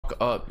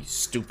up, you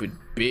stupid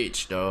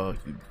bitch, dog.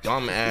 You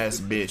dumb ass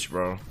bitch,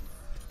 bro.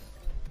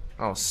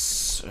 Oh,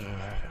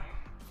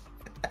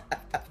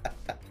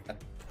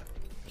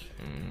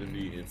 The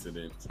knee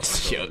incident.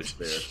 yo,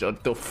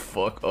 shut the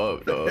fuck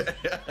up, dog.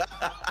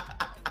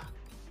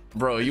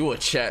 Bro, you a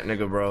chat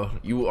nigga, bro.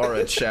 You are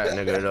a chat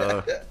nigga,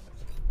 dog.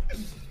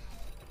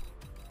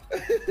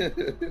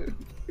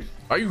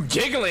 Are you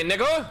giggling,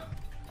 nigga?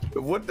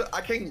 What the?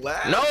 I can't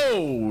laugh.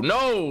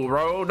 No,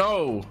 bro,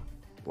 no.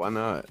 Why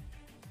not?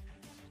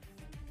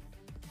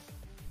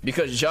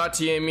 Because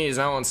Jati and me is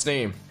out on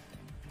Steam.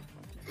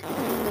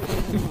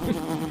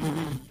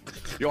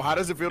 Yo, how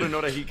does it feel to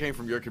know that he came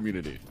from your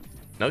community?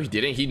 No, he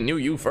didn't. He knew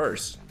you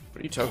first.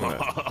 What are you talking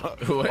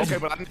about? Okay,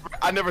 but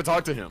I never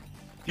talked to him.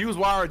 He was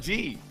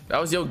YRG. That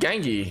was your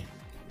gangy.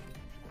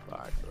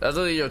 That's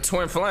literally your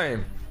twin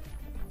flame.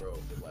 Bro,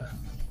 relax.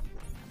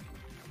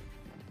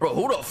 Bro,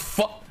 who the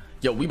fuck?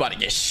 Yo, we about to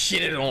get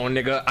shitted on,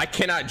 nigga. I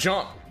cannot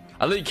jump.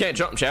 I literally can't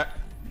jump, chat.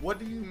 What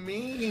do you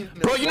mean?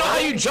 Bro, you know how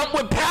you jump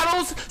with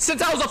paddles?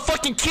 Since I was a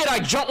fucking kid, I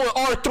jumped with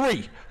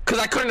R3. Cause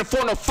I couldn't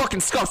afford no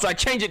fucking scuff, so I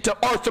changed it to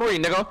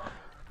R3, nigga.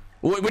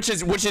 Which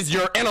is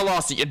your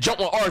analog. You jump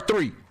with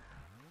R3. You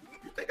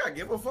think I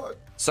give a fuck?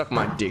 Suck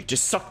my dick.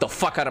 Just suck the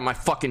fuck out of my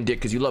fucking dick,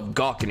 cause you love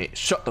gawking it.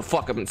 Shut the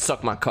fuck up and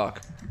suck my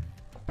cock.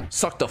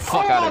 Suck the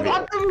fuck out of it. I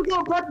thought we were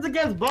gonna practice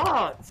against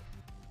bots.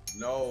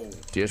 No.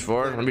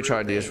 DS4? Let me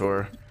try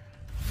DS4.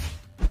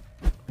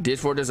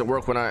 DS4 doesn't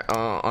work when I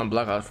on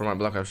blackout for my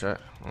blackout chat.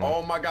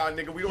 Oh my god,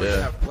 nigga, we don't even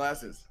have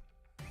classes.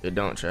 It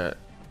don't, chat.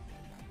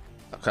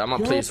 Okay, I'm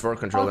on PS4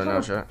 controller now,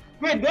 chat.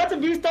 Wait, do I have to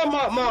restart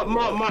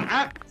my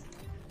app?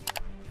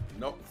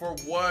 No, for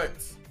what?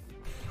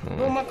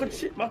 No, my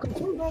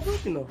controller's not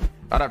working though.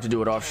 I'd have to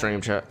do it off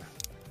stream, chat.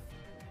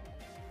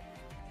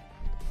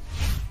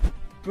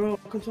 Bro,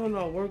 my controller's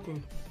not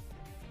working.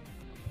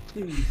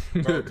 Please.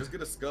 Bro, just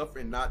get a scuff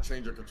and not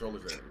change your controller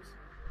settings.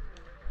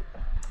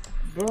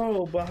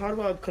 Bro, but how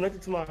do I connect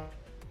it to my...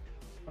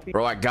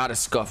 Bro, I got a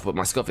scuff, but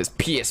my scuff is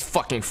PS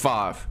fucking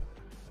 5.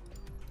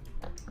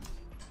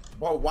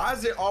 Bro, why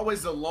is it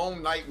always a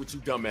long night with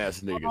you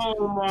dumbass niggas?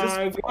 Oh my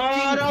just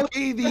god.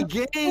 play the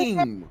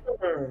game.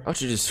 Why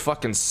don't you just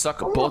fucking suck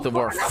both of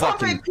our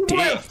fucking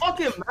dick?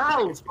 Fucking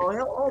mouths, bro.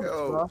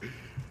 Yo.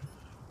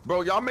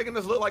 Bro, y'all making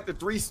us look like the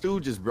Three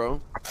Stooges, bro.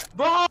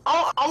 Bro,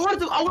 I wanted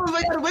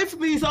to wait for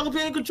me so I can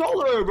play the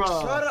controller, bro.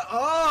 Shut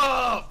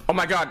up. Oh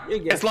my god,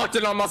 it's locked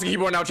in on mouse and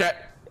keyboard now,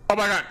 chat. Oh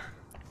my god.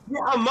 Yeah,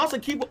 I'm mouse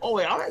and keyboard. Oh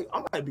wait, I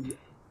might be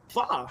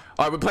far. All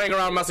right, we're playing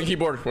around mouse and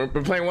keyboard. We're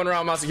playing one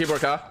round mouse and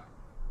keyboard, Kyle.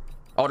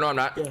 Oh no, I'm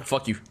not. Yeah.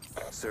 Fuck you.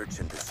 Search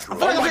and destroy.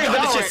 Oh my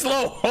god, this shit's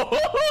slow.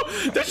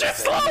 This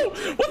shit's slow.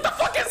 What the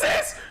fuck is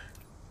this?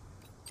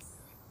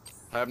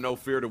 Have no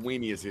fear, the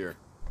weenie is here.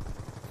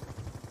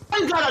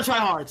 I gotta try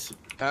hards.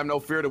 Have no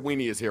fear, the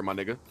weenie is here, my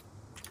nigga.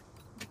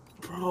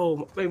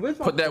 Bro, wait, where's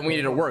my... Put that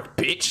weenie to work,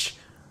 bitch.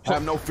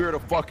 Have no fear, the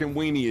fucking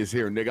weenie is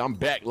here, nigga. I'm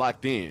back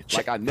locked in.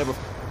 Like I never...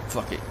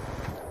 Fuck it.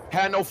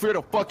 Have no fear,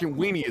 the fucking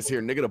weenie is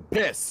here, nigga. The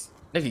best.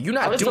 Nigga, you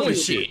not doing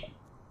shit.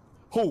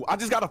 Who? I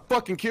just got a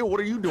fucking kill. What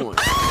are you doing?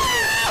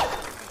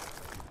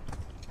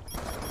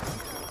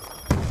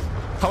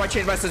 How I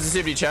change my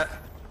sensitivity, chat?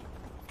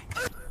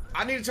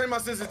 I need to change my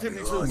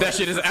sensitivity too. That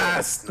shit is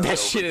ass. That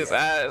shit is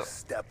ass.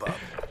 Step up.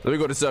 Let me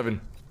go to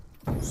 7.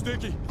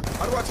 Sticky.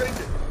 How do I change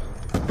it?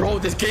 Bro,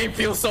 this game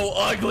feels so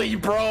ugly,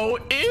 bro. Ew.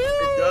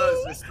 It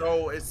does.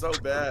 It's so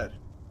bad.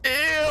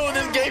 Ew,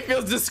 this game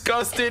feels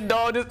disgusting,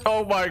 dog.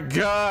 Oh my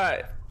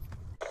god.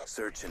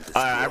 Search and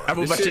destroy. Alright, I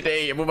moved my shit to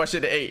 8. I moved my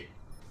shit to 8.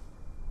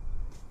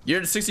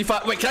 You're at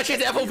 65. Wait, can I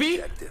change the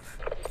FOV?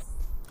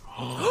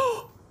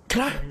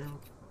 Can I?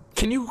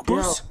 Can you,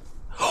 Bruce?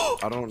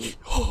 I don't.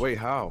 Wait,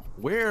 how?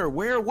 Where?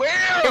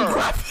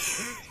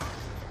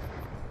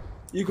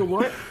 You can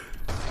what?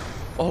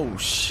 Oh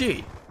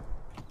shit.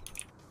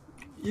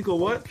 You can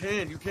what?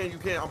 You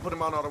can. I'm putting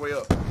mine all the way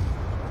up.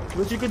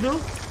 What you can do? You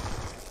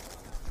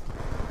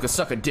can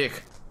suck a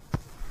dick.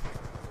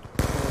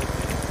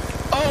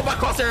 Oh, my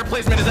crosshair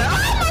placement is that.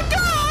 Oh my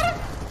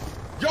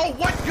god! Yo,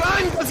 what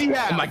gun does he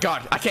have? Oh my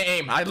god, I can't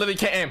aim. I literally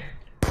can't aim.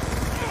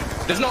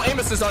 There's no aim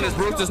assist on this,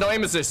 Bruce. There's no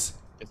aim assist.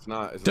 It's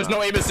not. There's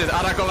no aim assist.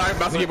 I'm not gonna lie.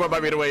 Mouse and keyboard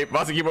might be the way.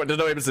 Mouse and keyboard. There's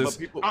no aim assist.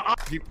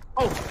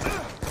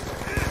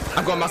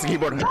 I'm going mouse and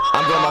keyboard. I'm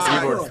going mouse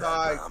and keyboard.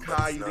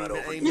 Kai, you didn't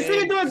even aim. You see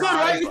you doing good,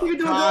 right? You see you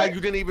doing Kai, good.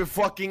 you didn't even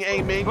fucking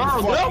aim in. Bro,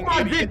 get off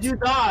my dick. You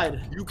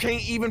died. You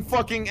can't even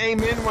fucking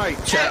aim in right.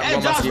 Chat,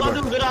 Hey, Josh, I'm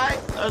doing good, alright?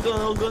 I'm doing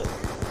real good.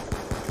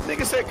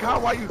 Nigga said, Kai,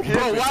 why you can't?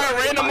 Bro, why I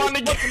random on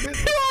the game? Why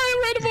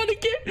I random on the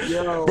game?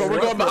 Yo, bro,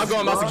 I'm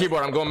going mouse and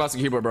keyboard. I'm going mouse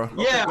and keyboard, bro.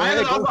 Yeah, Go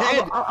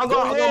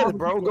ahead,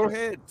 bro. Go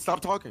ahead. ahead. Stop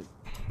talking.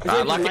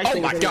 Lock in.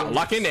 Oh my god,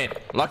 lock in then.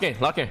 Lock in.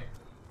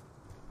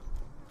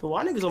 But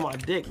why niggas on my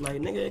dick?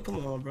 Like, nigga,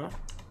 come on, bro.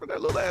 For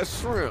that little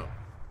ass shrimp.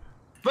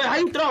 But how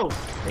you throw?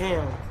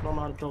 Damn, I don't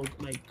know how to throw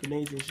like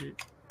grenades and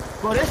shit.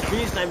 Bro, that's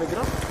green sniper. Get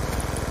up.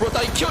 Bro,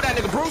 thought you killed that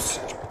nigga, Bruce.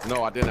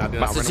 No, I didn't.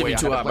 My sensitivity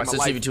too high. My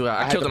sensitivity too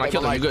high. I killed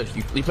him. You good.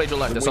 You played your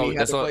life. That's all.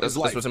 That's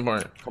what's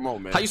important. Come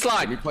on, man. How you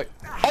slide?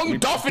 Oh, you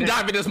dolphin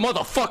diving this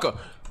motherfucker.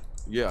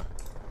 Yeah.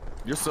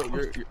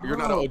 You're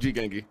not an OG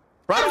Genki.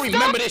 Bro, I don't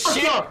remember this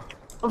shit.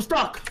 I'm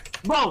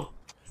stuck, bro.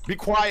 Be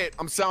quiet.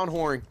 I'm sound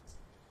whoring.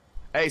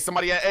 Hey,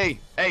 somebody at A.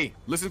 Hey,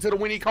 listen to the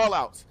Winnie call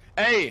outs.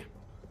 Hey,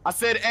 I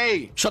said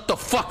A. Shut the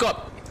fuck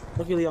up.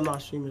 Luckily, I'm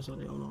not streaming, so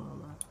they don't know where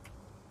I'm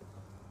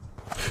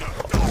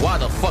at. Why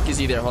the fuck is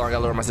he there? Hold on, I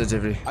gotta lower my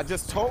sensitivity. I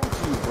just told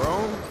you,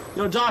 bro.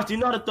 Yo, Josh, do you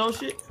know how to throw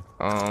shit?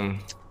 Oh my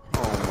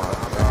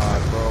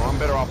god, bro. I'm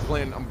better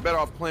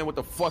off playing with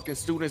the fucking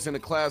students in the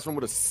classroom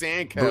with a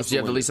sandcastle. Bruce, you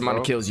have the least amount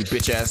of kills, you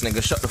bitch ass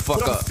nigga. Shut the fuck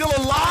but up. I'm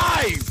still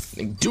alive.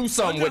 Nigga, do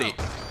something with it.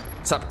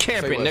 Stop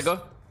camping,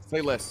 nigga.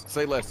 Say less.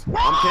 Say less.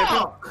 I'm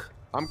camping.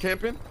 I'm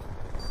camping.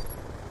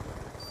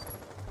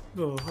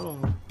 Bro,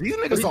 hold on. These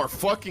niggas are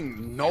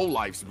fucking no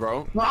lifes,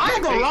 bro. Bro, I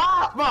ain't gonna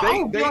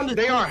lie, bro.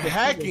 They are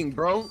hacking,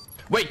 bro.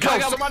 Wait, Kai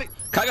got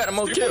the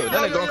most kills.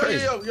 That ain't going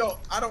crazy. Yo,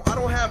 I don't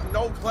have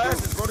no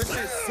classes, bro. This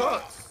shit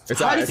sucks.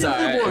 It's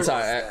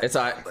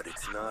alright. But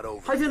it's not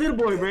over. How's your little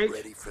boy, bro?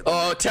 Ready for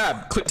the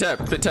Tab. Click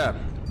tab.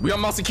 We on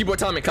mouse and keyboard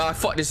timing, Kai.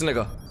 Fuck this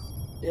nigga.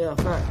 Yeah,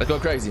 fact. Let's go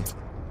crazy.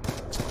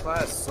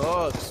 Class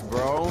sucks,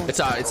 bro. It's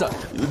alright.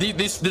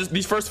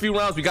 These first few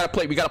rounds, we gotta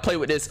play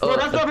with this. Bro,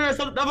 that's my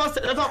favorite.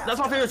 That's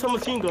my favorite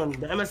submachine gun,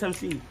 the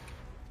MSMC.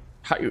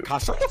 How you?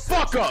 Shut the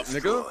fuck up, nigga.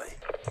 destroy.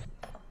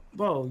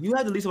 Bro, you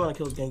had the least amount of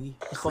kills, Genki.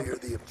 Clear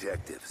the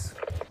objectives.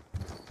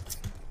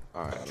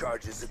 Alright.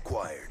 Charges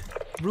acquired.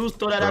 Bruce,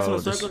 throw that ass in a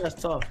circle.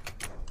 That's tough.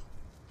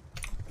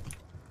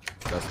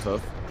 That's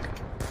tough.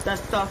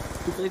 That's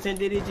tough. You play 10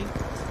 DDG.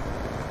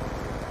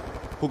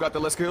 Who got the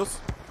less kills?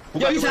 Who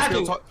Yo, got he's the less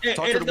hacking. kills?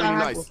 Talk to the weenie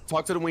nice.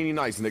 Talk to the weenie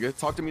nice, nigga.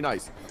 Talk to me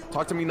nice.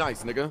 Talk to me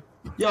nice, nigga.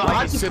 Yo,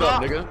 Lighten shit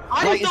up, nigga.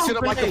 Lighten shit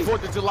up like the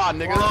 4th of July,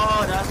 nigga.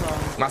 Oh, that's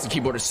all. Mouse and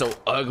keyboard is so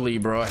ugly,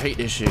 bro. I hate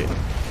this shit.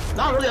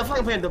 Not really. I'm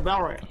fucking playing the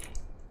Valorant.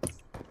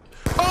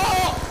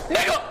 Oh,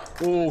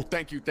 nigga. Oh,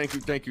 thank you.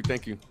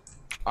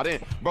 I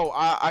didn't, bro.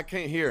 I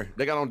can't hear.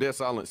 They got on dead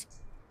silence.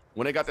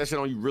 When they got that shit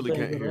on, you really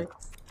can't hear.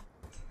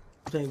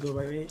 Playing good,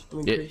 right, Rage? I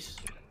mean, Yeah. Chris.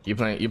 You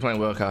playing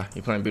well, Kai.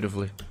 You playing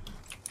beautifully.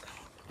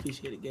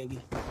 Appreciate it, Genki.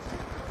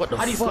 What the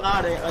How do you fuck?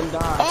 slide and undie?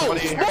 Oh,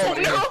 Somebody in here, whoa, somebody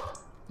in nigga.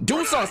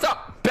 Do something.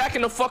 Stop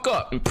backing the fuck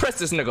up and press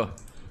this nigga.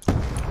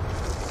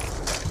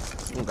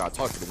 You don't gotta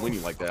talk to the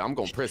weenie like that. I'm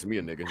gonna press me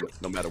a nigga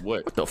no matter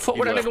what. What the fuck?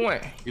 Where that nigga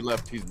went? He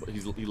left. He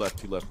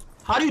left.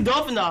 How do you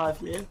dolphin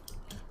dive, man?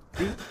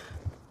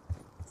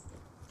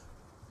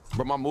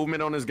 But my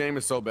movement on this game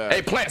is so bad.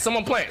 Hey, plant.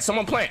 Someone plant.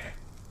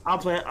 I'll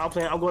plant.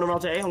 I'm going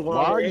around to A. I'm going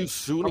Why around are to A. you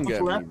shooting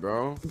at me,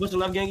 bro? Push the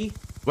left, Genki.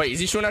 Wait, is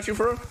he shooting at you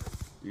for real?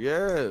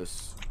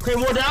 Yes.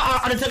 Claymore down.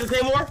 I didn't take a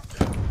Claymore.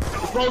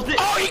 Exposed it.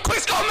 Oh, he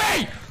quickscope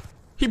me!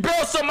 He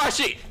barreled some my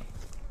shit.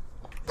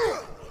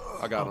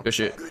 I got him. Good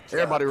shit.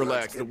 Everybody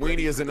relax. The weenie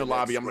is in the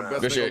lobby. I'm the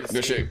best. Good nigga shit. on the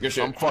Good scene. shit. Good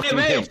shit. I'm fucking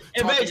Hey, him. Rage.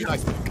 Hey, Talk to me Rage.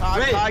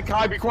 nice. Rage.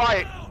 Kai, be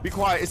quiet. Be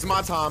quiet. It's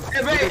my time.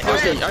 Hey, Rage. Look at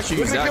Hey, the I should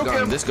use Look at that the kill gun.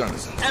 cam. This gun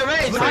is. Hey,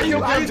 Rage. Look How at do you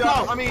the kill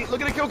cam. go? I mean,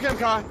 look at the kill cam,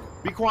 Kai.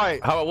 Be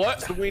quiet. How about what?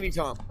 It's the weenie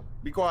time.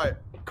 Be quiet.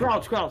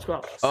 Crouch.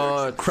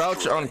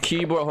 Crouch on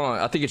keyboard. Hold on.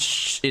 I think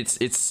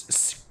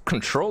it's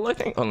control. I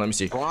think. Oh, let me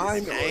see.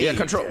 Prime A. Yeah,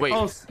 control. Wait.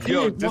 Oh, Yo, C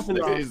is this buffing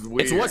nigga off. is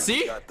weird. It's what?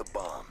 C? Got the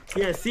bomb.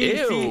 Yeah, C.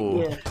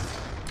 Ew. Yeah.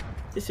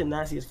 This shit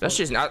nasty as fuck. That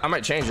shit's. I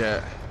might change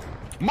that.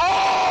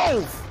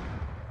 Move!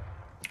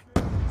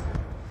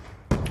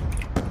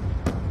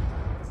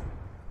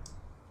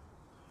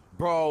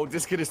 Bro,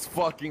 this kid is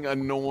fucking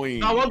annoying.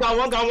 Got one.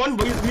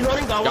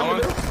 Reloading. Got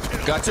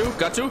one. Got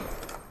two.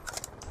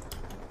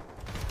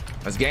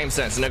 That's game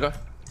sense, nigga.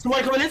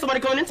 Somebody coming in.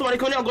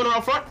 I'm going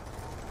around front.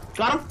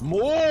 Got him.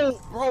 Move,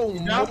 bro.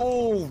 Yeah.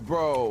 Move,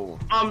 bro.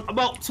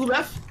 About 2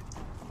 left.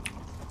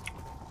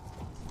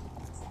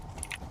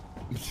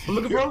 I'm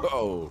looking, bro.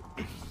 Oh.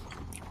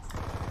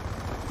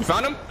 You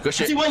found him? Good I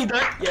see shit. one. You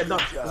done? Yeah,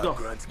 done. Let's go.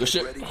 Grunts, Good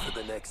shit. ready for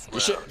the next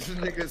Good shit. round. This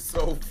nigga is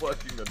so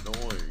fucking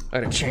annoying.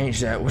 I gotta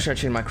change that. What should I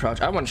change my crouch?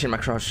 I want to change my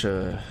crouch.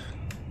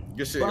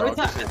 Good shit, Bro,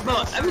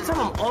 y'all. every time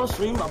I'm on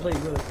stream, I play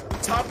good.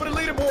 Top of the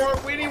leaderboard.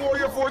 Weenie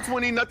Warrior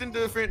 420. Nothing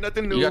different.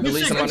 Nothing new. You got the Good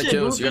least shit, amount of good shit,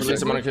 kills. You got the Bruce.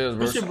 least amount of kills, Good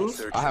Bruce. shit, Bruce.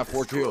 Search I have 4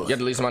 and destroy. kills. You got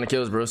the least amount of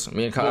kills, Bruce.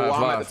 Me and Kyle Well,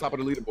 have I'm at the 5. top of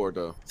the leaderboard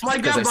though.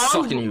 Somebody Because got they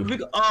bomb. sucking you.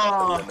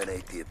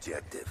 Eliminate the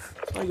objective.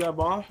 Somebody got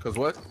bomb. Cause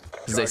what?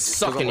 Because they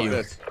sucking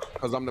you.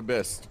 Cause I'm the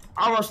best.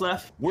 I'll rush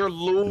left. We're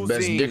losing.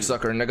 Best dick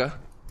sucker, nigga.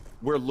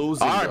 We're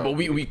losing. All right, though. but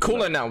we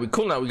cooling now. We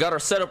got our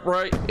setup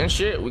right and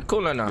shit. We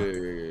cooling now.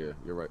 Yeah.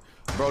 You're right.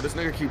 Bro, this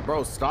nigga keep.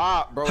 Bro,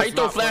 stop, bro. How you It's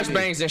throw not funny.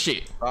 flashbangs and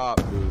shit? Stop,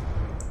 dude.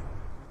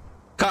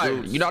 Kai,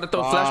 Dude, you know how to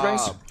throw stop.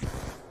 flashbangs?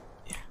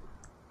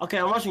 Okay,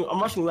 I'm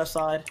rushing left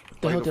side.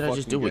 What the hell did I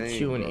just do with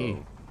Q and E?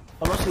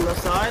 I'm rushing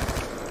left side.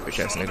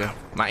 Bitch ass nigga.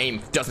 My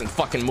aim doesn't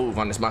fucking move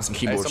on this mouse and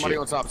Hey, keyboard somebody shit.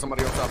 on top.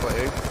 Somebody on top of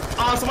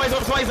A. Somebody's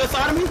left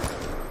side of me.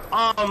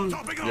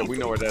 Yeah, we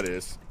know where that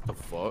is. The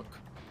fuck?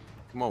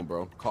 Come on,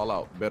 bro. Call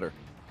out. Better.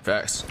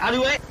 Facts.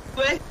 Alleyway.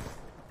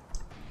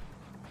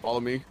 Follow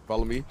me.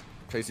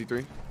 KC3.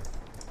 Up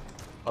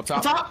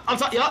I'm top.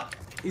 top. Yup.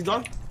 He's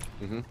done.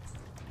 I'm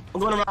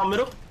going around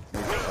middle.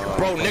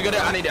 Bro, nigga,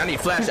 I need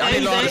flashes. I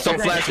didn't know how to throw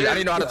flashes. I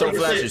didn't know how to throw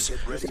flashes.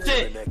 Get ready for the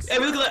Shit. next Hey,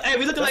 we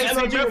looking like That's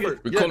a team MLG. effort.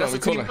 We Yeah, coolin', that's we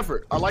a team coolin'.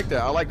 effort. I like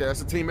that.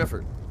 That's a team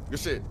effort. Good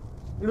shit.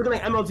 You looking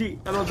like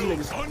MLG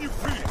niggas. On your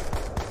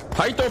feet.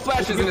 How you throw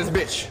flashes in this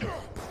bitch?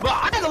 But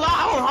I ain't gonna lie,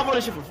 I don't hop on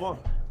this shit for fun.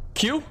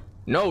 Q?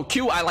 No,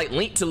 Q. I like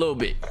linked a little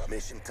bit.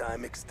 Mission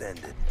time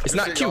extended. It's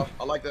not Shit, Q. y'all.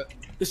 I like that.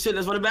 This shit,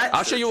 let's run it back.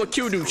 I'll show you what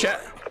Q do,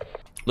 chat.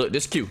 Look,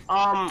 this Q.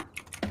 I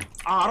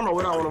don't know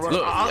what I want to run.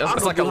 Look, I'll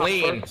it's go like a do hop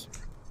lean. first.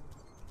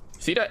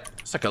 See that?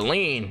 It's like a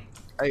lean.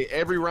 Hey,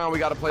 every round we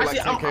gotta play like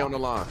Actually, 10K on the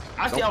line.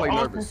 Actually, Don't play I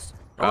nervous.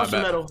 watch the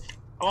bet. middle.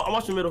 I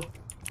watch the middle.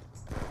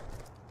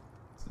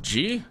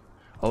 G?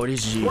 Oh, it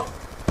is G. I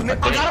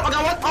got one.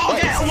 Oh,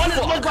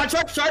 yeah, one by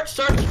church.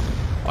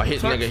 Oh,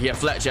 hit nigga. He had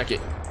flat jacket.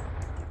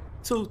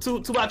 Two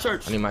by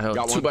church. I need my help.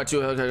 Got 2 one. by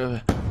 2.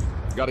 Okay.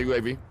 Got a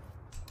UAV.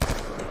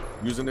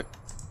 Using it.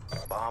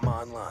 Bomb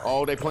online.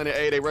 Oh, they planted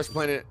A. They rush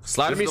planted.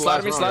 Slide This me, is the slide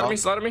last me, round, slide y'all. me,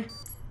 slide me.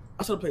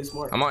 I should have played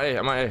smart. I'm on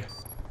A.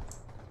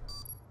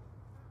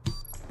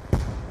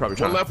 Probably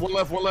trying.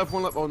 One left.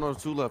 Oh no,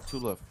 two left.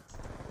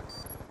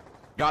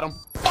 Got him.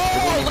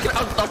 Oh, look at.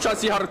 I'm trying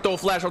to see how to throw a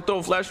flash. I'll throw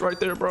a flash right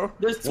there, bro.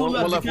 There's two One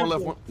left.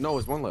 left. No,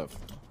 it's one left.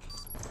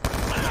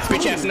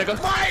 Bitch ass nigga.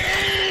 My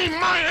aim.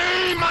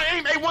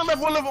 Hey, one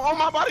left on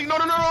my body. No.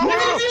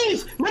 Nothing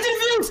fuse.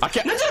 I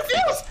can't. Nothing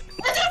fuse.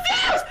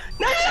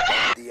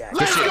 The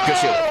Good shit. Good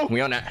shit.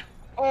 We on that.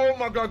 Oh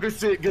my god, good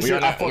shit. We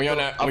on that. We on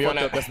that. We on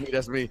that.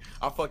 That's me.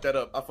 I fucked that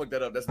up.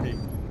 That's me.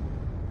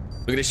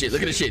 Look at this shit.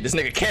 Look at this shit. This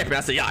nigga camping.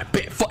 I said, yeah, I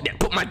bet. Fuck that.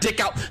 Put my dick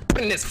out. Put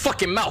it in his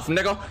fucking mouth,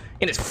 nigga.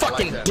 In his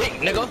fucking that. dick,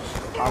 nigga.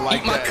 I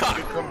like Eat my that. cock.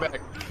 Good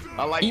comeback.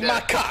 I like Eat that. my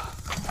cock.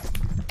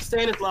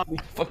 Stay in this lobby.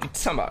 Fuck you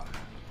talking about?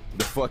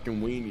 The fucking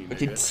weenie.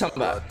 Fuck you Nigga.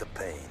 talking about? Blood the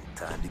pain.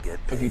 Time to get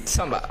Fuck you paid.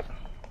 talking about?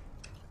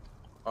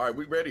 All right,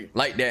 we ready.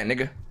 Like that,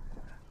 nigga.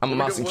 I'm a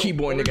mouse and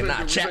keyboard nigga,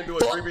 not chat. We finna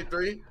do a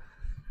 3v3.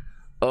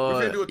 We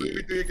finna do a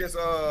 3v3 against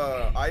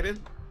Adin.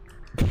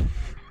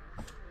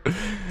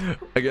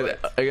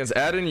 Against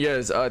Adin,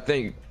 yes, I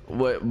think.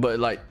 What? But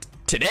like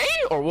today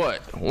or what?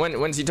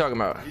 When's he talking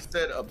about? He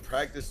said a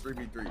practice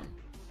 3v3.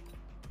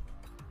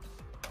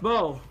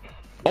 Bro.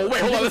 Oh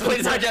wait, hold on. Let's play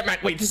this hijack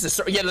map. Wait, this is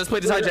let's play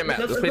this hijack map.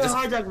 Let's play this.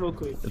 hijack real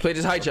quick. Let's play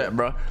this hijack,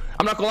 bro.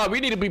 I'm not gonna lie. We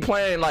need to be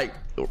playing like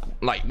we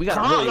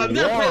got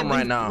really warm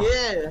right now.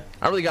 Yeah.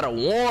 I really got a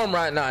warm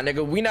right now,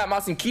 nigga. We not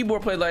mouse and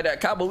keyboard play like that,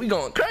 Cabo. We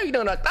going crazy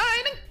doing that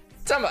thing.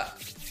 Tell me,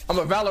 I'm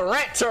a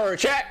Valorant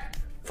chat.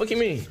 Fuck you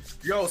mean?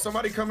 Yo,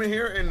 somebody come in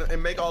here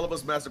and make all of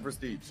us master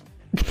prestige.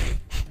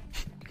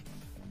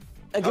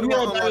 Hey, give me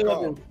all diamond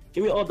weapons.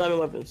 Give me all diamond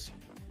weapons.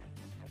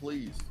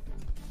 Please.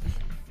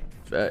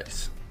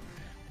 Facts.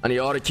 I need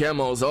all the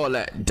camos, all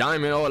that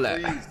diamond, all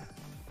that.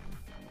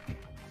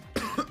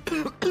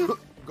 Please.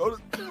 go to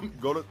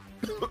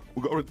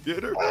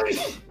theater.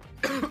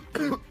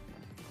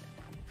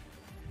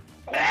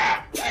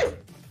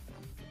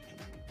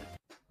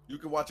 You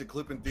can watch a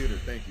clip in theater.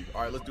 Thank you.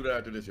 All right, let's do that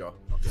after this, y'all.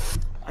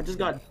 I just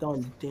got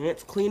done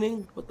dance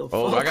cleaning. What the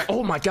Oh, fuck?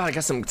 oh my god, I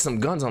got some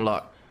guns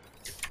unlocked.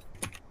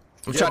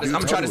 I'm trying this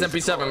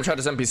MP7. I'm trying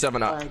this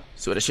MP7 out. Alright.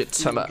 See what the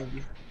shit's talking about.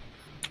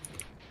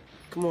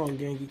 Come on,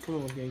 Gangy.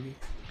 Come on, Gangy.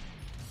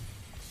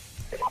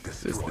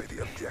 Destroy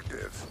the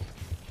objective.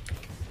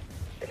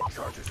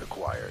 Charges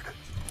acquired.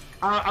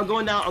 I'm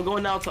going down. I'm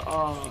going down to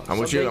I'm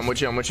with you. I'm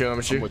with you. I'm with you. I'm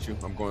with you. I'm with you.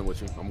 I'm going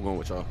with you. I'm going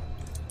with y'all.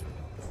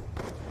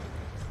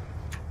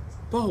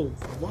 Bro,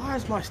 why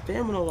is my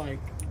stamina like?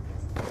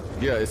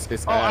 Yeah, it's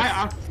Oh,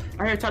 ass.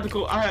 I had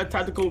tactical. I had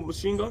tactical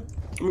machine gun.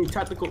 I mean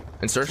tactical.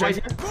 Insertion? Right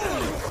here.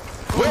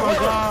 Oh my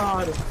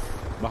god.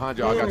 Behind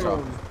y'all, I got y'all.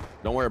 Damn.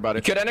 Don't worry about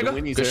it. Kill that The nigga?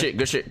 weenie's Good here. shit.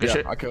 Good shit. Good Yeah,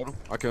 shit. I killed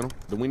him.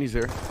 The weenie's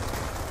here.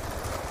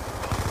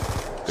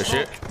 Good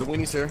shit. The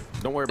weenie's here.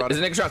 Don't worry about Is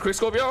it. the nigga trying to quick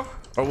scope y'all?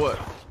 Or what?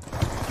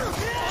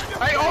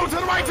 Hey, oh, to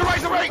the right.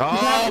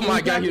 Oh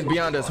my god, he was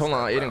beyond us. Hold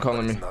on, Aiden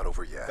calling me. It's not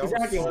over yet.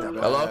 Exactly.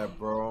 Hello? Yeah,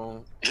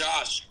 bro.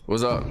 Josh,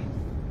 What's up?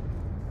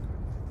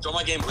 show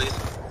my game, please.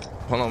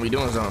 Hold on, we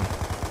doing something.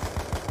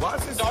 Why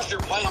is this? Josh, you're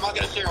playing. I'm not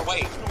gonna sit here and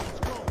wait.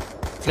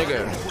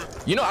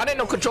 Nigga, you know I didn't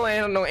know control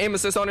and no aim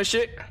assist on this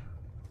shit.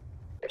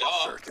 But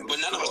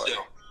none of us do.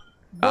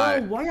 Bro,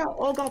 Alright. why y'all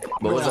all got?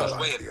 But what's up?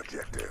 Wait. The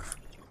objective.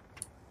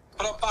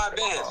 Put up 5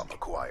 bands. Bomb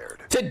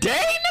acquired. Today,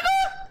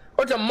 nigga?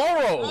 Or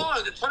tomorrow?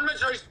 Oh, the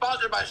tournament's already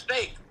sponsored by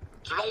Steak,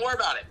 so don't worry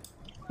about it.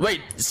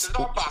 Wait, It's in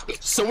our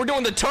pockets. so we're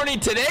doing the tourney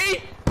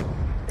today?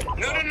 No,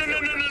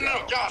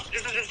 Josh,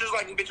 this is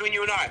like between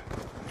you and I.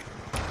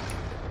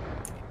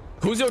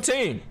 Who's your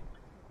team?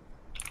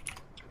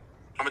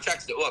 I'm gonna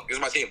text it. Look, this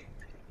is my team.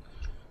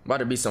 About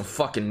to be some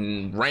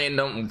fucking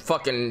random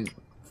fucking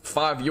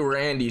 5-viewer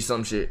Andy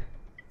some shit.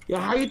 Yo,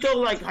 how you throw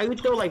like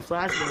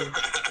flashbang?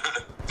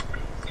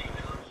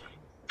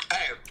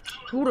 Hey,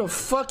 Who the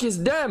fuck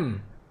is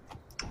them?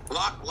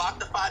 lock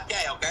the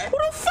 5K, okay? Who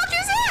the fuck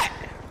is that?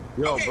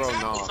 Yo, Okay, bro,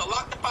 exactly. no. So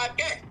lock the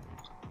 5K.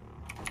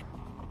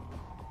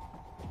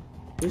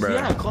 Bruh.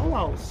 Yeah, call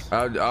outs.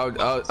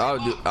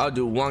 I'll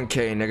do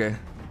 1K, nigga.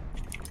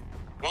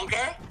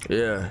 1K?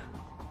 Yeah.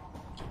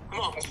 Come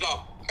on, let's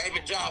go. Hey,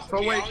 but Josh, So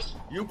to be wait, honest,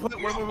 you put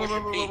you're on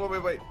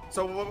push wait.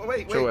 So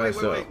wait, Show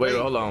ass up. Wait,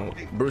 hold on.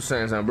 Bruce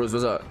saying something. Bruce,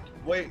 what's up?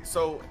 Wait,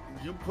 so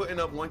you putting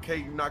up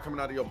 1K, you not coming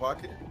out of your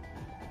pocket?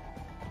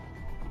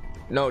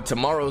 No,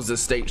 tomorrow's the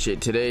state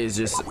shit. Today is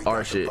just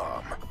our shit.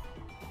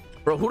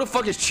 Bro, who the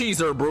fuck is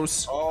Cheezer,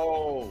 Bruce?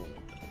 Oh.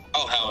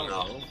 Oh hell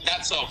no.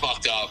 That's so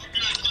fucked up.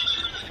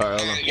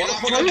 Alright,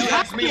 What the fuck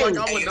ask me like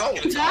I would know?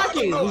 He's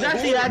hacking. He's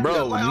actually hacking.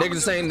 bro,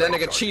 niggas saying that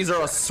nigga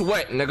Cheezer a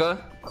sweat,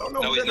 nigga. I don't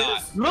know No, who he's that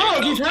not. is.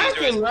 No, he's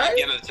hacking,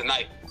 right?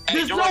 Tonight. Hey,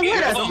 There's Joe, no way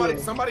get that's your phone.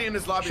 Somebody in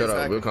this lobby Shut is up,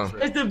 hacking. we'll come.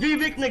 It's the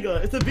V-Vic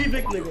nigga. It's the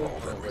V-Vic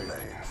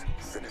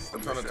nigga.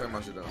 I'm trying to turn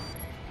my shit down.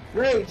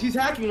 Rage, he's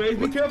hacking, Rage.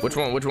 Be careful.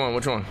 Which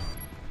one?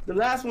 The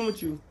last one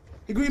with you.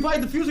 He probably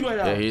defusing right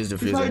now. Yeah, he's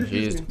probably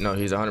defusing. defusing.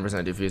 He's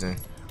 100% defusing.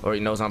 Or he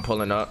knows I'm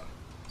pulling up.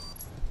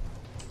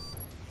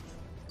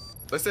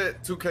 Let's say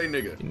 2K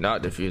nigga. He's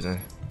not defusing.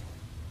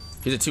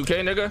 He's a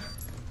 2K nigga?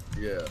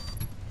 Yeah.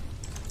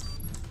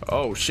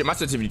 Oh shit, my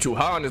sensitivity too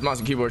high on this mouse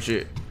and keyboard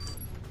shit.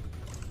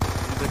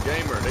 He's a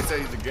gamer. They say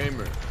he's a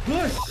gamer.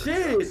 Good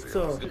shit.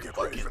 So.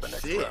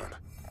 Shit.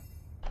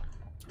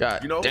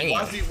 God You know, damn.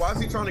 why is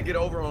he trying to get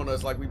over on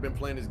us like we've been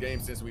playing this game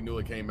since we knew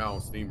it came out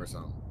on Steam or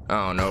something?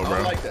 I don't know, bro. I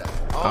don't like that.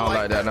 I don't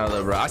like that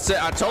neither, bro. I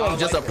told him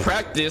just like to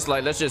practice,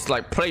 like let's just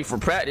like play for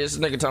practice.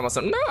 This nigga talking about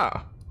something.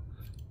 Nah.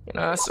 You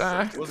know what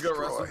I'm saying? What's good,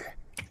 Russell?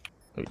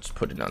 Let me just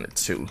put it down to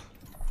 2.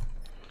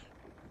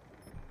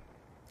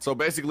 So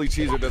basically,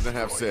 Cheezer doesn't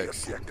have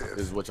sex,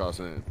 is what y'all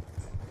saying.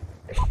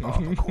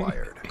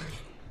 Acquired.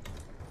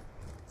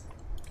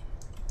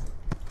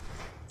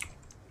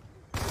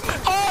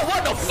 Oh,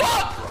 what the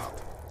fuck?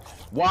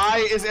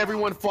 Why is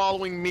everyone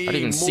following me? I didn't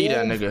even see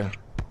that nigga.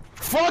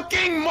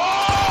 Fucking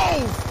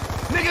move!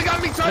 Nigga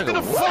got me turned to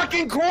Nigga, the what?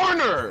 fucking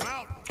corner.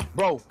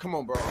 Bro, come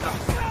on, bro.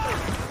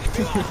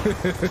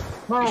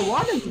 Bro,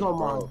 why did you go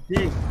my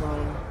dick, bro?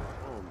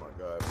 Oh my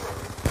god,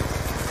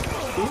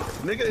 bro.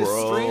 Nigga is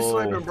Bro. stream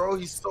sniping, bro.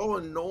 He's so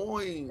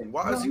annoying.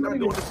 Why is he not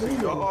doing this to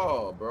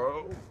y'all,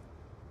 bro?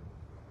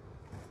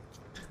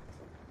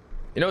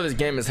 You know this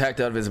game is hacked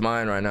out of his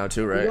mind right now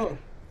too, right?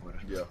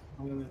 Yeah.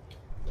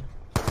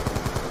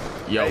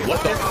 Yo,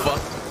 what the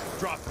fuck?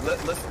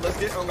 Let's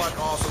get unlock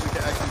all so we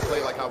can actually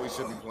play like how we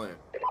should be playing.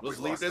 Let's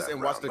leave this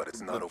and watch the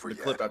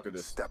clip after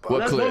this. What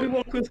Let's go. We clip?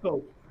 want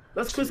Crisco.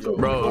 Let's Crisco.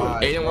 Bro,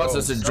 Aiden wants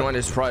us to join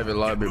his private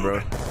lobby,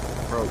 bro.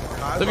 Bro, Look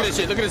at this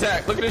shit. Look at this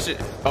hack. Look at this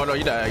shit. Oh no,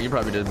 you died. You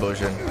probably just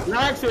bullshitting.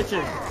 Lag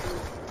switching.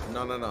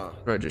 No.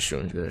 Bro, just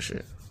shooting that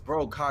shit.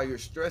 Bro, Kai, you're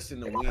stressing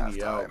the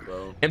weenie out,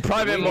 bro. In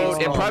private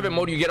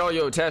mode, you get all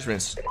your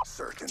attachments.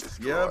 Search and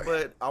destroy. Yeah,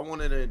 but I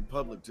want it in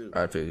public too.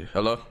 I feel you.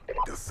 Hello?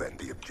 Defend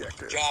the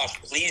objective. Josh,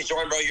 please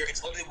join, bro.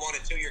 It's literally 1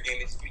 and 2 your game.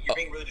 You're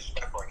being really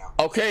disrespectful right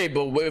now. Okay,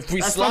 but if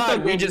we That's slide, something,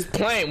 we baby. just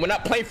playing. We're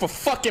not playing for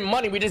fucking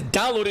money. We just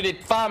downloaded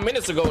it 5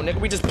 minutes ago,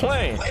 nigga. We just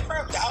playing. Play for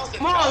 $1,000.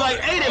 Come on, like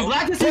Aiden,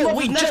 Black is Dude, Team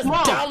we next just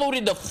month.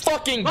 downloaded the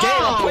fucking game. Bro.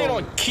 I'm playing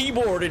on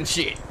keyboard and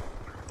shit.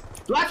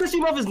 Black is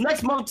Team is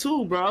next month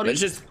too, bro. Let's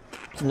just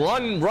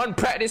run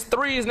practice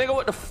 3s, nigga.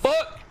 What the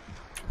fuck?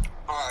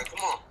 Alright, come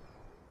on.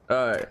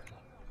 Alright.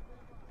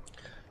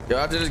 Yo,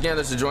 after this game,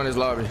 let's just join this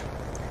lobby.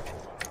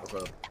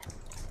 Okay.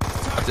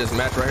 After this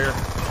match right here.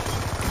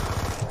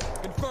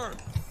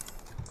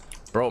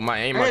 Bro, my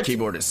aim on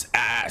keyboard is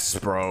ass,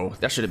 bro.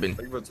 That should have been.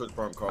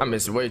 I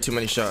missed way too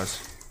many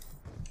shots.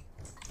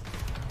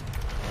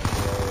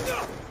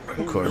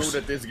 Who knew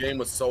that this game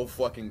was so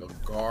fucking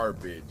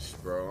garbage,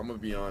 bro? I'm gonna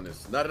be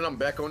honest. Now that I'm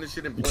back on this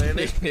shit and playing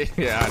it,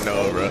 yeah, I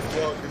know, bro.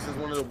 Fuck, this is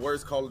one of the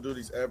worst Call of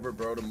Duties ever,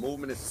 bro. The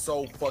movement is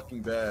so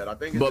fucking bad. I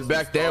think. It's But just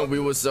back then we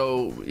was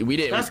we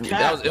didn't.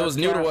 It was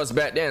new to us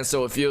back then,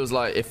 so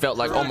it felt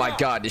like, oh my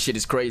god, this shit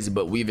is crazy.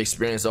 But we've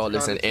experienced all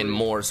this and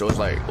more, so it's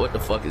like, what the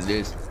fuck is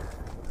this?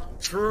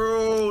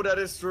 True, that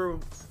is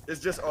true.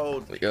 It's just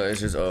old. Yo,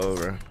 it's just old,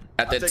 bro.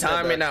 At the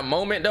time, in that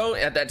moment, though,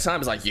 at that time,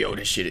 it's like, yo,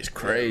 this shit is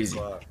crazy.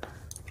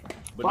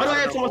 But why do now I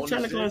have that so I'm much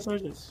on this technical shit,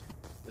 insurgents?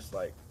 It's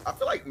like I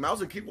feel like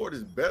mouse and keyboard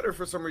is better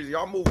for some reason.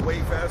 Y'all move way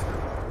faster.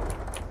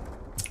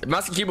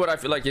 Mouse and keyboard, I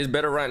feel like is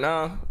better right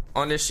now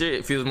on this shit.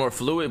 It feels more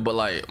fluid, but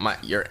like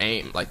your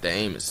aim, like the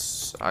aim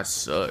is, I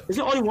suck. Is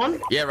it only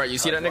one? Yeah, right. You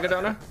see that nigga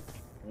down there?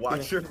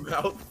 Watch your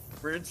mouth,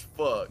 French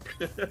fuck.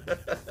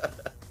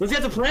 Does he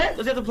have to plant?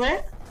 Does he have to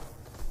plant?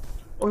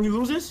 Or he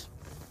loses?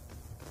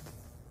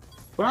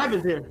 What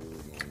happens here?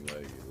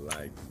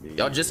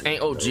 Y'all just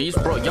ain't OGs,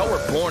 bro. Y'all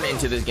were born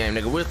into this game,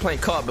 nigga. We were playing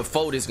COD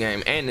before this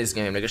game and this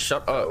game, nigga.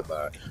 Shut up.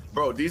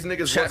 Bro, these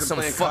niggas Chat wasn't some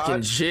playing fucking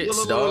COD.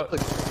 shits, dog.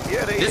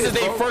 Yeah, This is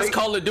their first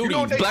Call of Duty.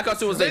 Black Ops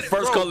 2 was their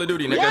first Call of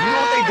Duty, nigga. You know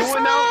what they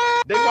doing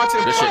now? They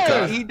watching This shit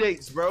fucking cut.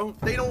 E-dates, bro.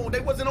 They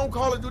wasn't on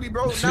Call of Duty,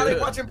 bro. Now they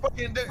watching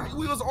fucking.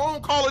 We was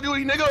on Call of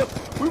Duty,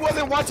 nigga. We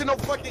wasn't watching no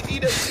fucking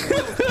E-dates. We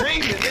was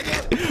gaming,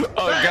 nigga.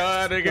 Oh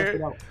god,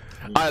 nigga.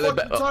 Alright,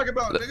 What you talking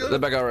about, nigga? let's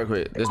back out real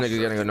quick. This nigga's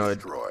getting annoyed.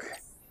 Destroy.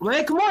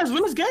 Man, come on, let's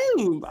win this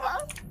game. Bro.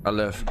 I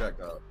left. Back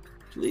up.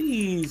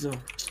 Please.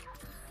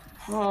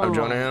 Oh, I'm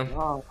joining him.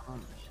 God.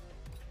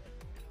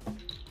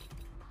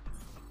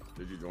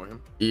 Did you join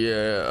him?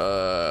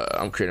 Yeah,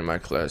 I'm creating my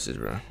classes,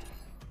 bro.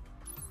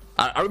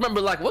 I remember,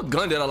 like, what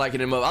gun did I like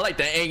in him up? I like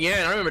the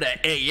AN. I remember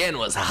that AN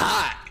was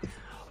hot.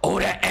 Oh,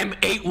 that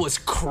M8 was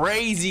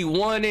crazy,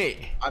 wasn't it?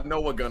 I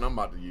know what gun I'm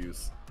about to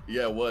use.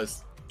 Yeah, it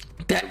was.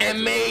 That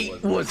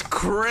M8 was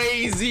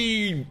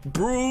crazy,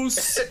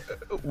 Bruce.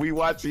 We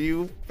watch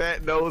you,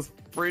 fat nose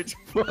French.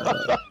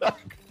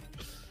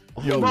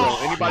 Yo, bro,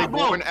 anybody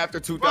born after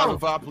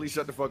 2005, please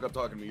shut the fuck up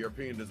talking to me. Your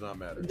opinion does not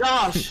matter.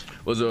 Josh,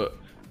 What's up?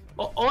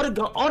 all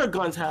the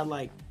guns had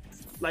like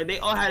they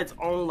all had its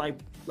own like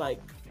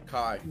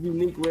Kai,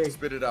 unique way.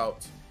 spit it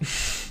out.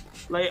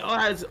 Like all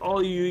had its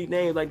all unique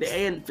names. Like the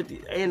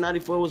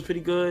AN-94 was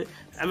pretty good.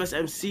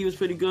 MSMC was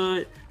pretty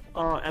good.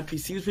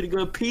 MPC was pretty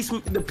good.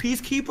 The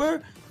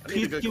Peacekeeper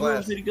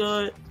was pretty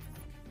good.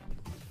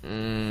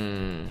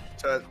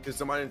 Can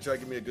somebody in chat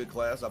give me a good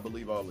class? I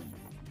believe all of you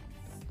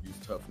use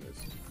toughness.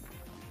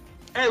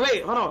 Hey,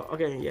 wait, hold on.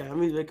 Okay, yeah, let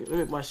me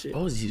make my shit.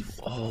 Oh,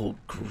 oh,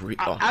 great.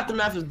 Oh.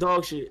 Aftermath is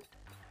dog shit.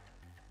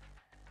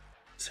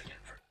 Second,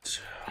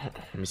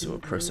 let me see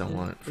what press I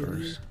want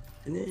first.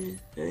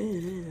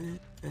 I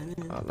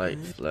like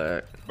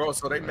flat. Bro,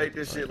 so they made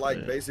this shit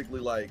like basically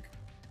like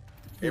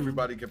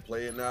everybody can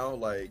play it now,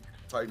 like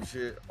type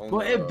shit.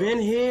 But it been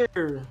here.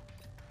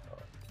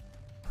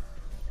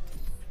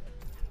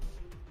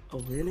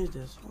 Awareness,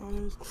 that's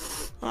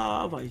honest.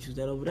 I'll probably choose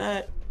that over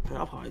that.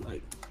 I'll probably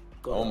like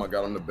go. Oh my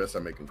god, I'm the best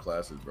at making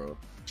classes, bro.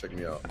 Check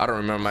me out. I don't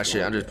remember my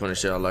shit. I'm just putting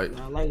shit I like.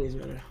 Nah, lighting is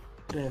better.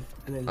 And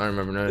then I don't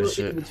remember none of this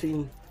shit.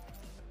 Between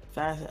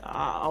fast,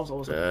 I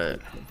also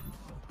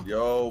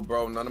Yo,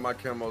 bro, none of my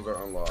camos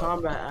are unlocked.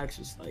 Combat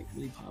action's like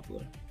really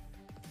popular.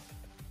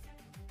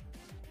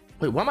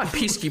 Wait, why am I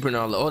Peacekeeper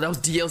now? Oh, that was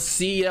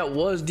DLC. That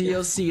was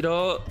DLC,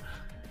 dog.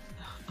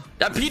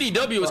 That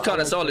PDW was kind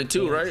of solid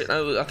too, right?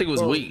 I think it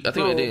was weak. I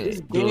think it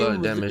didn't do a lot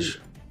of damage.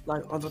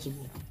 Like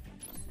untouchable.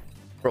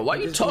 Bro, why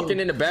you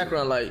talking in the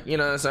background like, you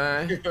know what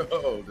I'm saying?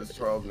 Yo, this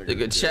Charles nigga.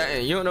 Nigga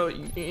chatting, you don't know,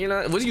 you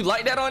know. Was you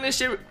like that on this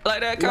shit,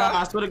 like that, Kyle? Nah,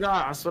 I swear to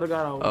God, I was.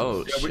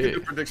 Oh yeah, shit. we can do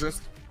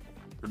predictions.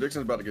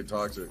 Predictions about to get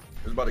toxic.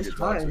 It's about to get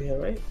toxic.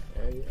 Here, right?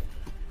 Yeah.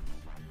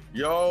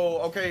 Yo,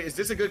 okay, is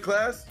this a good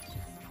class?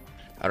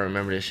 I don't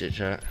remember this shit,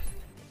 chat.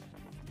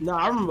 Nah,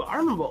 I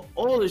remember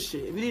all this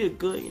shit. If you need a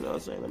good, you know what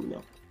I'm saying, let me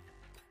know.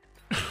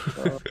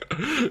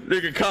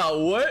 Nigga,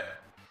 Kyle, what?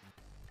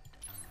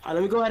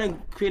 Let me go ahead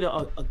and create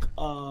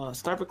a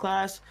sniper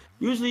class.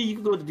 Usually you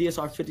can go to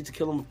DSR 50 to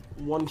kill him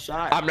one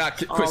shot. I'm not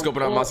quick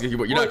scoping on mouse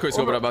keyboard. You're not quick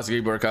scoping on mouse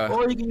keyboard, Kyle.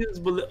 Or you can use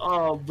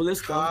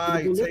ballista.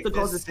 Kai, take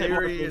this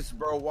serious,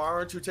 bro. Why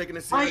aren't you taking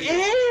it serious?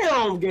 I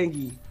am,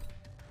 Gengi.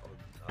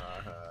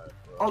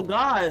 Oh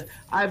God!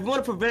 If you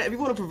want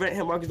to prevent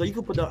him, Marcus, you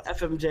can put the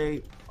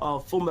FMJ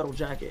Full Metal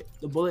Jacket,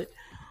 the bullet.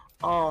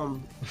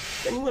 Then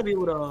you want to be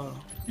able to.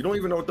 You don't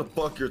even know what the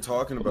fuck you're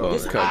talking about.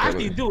 Listen, I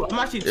actually do. I'm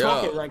actually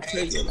talking like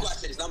crazy. Two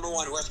questions. Number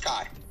one, where's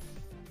Kai?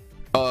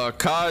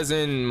 Kai's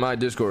in my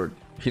Discord.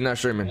 He's not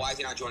streaming. Why is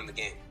he not joining the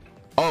game?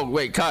 Oh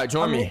wait, Kai,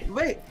 join me.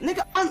 Wait,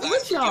 nigga, I'm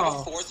with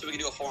y'all. So we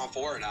can do a 4-on-4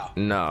 or no?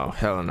 No,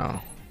 hell no.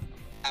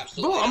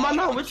 Absolutely. Bro, am I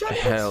not with y'all?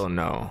 Hell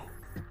no.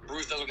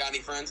 Bruce doesn't got any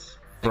friends?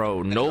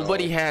 Bro,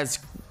 nobody has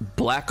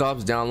Black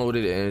Ops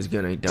downloaded and is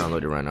gonna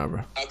download it right now,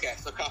 bro. Okay,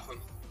 so cuff him.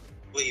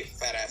 Leave,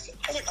 fat ass.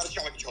 I was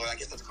trying to control it. I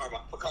guess that's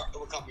karma. But cuff,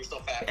 you're still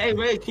fat. Hey,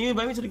 Ray, can you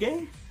invite me to the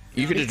game?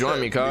 You can just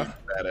join me, Kai.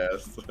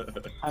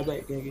 Badass. I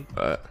bet, Gengi.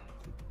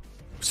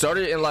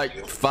 Started in like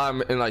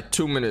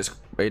 2 minutes,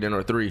 Aiden,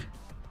 or 3.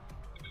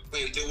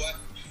 Wait, we do what?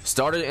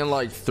 Started in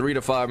like 3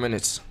 to 5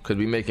 minutes, cause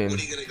we making. What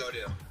are you gonna go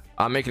do?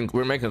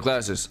 We're making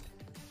classes.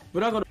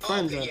 We're not going to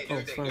friends. Okay, yeah, do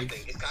your thing.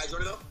 Is Kai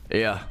joining though?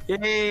 Yeah.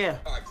 Yeah.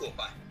 All right, cool.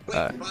 Bye. Wait,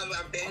 I'm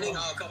banning a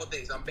couple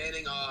things. I'm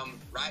banning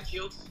riot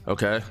shields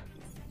Okay.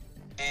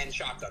 and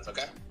shotguns.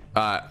 Okay.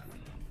 Alright.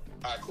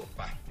 All right, cool.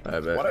 Bye. I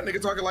bet. Why that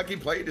nigga talking like he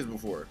played this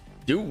before?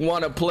 You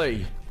wanna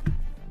play?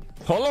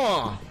 Hold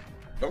on.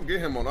 Don't get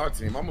him on our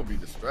team. I'm gonna be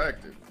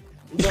distracted.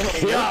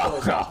 Yeah.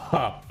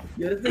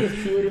 This thing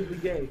is too in the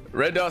game.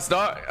 Red dot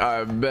start.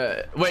 I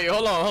bet. Wait,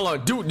 hold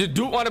on. Did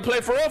Duke want to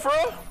play for real?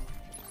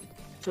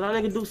 So that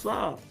nigga do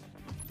slide.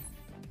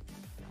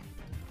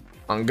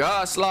 On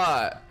God,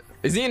 slide.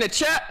 Is he in the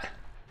chat?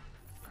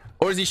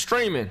 Or is he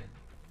streaming?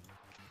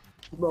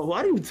 Bro,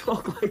 why do you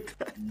talk like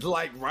that?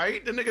 Like,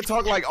 right? The nigga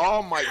talk like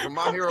All Might from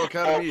My Hero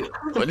Academia.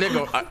 But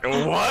nigga,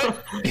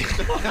 what?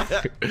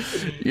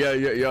 Yeah,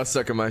 y'all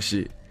sucking my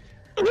shit.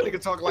 That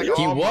nigga talk like He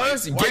All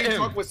was Might. Why getting you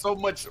talk with so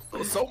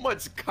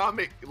much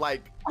comic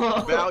like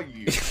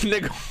value?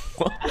 Nigga,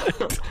 what?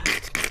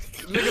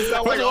 Nigga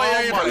sound like All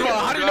Might. How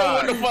do you know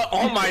what the fuck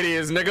All Might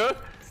is, nigga?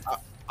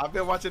 I've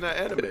been watching that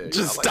anime.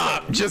 Just like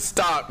stop. that. Just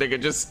stop,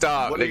 nigga. Just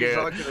stop, What nigga.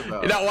 are you talking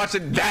about? You're not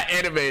watching that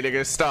anime,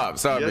 nigga. Stop.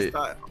 Stop it.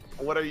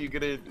 What are you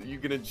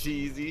gonna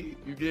cheesy?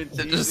 You getting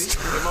cheesy? Just-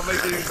 Am I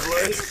making you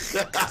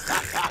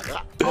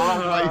blood? Oh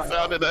my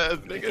sounded ass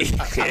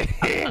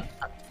nigga.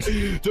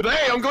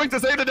 Today I'm going to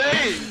say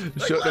today.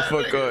 Shut the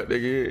fuck up,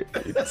 nigga.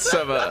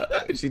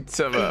 It's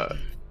Summer.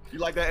 You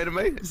like that anime?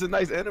 It's a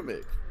nice anime.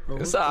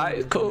 It's alright.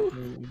 It's cool.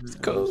 It's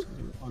cool.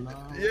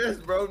 Yes,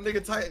 bro.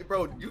 Nigga, type,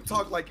 bro. You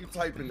talk like you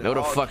typing. No,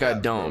 the fuck I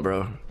don't,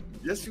 bro.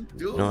 Yes, you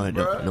do. No, I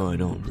don't. Bro. No, I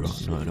don't, bro.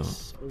 No, I don't.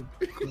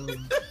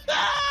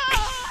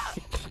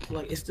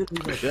 Like, it's still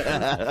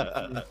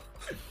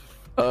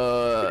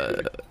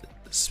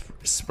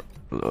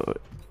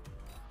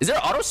Is there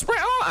auto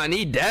sprint on? I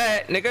need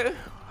that, nigga.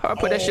 How I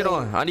put that shit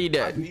on? I need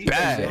that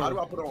bad. How do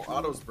I put on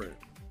auto sprint?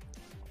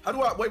 How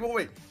do I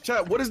wait?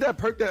 Chat, what is that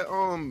perk that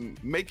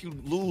make you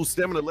lose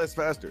stamina less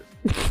faster?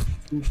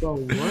 So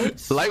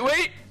what?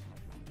 Lightweight?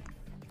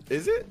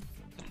 Is it?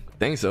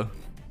 Think so.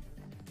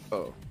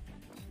 Oh.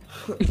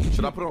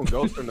 Should I put on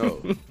ghost or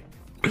no?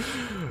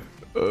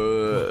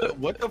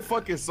 What the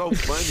fuck is so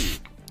funny?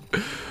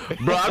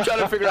 Bro, I'm trying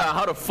to figure out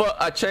how the fuck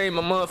I change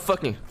my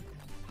motherfucking.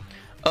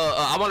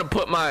 I want to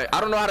put my.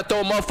 I don't know how to throw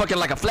a motherfucking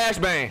like a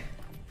flashbang.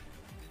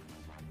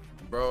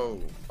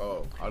 Bro,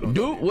 I don't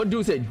Duke, know. what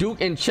Duke say?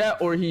 Duke in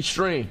chat or he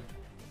stream?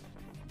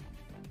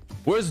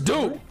 Where's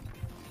Duke?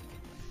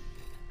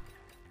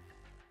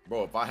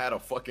 Bro, if I had a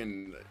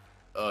fucking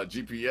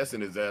GPS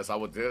in his ass, I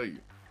would tell you.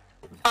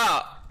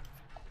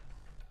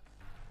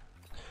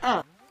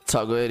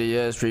 Toggle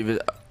ADS previous.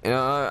 You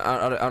know,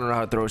 I don't know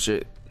how to throw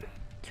shit.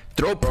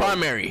 Throw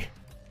primary.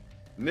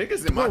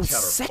 Niggas in my Bro, chat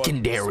are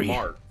secondary. fucking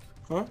smart.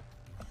 Huh?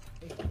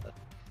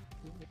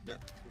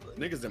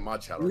 Niggas in my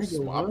chat are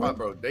smart.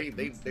 Bro, they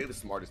the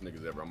smartest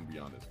niggas ever. I'm gonna be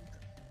honest.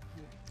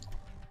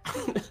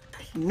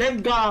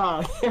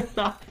 Nigga.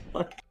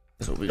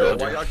 That's what we Why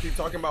got. y'all keep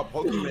talking about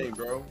Pokemon,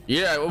 bro?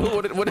 Yeah,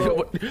 what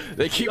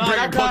they keep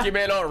bringing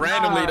Pokemon on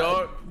randomly,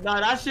 dog. Nah,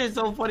 that shit's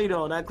so funny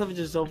though. That clip is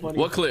just so funny.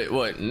 What clip?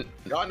 What? Y'all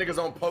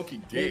niggas on Poke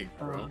Dig,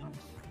 bro.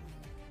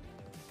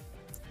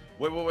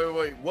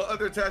 Wait. What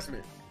other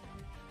attachment?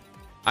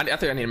 I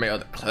think I need to make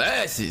other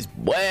classes,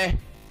 boy.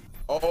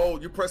 Oh,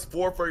 you press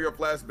 4 for your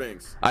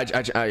flashbangs.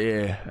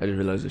 Yeah, I just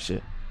realized this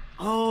shit.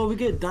 Oh, we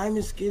get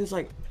diamond skins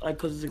like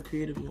cause it's in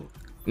creative mode.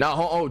 Now,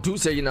 oh, Dude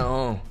say you're not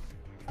home.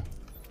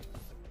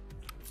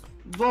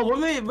 Bro,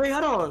 wait,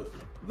 hold on.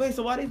 Wait,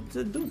 so why they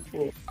do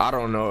for? I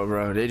don't know,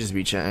 bro. They just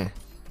be chatting.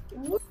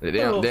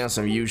 They on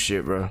some you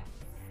shit, bro.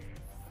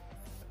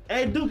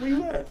 Hey, Duke, where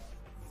you at?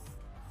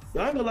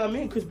 Y'all ain't gonna lie,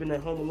 me and Chris been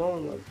at home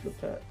alone like the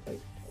past, like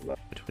a lot.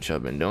 What y'all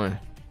been doing?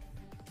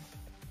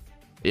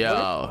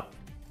 Yo.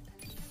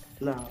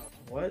 Nah,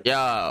 what?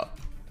 Yo.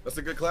 That's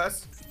a good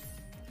class.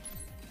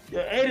 Yeah,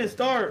 Adin,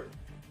 start.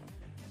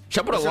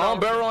 Should I put a long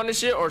barrel on this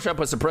shit or should I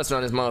put suppressor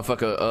on this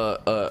motherfucker?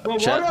 But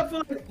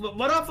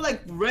why do I feel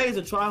like Ray's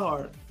a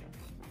tryhard?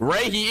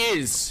 Ray, he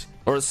is.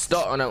 Or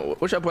start on that.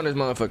 What should I put on this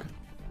motherfucker?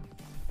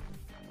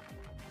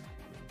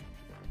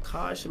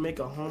 Kai should make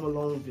a Home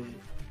Alone video.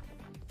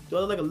 Do I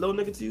look like a little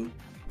nigga to you?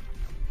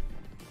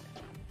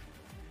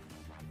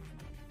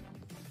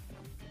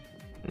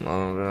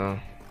 Oh, bro.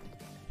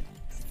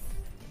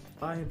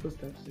 I hear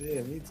footsteps.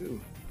 Yeah, me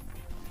too.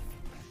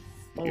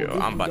 Oh, Yo,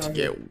 Duke I'm about just to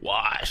got here. get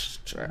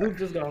washed. Duke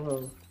just got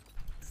home.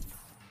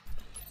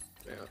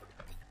 Damn.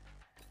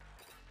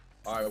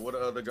 All right, what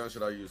other gun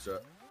should I use,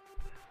 chat?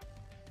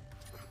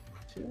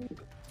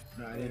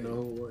 I didn't know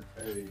who was.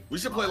 We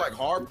should play like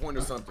hardpoint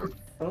or something.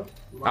 Huh?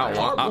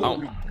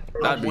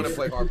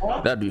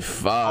 That'd be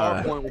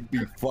fire. Hardpoint would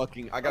be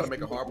fucking. I gotta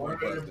make a hardpoint.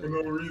 For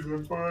no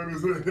reason, fine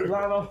as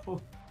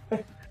hell.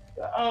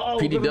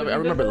 PDW, I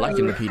remember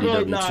liking the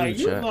PDW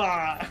too, chat.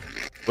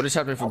 What is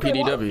happening for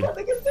PDW?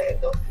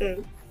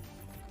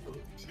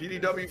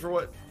 PDW for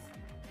what?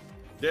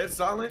 Dead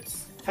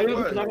silence? Have you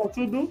What? ever got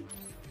two Duke?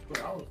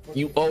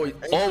 You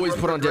always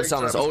put on dead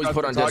silence. Always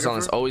put on dead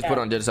silence. Always put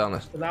on dead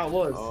silence. Cause I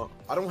was.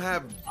 I don't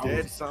have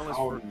dead silence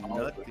for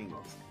nothing.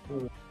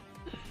 Oh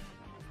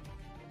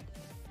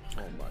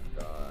my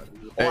god.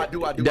 Oh, I do.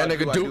 That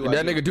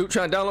nigga Duke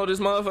trying to download this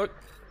motherfucker.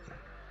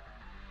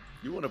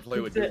 You want to play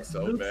with Duke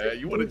so bad.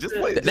 You want to just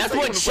play. That's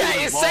what chat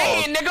is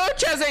saying, nigga.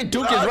 Chat saying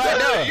Duke is right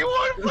there. You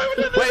want to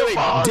play with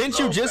Wait, didn't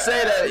you just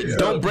say that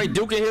don't break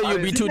Duke in here, you'll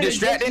be too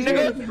distracted,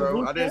 nigga?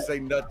 Bro, I didn't say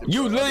nothing.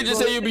 You literally just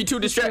said you'll be too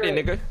distracted,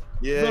 nigga.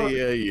 Yeah.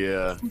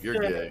 You're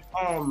gay.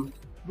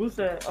 Bruce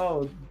said,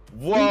 oh.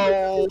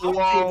 Whoa.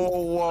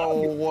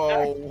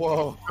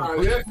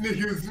 That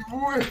nigga's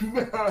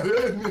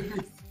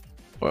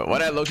Why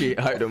that Loki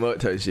hyped him up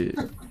type shit?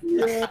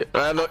 Yeah.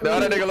 Why that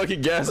nigga Loki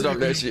gassed off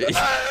that shit?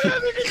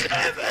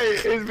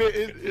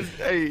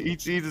 Hey, he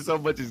cheesing so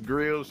much his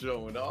grill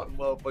showing. All the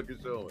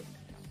motherfuckers showing.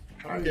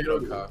 Ain't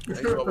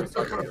you always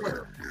talking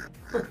about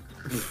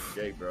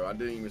gay, bro. I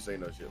didn't even say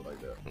no shit like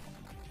that.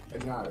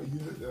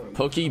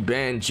 Pokey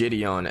ban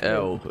Jitty on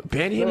L.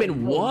 Ban him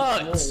in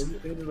what? What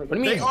do you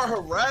mean? They are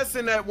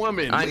harassing that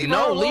woman. I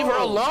know. Leave her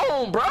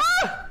alone, bruh.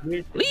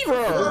 Leave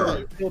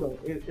her.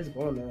 It's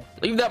gone now.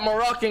 Leave that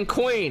Moroccan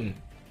queen.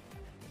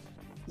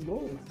 It's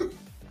gone.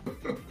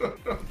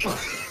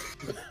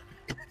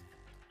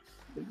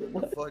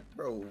 What the fuck,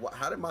 bro?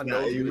 How did my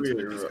nose get into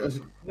this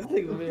discussion?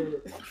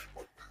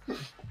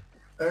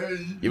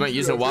 You might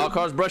using wild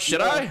cards, bro? Should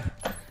I?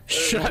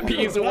 Should I be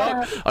using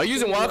wild? Are you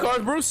using wild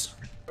cards, Bruce?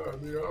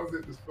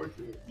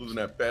 Losing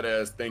that fat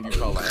ass thing you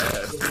call an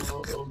ass.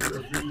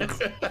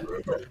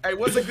 Hey,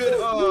 what's a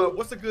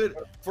good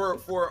for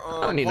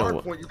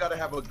hardpoint? You gotta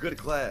have a good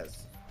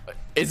class.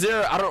 Is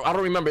there? I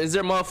don't remember. Is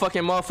there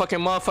motherfucking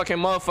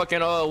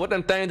what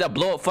them things that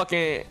blow up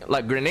fucking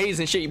like grenades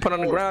and shit you put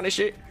on the ground and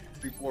shit?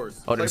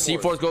 C4s. Oh, the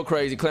C4s go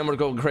crazy. Claymores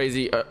go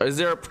crazy. Is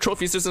there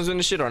trophy systems in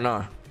this shit or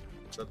not?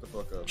 Shut the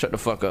fuck up. Shut the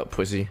fuck up,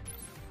 pussy.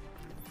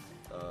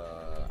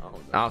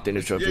 I don't think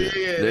the trophy. Yeah,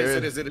 There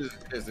it is.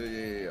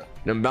 Yeah.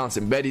 Them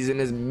bouncing Betty's in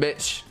this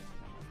bitch.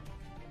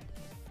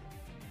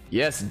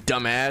 Yes,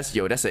 dumbass.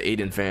 Yo, that's an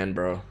Adin fan,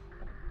 bro.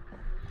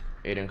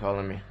 Adin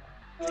calling me.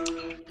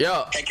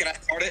 Yo. Hey, can I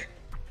start it?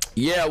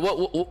 Yeah,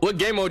 what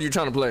game mode you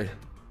trying to play?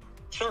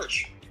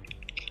 Search.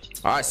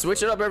 All right,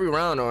 switch it up every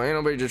round, though. Ain't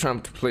nobody just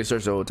trying to play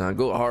search the whole time.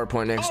 Go hard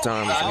point next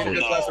time.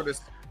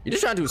 You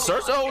just trying to do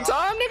search the whole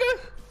time, nigga?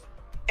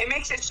 It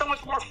makes it so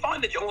much more fun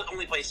that you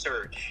only play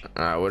search.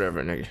 All right,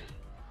 whatever, nigga.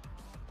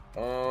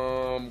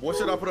 What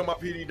should I put on my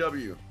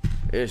PDW?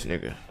 This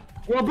nigga.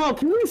 Yo, bro,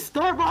 can we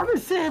start? Bro, I've been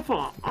saying for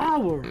an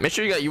hour. Make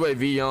sure you got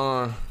UAV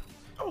on.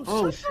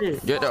 Oh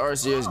shit. Get the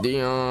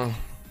RCSD on.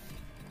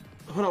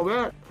 Hold on,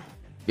 where?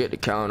 Get the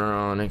counter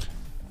on, nigga.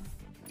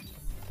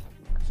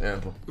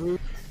 Sample.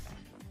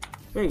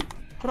 Wait,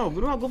 hold on.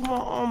 Where do I go for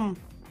my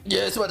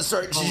Yeah, it's about to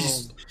start.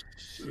 Jeez.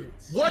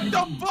 What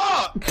the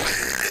fuck?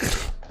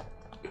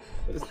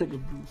 This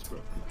nigga Bruce, bro.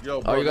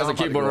 Yo, bro, Oh, you guys now are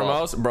keyboard and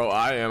mouse, bro?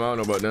 I am. I don't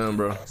know about them,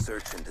 bro.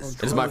 Search and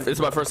destroy. It's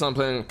my first time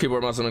playing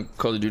keyboard and mouse on a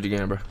Call of Duty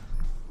game, bro.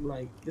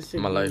 Like this shit.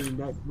 My life.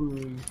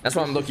 That's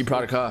why I'm lucky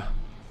proud of car.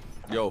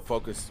 Yo,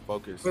 focus.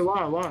 Wait,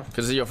 why?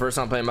 Cause it's your first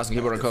time playing mouse and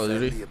keyboard on Call of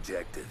Defend Duty. the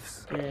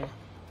objectives. Yeah.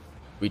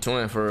 We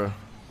twin for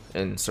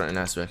in certain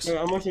aspects.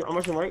 Yeah, I'm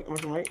watching right.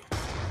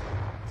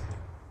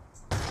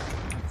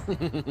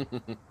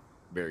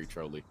 Very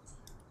trolly.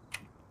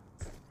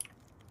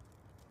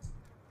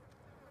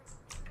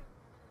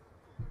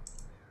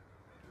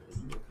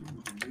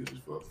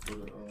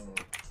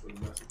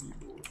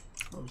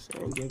 I'm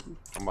saying, Janky.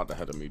 I'm about to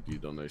head to meet these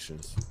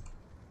donations.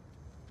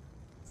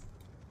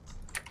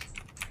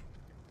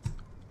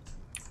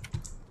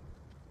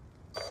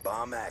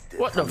 Bomb active.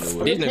 What the f?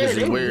 These niggas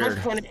is weird.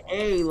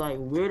 A, like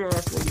weird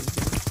ass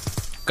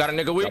niggas. Got a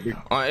nigga weak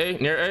on A,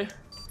 near A.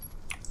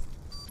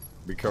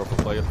 Be careful,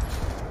 player.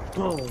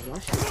 Bro,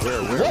 that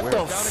shit. What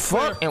the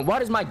fuck? And why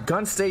does my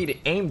gun stay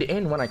aimed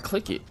in when I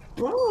click it?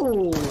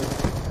 Bro.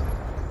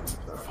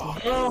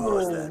 Lost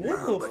that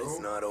round, but it's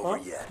not over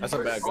yet. That's a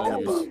bad gun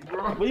use.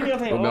 What do you mean?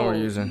 What gun we're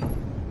using?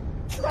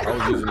 I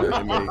was using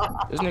that inmate.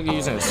 This nigga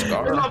using a It's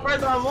scar. my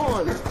first time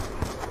on.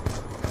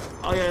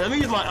 Oh yeah, let me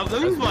use my ARs.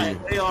 Let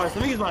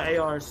me use my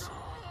ARs.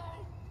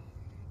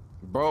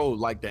 Bro,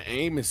 like the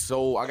aim is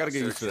so. I gotta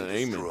get used to the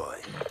aiming. Destroy.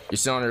 You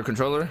still on your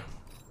controller?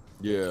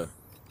 Yeah,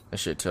 That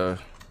shit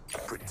tough.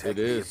 Protect it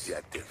the is.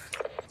 objective.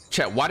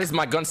 Chat, why does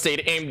my gun stay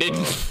aimed in?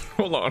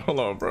 Hold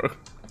on, bro.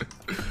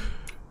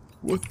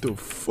 What the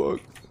fuck?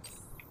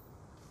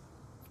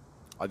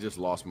 I just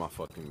lost my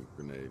fucking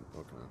grenade.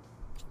 Okay,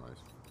 nice.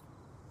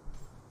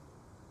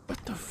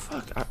 What the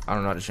fuck? I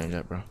don't know how to change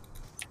that, bro.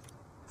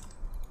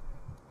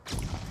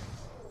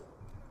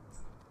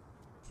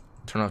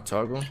 Turn off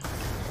toggle.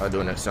 I'll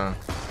do it next time.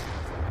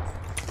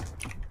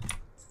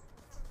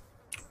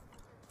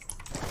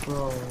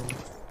 Bro.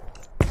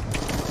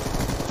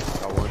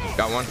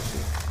 Got one.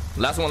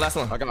 Last one.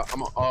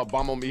 I'm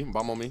bomb on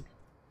me.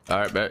 All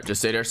right, bet.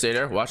 Just stay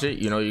there. Watch it.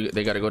 You know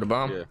they gotta go to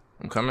bomb. Yeah.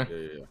 I'm coming.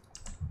 Yeah.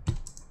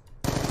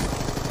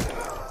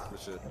 Good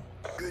shit.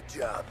 Good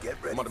job. Get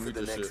ready about to for mute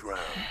the this next shit.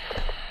 round.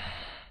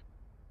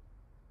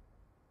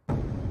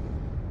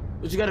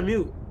 But you gotta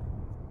mute.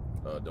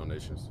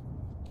 Donations.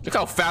 Look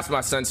how fast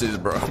my sense is,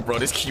 bro. Bro,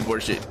 this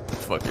keyboard shit.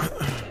 Fuck it.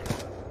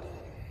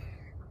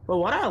 But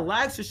why that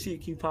lag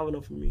shit keep popping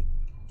up for me?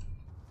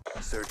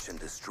 Search and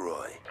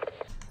destroy.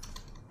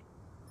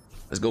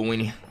 Let's go,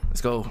 Weenie.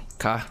 Let's go,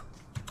 Kai.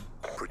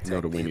 Protect You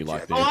know the weenie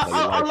like Oh, that.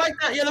 I like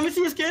that. Yeah, let me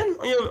see your skin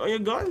on your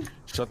gun.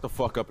 Shut the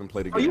fuck up and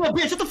play the Oh, you game. a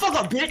bitch? Shut the fuck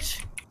up,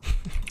 bitch.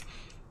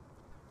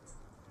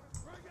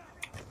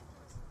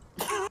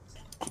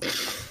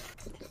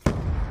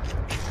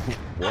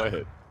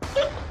 What?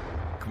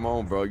 Come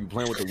on, bro. You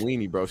playing with the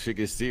weenie, bro. Shit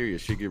get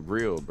serious. Shit get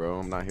real, bro.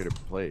 I'm not here to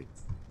play.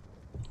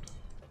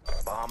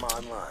 Bomb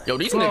online. Yo,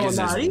 these Bro, niggas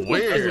nah, these is niggas-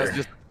 weird.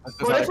 That's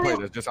just how they play.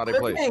 That's just how they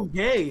play. They're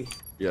gay.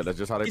 Yeah, that's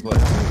just how they play.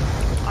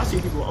 I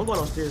see people. I'm going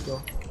upstairs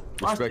though.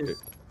 Respect it.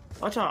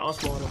 I'll try to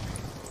outsmart him.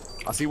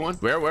 I see one.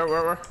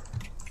 Where?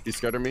 He's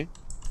scared of me.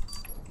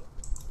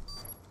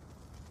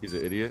 He's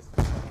an idiot.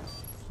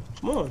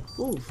 Come on,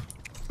 move.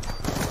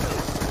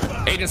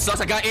 Adin sucks.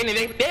 I got in and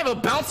they have a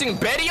bouncing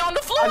Betty on the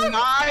floor?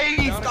 Knife!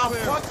 The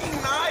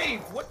fucking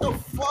knife! What the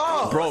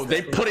fuck? Bro,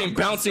 they putting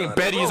bouncing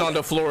Betties on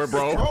the floor,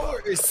 bro.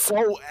 Controller is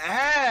so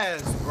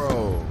ass,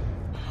 bro.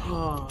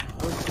 Oh,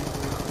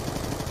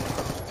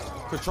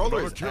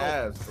 Controller is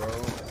ass, bro.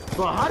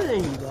 bro, how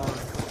did he die?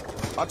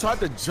 I tried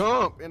to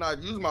jump and I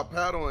used my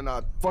paddle and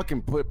I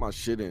fucking put my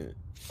shit in.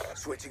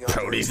 Switching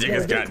Bro, these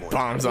niggas got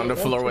bombs on the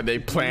floor when they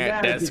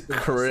plant. That's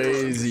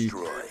crazy.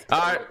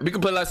 Alright, we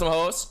can play like some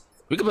hoes.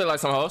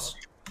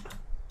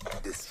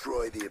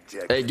 Destroy the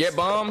objective. Hey, get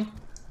bomb.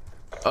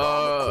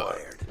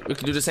 We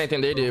can do the same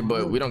thing they did,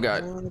 but we don't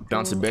got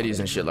bouncing Betties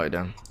and shit like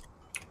that.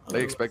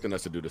 They expecting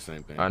us to do the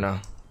same thing. I know.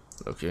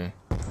 Okay.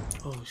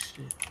 Oh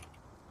shit.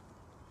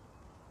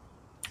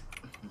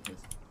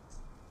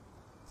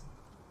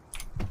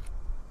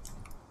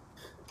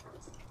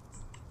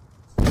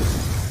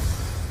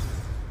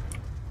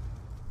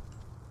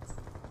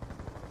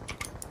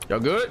 Y'all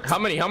good? How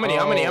many?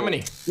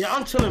 Yeah,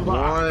 I'm chilling,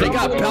 bro. They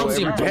got bro,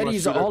 bouncy everyone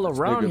betties shoot at all this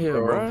around nigga, here,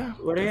 bro. bro.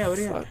 Where they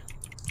at?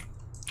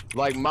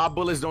 Like my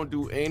bullets don't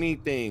do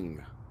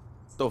anything.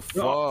 The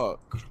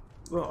fuck?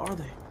 Where are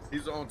they?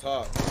 He's on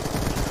top.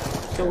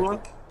 Kill one.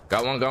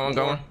 Got one.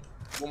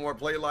 One more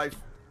play life.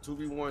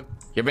 2v1. You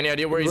have any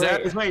idea where he's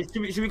at? Wait,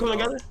 should we come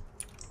together?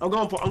 I'm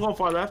going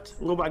far left.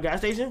 I'm going by gas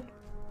station.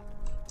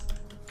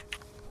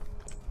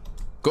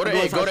 Go to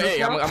A.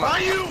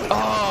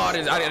 Oh, I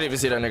didn't even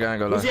see that nigga. I ain't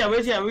gonna lie.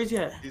 Where's he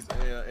at? He's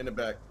in the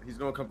back. He's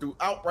gonna come through.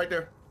 Out right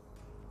there.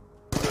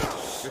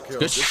 Good kill.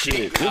 Good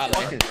shit. Good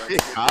fucking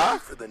shit, Kai.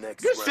 For the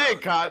next Good round.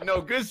 shit, Kai.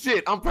 No, good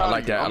shit. I'm proud I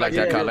like of you. that. I like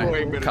that,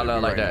 Colin. Colin. I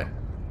like that.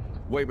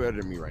 Way better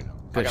than me right now.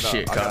 Good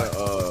shit, I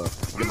gotta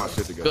get my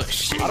shit together. Good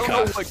shit, I don't Kai.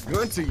 know what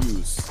gun to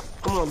use.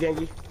 Come on,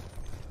 Genki.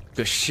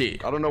 Good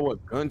shit. I don't know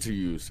what gun to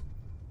use.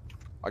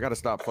 I gotta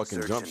stop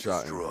fucking Search jump and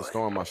shotting. destroy. It's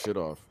throwing my shit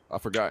off. I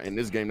forgot in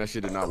this game that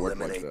shit did not work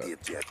like Eliminate the that.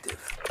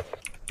 objective.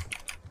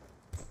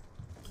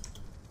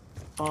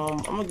 I'm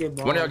gonna get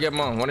bomb. One of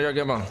y'all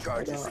get mom.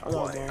 Charges I got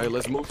required. bomb. Hey,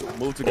 let's move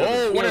together.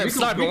 Oh, one of them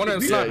sniping. One of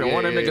them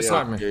niggas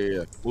sniping.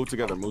 Yeah. Move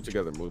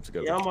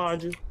together. Yeah, I'm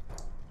behind you.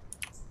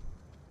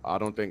 I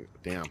don't think.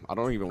 Damn. I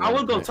don't even. I wanna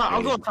will go play. top.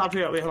 I'll go top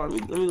here. Wait, hold on.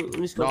 Let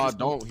me scope. No, this.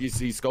 don't. He's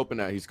scoping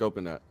that. He's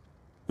scoping that.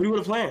 We would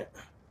have planned.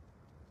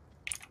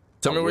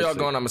 Tell me where y'all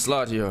Listen. going. I'ma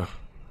slide to y'all.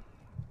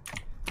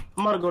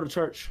 I'm about to go to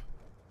church.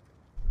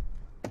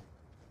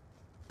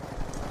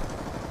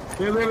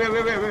 Wait.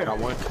 Got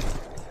one.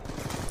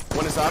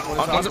 One inside. One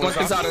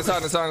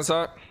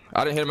inside.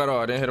 I didn't hit him at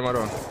all.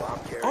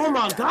 Oh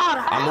my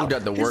god! I moved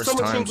at the There's worst so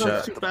much time, things gonna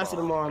chat. shoot faster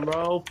than mine,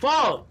 bro.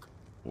 Fuck!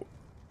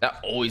 That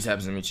always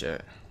happens to me,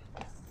 chat.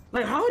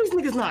 Like, how are these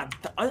niggas not?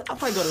 I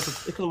probably got it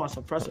because of my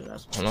suppressor.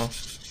 That's Hold on.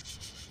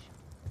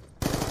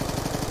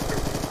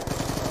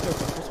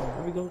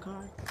 where we go,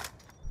 Kai?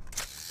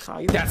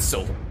 Kai, That's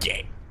so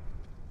gay.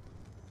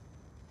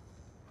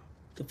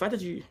 the fact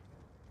that you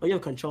have a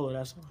controller.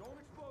 That's all.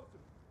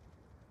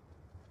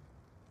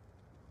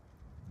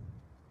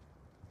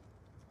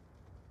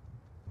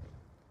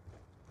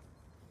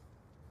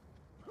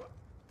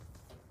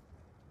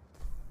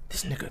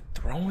 This nigga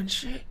throwing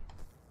shit.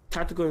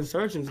 Tactical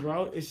insurgents,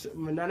 bro. It's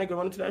when that nigga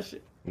run into that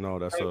shit. No,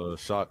 that's a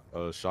shock.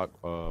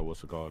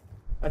 What's it called?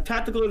 A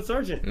tactical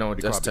insurgent. No,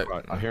 Be that's quiet, be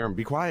quiet. I hear him.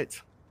 Be quiet.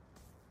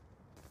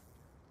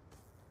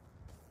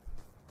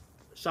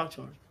 Shock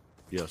charge.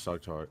 Yeah,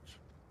 shock charge.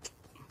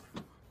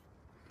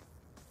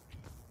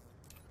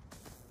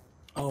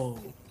 Oh.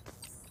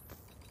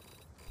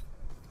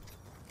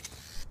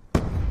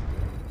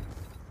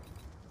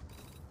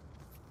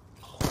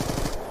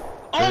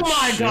 Oh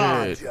my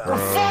god! Shit, bro.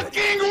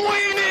 Fucking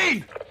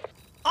weenie!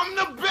 I'm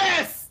the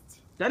best!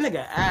 That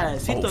nigga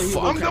ass. He thought he was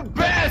I'm the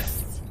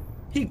best!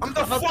 He I'm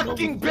the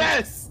fucking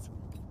best!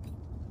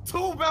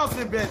 2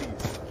 bouncing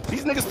betties.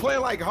 These niggas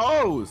playing like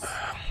hoes.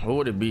 What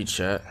would it be,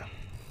 chat?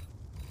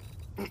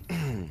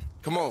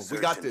 Come on, we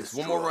got this.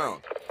 One more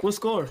round. What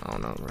score? I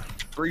don't know, bro.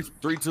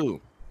 3-2.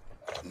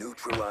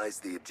 Neutralize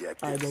the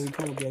objective. Alright, Genki,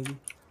 come on, Genki.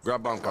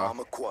 Grab bomb, Kyle. Bomb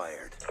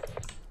acquired.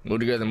 Move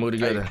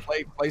together.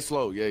 Hey, play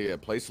slow. Yeah.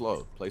 Play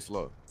slow.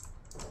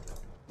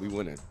 We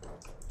winning.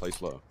 Play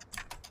slow.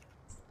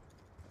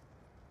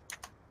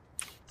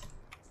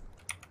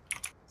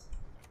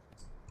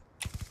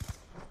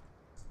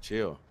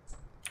 Chill.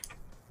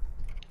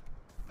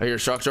 Hey, your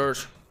shock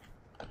charge.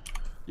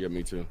 Yeah,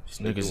 me too. These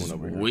niggas is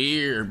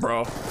weird,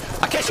 bro.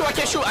 I can't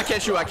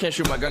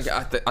shoot. My gun.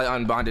 I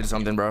unbonded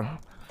something, bro.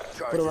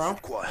 Charges around.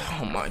 required.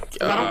 Oh my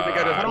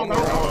I don't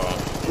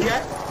god. know.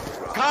 Yeah.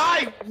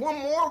 Kai, one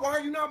more. Why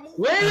are you not moving?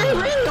 Wait.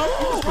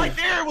 It's right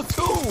there. It was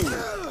 2.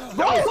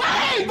 Bro,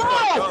 wait, bro.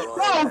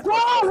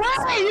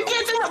 You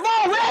can't do that,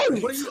 bro.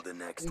 Wait. What are you? To the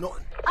next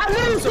one. I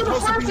knew you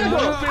supposed the to first be one.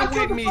 moving I with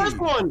killed the me. first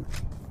one.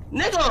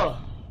 Nigga.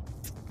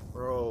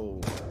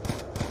 Bro,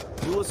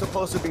 you were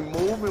supposed to be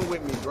moving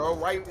with me, bro.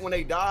 Right when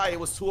they died, it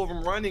was 2 of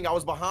them running. I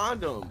was behind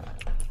them.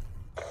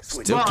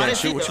 Still Bro, I can't didn't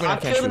shoot. see What that. you mean I I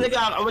can't killed the shoot? nigga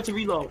out. I went to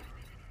reload.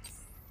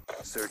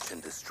 Search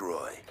and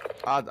destroy.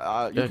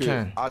 You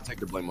can. I'll take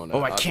the blame on that.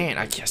 Oh, I can't.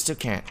 I still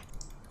can't.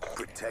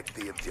 Protect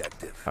the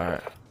objective. All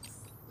right.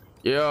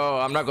 Yo,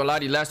 I'm not gonna lie.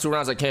 These last 2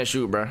 rounds I can't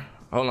shoot, bro.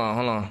 Hold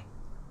on.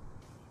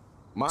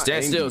 My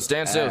Stand aim still. is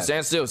Stand still. ass.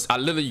 Stand still. I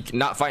literally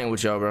not fighting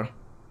with y'all, bro.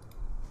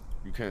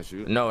 You can't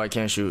shoot. No, I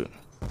can't shoot.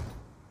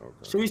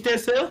 Okay. Should we stand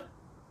still?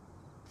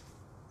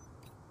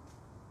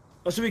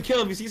 Or should we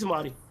kill if we see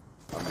somebody?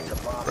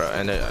 Bro,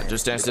 and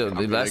just stand still.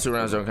 The last 2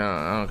 rounds don't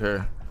count. I don't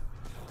care.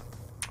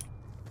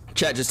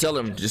 Chat, just tell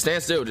him. Just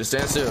stand still.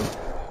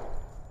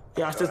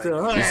 Yeah, I stood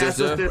still. You stood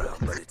still?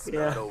 But it's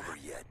not over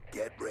yet.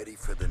 Get ready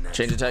for the next.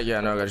 Change attack? Yeah,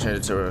 I know. I gotta change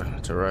it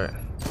to right.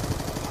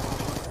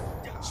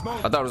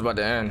 I thought it was about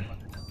to end.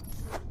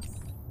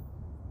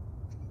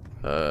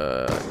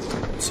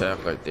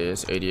 Attack like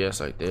this.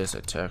 ADS like this.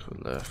 Attack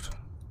with left.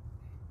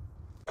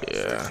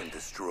 Yeah. Search and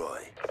destroy.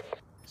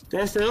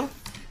 Stand still.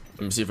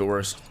 Let me see if it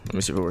works.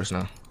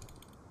 Now.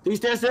 Do you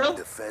stand still?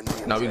 Defend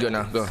the No, we good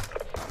now. Go.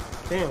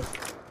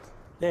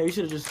 Damn, you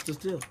should have just stood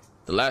still.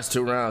 The last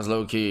 2 rounds,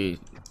 low key,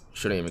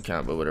 Shouldn't even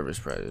count, but whatever is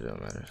price, it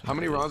don't matter. How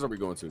many rounds are we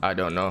going to? I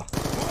don't know.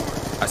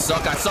 I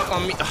suck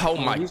on me. Oh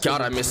my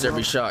god, I missed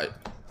every shot.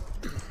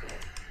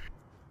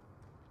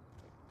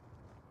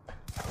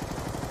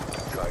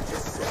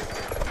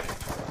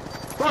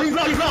 Bro, he's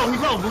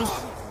low, Bruce.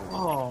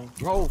 Oh.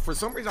 Bro, for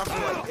some reason I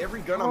feel like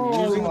every gun I'm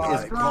using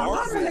is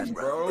garbage,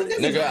 bro.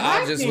 Nigga,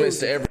 I just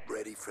missed every.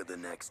 Ready for the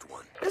next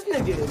one. This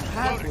nigga is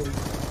hacking.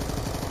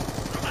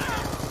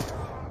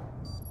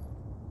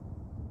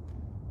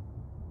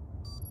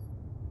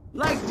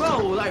 Like,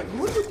 bro, like,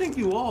 who do you think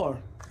you are?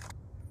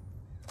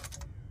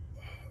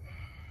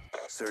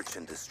 Search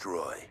and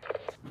destroy.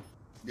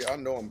 Yeah, I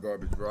know I'm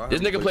garbage, bro.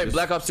 This nigga played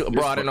Black Ops 2.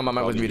 Bro, I didn't know my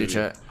mic was muted,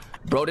 chat.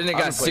 Bro, this nigga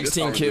got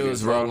 16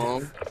 kills,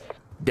 bro.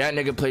 That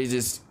nigga plays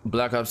this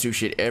Black Ops 2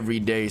 shit every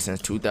day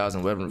since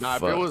 2011. Nah,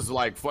 if it was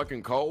like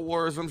fucking Cold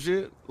War or some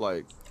shit,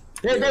 like.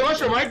 They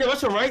watch your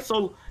right,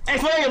 So, hey,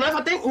 put on your left,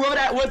 I think. Whoever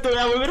that went through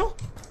that middle.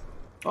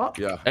 Oh.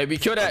 Yeah. Hey, we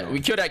killed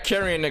that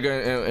carrying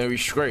nigga and we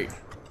straight.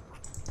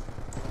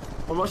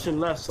 I'm rushing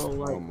left, so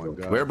like. Oh my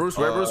god. Where, Bruce?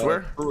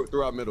 Where?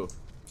 Throughout middle.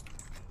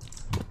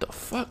 What the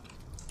fuck?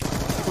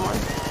 Come on.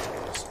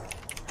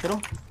 Hit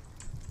him.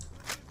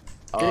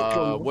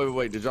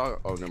 Wait. Did y'all?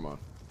 Oh, never mind.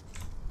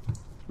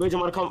 Wait,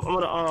 I'm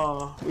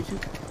gonna reach you.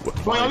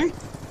 Boy, on me?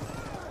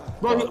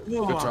 Bro,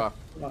 good try.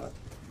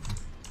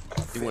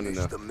 He went in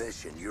there. The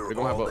mission. They're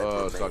gonna have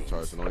a stock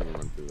charge, so don't even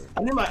run through it. I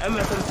need my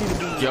MSMC to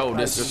be. Yo,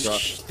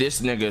 this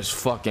nigga's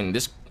fucking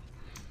this.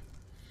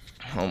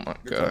 Oh my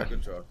god.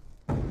 Good try.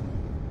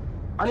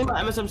 I need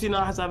my MSMC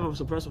now has to have a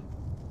suppressor.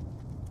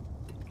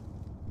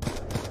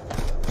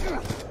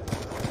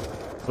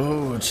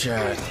 Oh,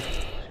 chat.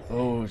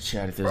 Oh,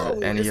 chat. If this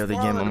was any other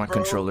game on my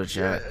controller,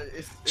 chat.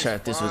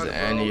 Chat, this was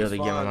any other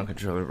game on my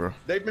controller, bro.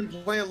 They've been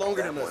playing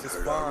longer than us. It's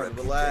fine.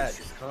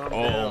 Relax. Calm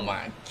down. Oh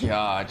my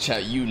god,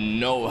 chat. You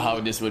know how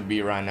this would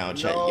be right now,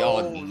 chat. No,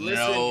 Y'all listen,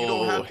 know. you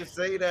don't have to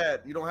say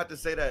that. You don't have to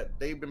say that.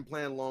 They've been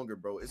playing longer,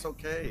 bro. It's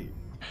okay.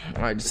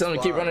 Alright, just tell them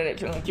to keep running it.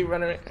 Tell them to keep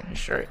running it.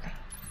 Straight.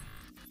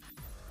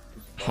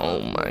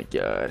 Oh my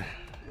god.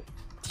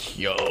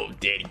 Yo,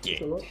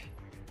 dedicate.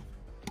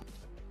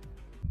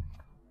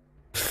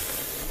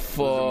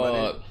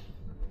 Fuck.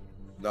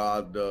 Nah,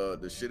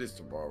 the shit is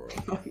tomorrow.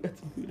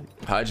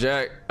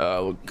 Hijack.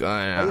 We're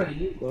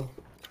going.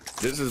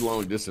 This is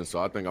long distance, so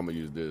I think I'm gonna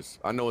use this.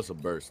 I know it's a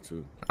burst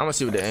too. I'm gonna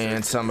see what the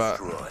AN's talking about.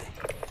 I'm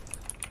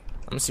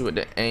gonna see what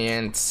the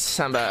AN's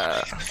talking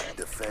about.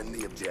 Defend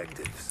the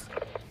objectives.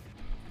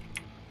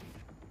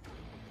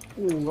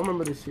 Ooh, I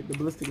remember this shit. The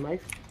ballistic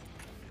knife.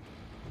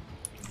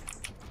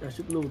 That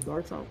shoot little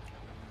darts out.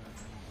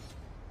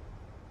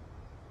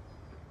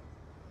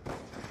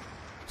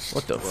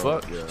 What the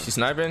fuck? Yeah. She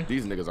sniping?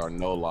 These niggas are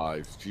no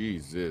lives.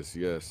 Jesus,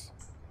 yes.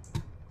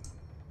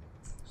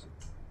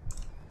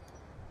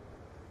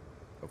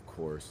 Of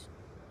course.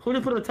 Who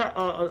did put a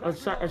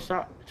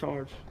shot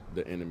charge?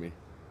 The enemy.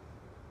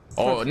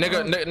 Oh,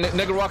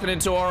 nigga walking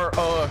into our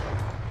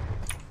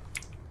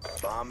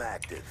Bomb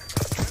active.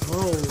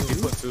 Oh.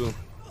 He put two.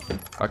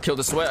 I killed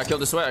the sweat.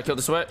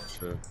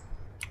 Sure.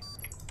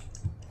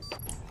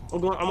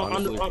 I'm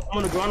on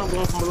the ground. I'm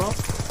going from below.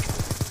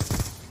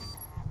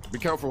 Be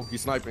careful.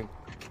 He's sniping.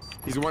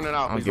 He's running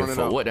out. I don't give a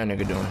fuck what that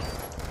nigga doing.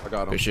 I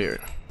got him. Good shit.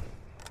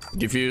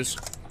 Defuse.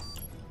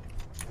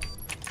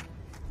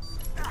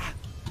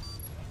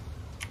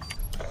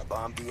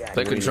 Bomb deactivated.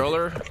 Play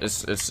controller.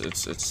 It's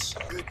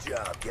Good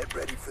job. Get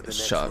ready for the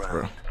next shot, round.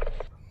 bro.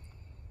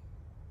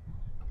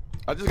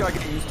 I just gotta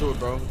get used to it,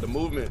 bro. The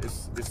movement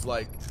is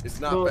like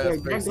it's not Bro, fast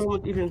like, paced. that gun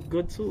was even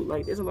good too.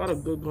 Like, there's a lot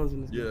of good guns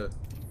in this game. Yeah.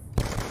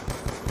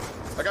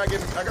 I gotta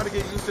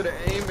get used to the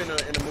aim and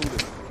the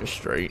movement. Just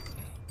straight.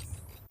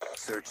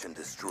 Search and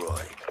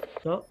destroy.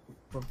 Yup.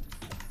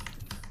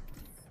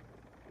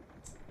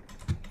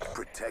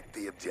 Protect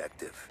the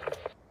objective.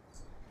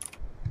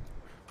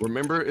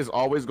 Remember, it's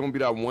always gonna be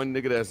that one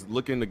nigga that's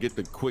looking to get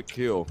the quick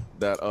kill.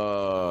 That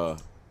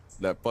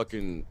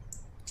fucking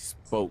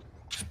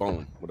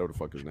Spawn, whatever the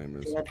fuck his name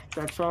is. That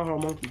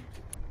Chahar monkey.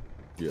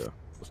 Yeah,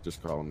 let's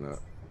just call him that.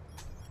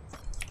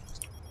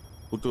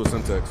 Who threw a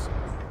Syntax?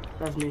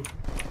 That's me.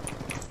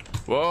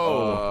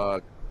 Whoa.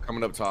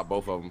 Coming up top,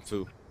 both of them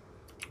too.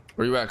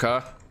 Where you at,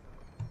 Kai?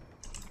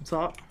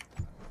 Top.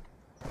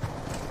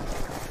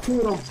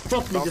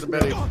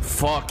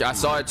 Fuck, I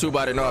saw it too, but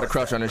I didn't know how to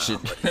crouch on this shit.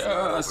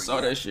 I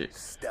saw that shit.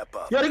 Step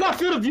up. Yo, they got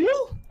field of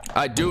view?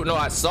 I do know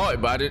I saw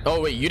it, but I didn't.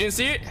 Oh wait, you didn't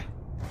see it?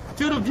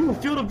 Field of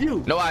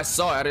view. No, I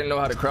saw it. I didn't know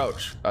how to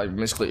crouch. I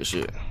misclicked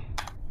shit.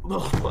 Bro,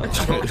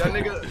 what? Bro, that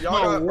nigga,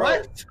 y'all got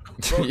what?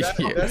 Bro, that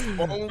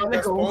Spawn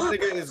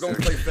nigga is gonna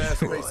play fast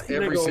pace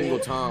every single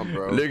time,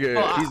 bro.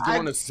 Nigga, he's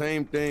doing the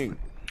same thing.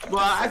 Bro,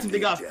 I actually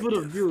got field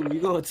of view. You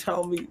gonna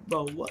tell me,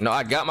 bro, what? No,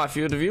 I got my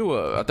field of view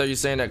up. I thought you were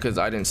saying that because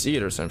I didn't see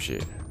it or some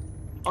shit.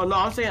 Oh no,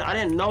 I'm saying I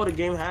didn't know the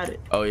game had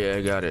it. Oh yeah,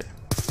 I got it.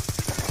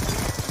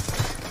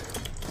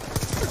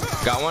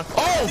 Got one.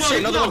 Oh shit,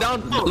 another one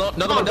down.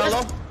 Another one down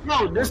low.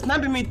 No, they're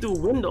sniping me through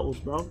windows,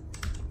 bro.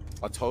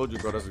 I told you,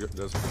 bro. That's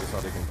how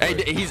they can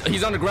play. Hey,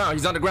 he's on the ground.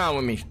 He's on the ground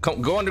with me.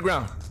 Come, go on the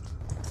ground.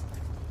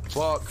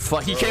 Fuck.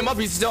 Fuck, he came up,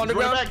 he's still on the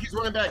ground. He's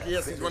running back.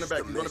 Yes, he's running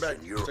back. He's running back.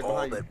 You're Check all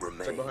behind you. that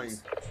remains. Check behind you.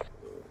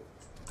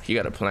 He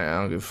got a plan,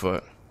 I don't give a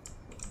fuck.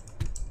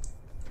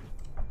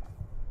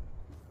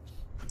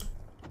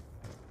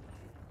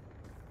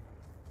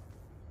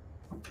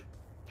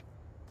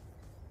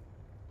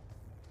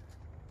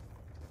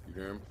 You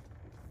hear him?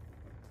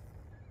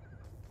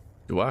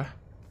 Do I?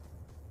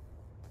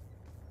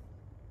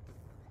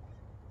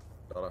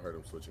 Thought I heard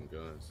him switching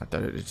guns. I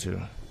thought it did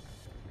too.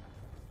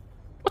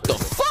 What the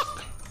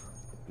fuck?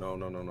 No.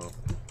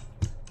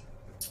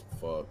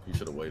 Fuck. You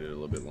should have waited a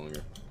little bit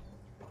longer.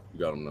 You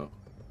got him now.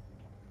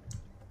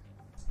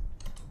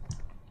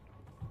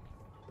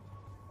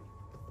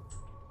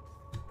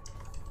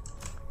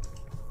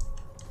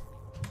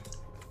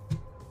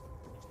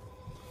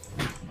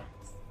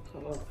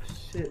 Oh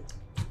shit.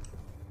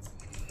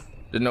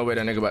 There's no way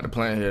that nigga about to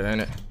plan here,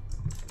 ain't it?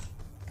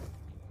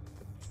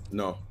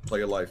 No. Play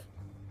your life.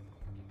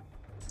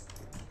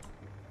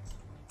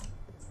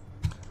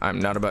 I'm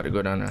not about to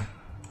go down there.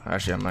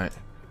 Actually, I might.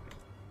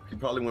 He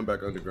probably went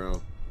back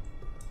underground.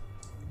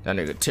 That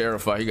nigga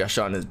terrified. He got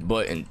shot in his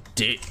butt and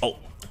dead. Oh.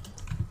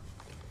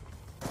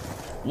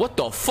 What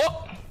the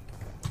fuck?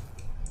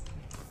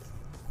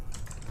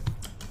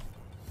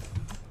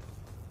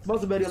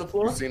 Bounce Betty on the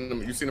floor.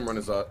 You seen him run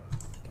his out.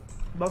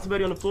 Bounce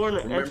Betty on the floor in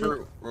the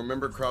entrance.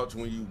 Remember crouch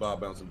when you buy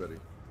Bouncing Betty.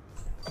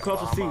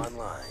 Across the seat.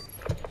 Online.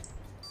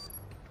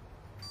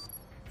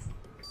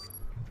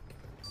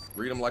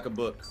 Read him like a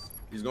book.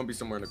 He's gonna be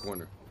somewhere in the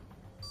corner.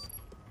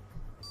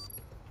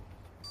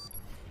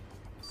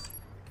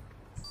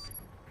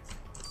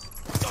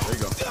 There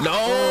you go.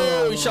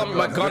 No, he shot me.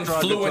 My gun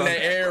flew in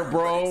the air,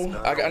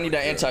 bro. I need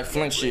that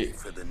anti-flinch shit.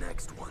 For the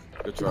next one.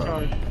 Good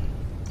try.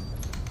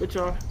 Good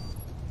try.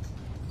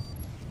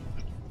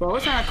 Bro,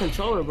 what's that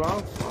controller, bro?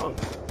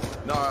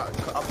 Fuck. No,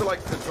 I feel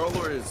like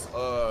controller is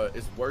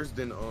worse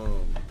than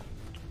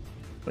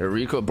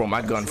Rico, bro,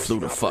 my gun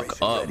flew the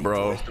fuck up,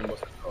 bro. what's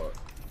it called?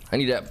 I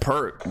need that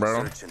perk,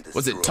 bro.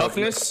 Was it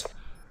toughness?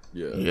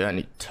 Yeah. Yeah, I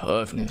need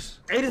toughness.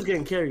 Aiden's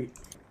getting carried.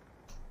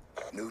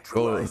 Bro,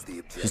 Neutralize the his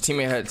objective.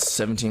 teammate had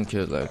 17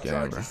 kills last game,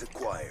 bro. Charges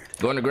acquired.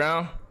 Go on the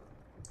ground.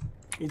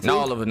 You too? Not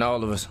all of it, not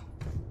all of us.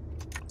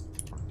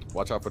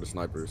 Watch out for the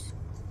snipers.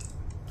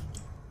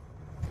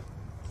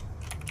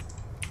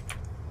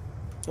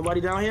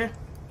 Somebody down here?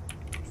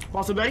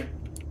 Bounce Betty?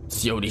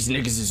 Yo, these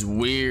niggas is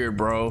weird,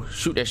 bro.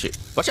 Shoot that shit.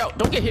 Watch out,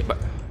 don't get hit by.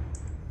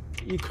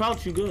 You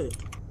crouch, you good.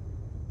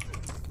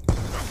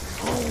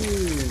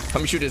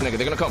 Let me shoot this nigga,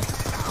 they're gonna come.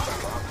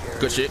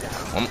 Good shit.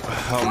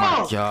 Oh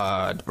my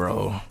god,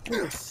 bro.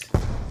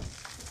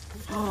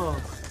 Oh.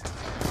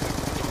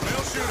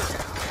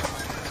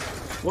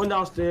 One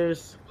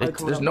downstairs.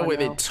 There's no way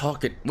they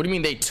talking. What do you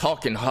mean they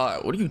talking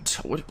hot? What are you?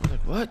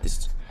 What?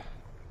 This.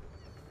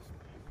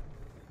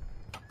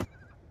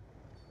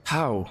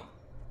 How?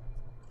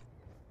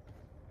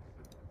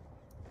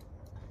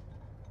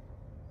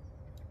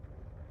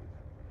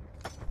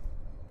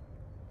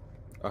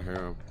 I hear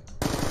him.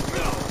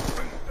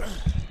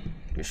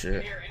 Good shit.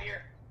 In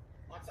here.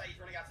 On site, he's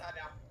running outside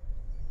now.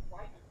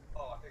 Why?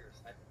 Oh, I figured.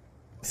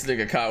 This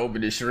nigga can't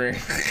open this shrink.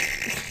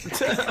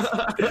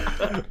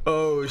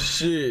 Oh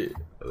shit.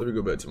 Let me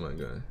go back to my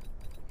gun.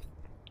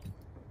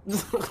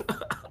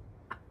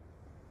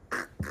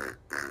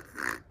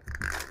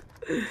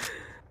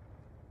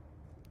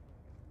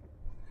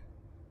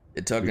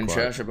 They talking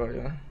trash about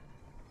you.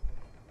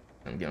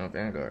 I'm getting on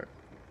Vanguard.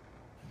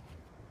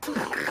 What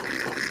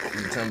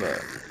you talking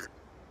about?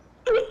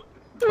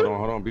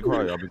 Hold on. Be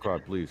quiet, y'all. Be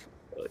quiet, please.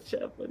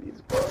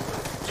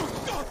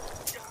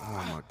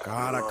 Oh my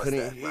god, I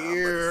couldn't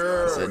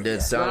hear. That's a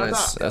dead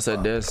silence. That's a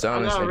dead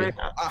silence, nigga.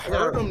 I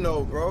heard him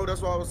though, bro.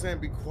 That's why I was saying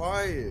be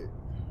quiet.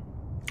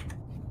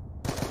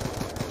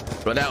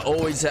 But that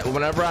always,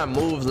 whenever I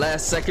move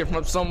last second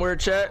from somewhere,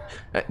 chat,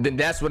 then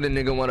that's when the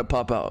nigga want to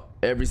pop out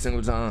every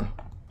single time.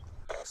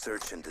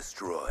 Search and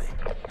destroy.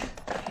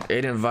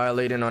 Adin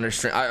violating on the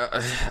stream.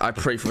 I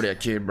pray for that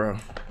kid, bro.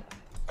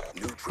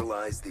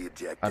 Neutralize the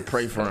objective. I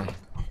pray for him.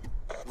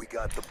 We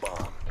got the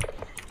bomb.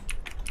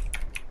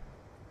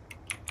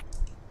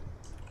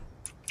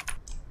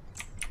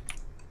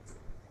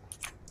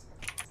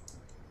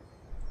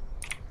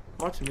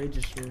 Watch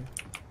Rage's stream.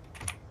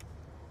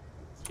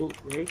 Ooh,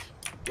 Rage?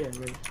 Yeah,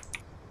 Rage.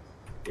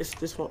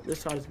 This one, this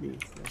side is me.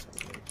 That side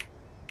is Rage.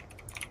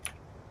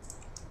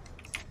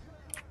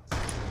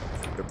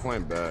 They're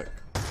playing back.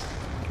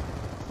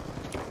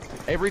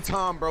 Every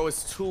time, bro,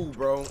 it's two,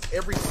 bro.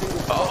 Every single.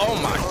 Oh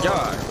my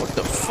god! What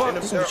the fuck?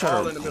 This nigga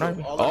all in trying the to.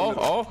 middle. All in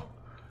the middle. Oh,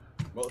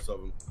 Most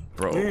of them.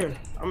 bro. Yeah,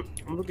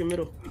 I'm looking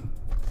middle.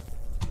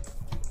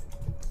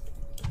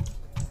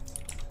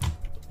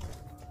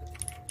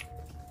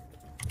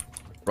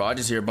 Bro, I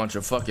just hear a bunch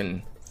of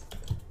fucking.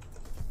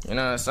 You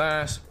know what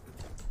I'm saying?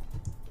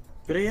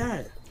 Where they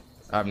at?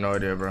 I have no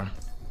idea, bro.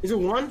 Is it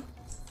one?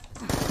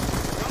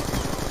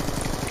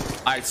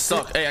 I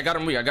suck. Hey, I got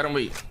him weak. I got him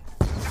weak.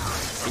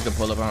 He can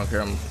pull up. I don't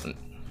care.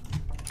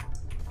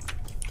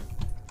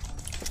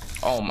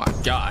 Oh my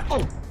god.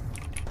 Oh.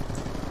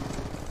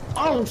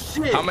 Oh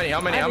shit. How many?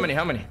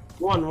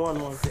 One.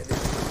 Damn.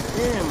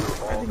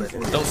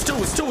 Those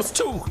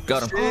two.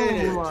 Got him.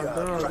 Oh my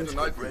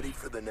god. Ready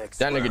for the next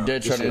That nigga round.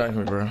 dead trying to knife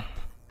me, bro.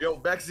 Yo,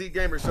 backseat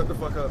gamer, shut the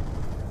fuck up.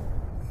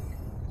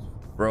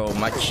 Bro,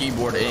 my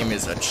keyboard aim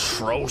is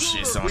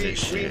atrocious on this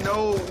shit.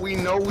 We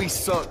know we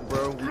suck,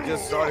 bro. We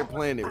just started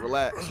playing it.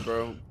 Relax,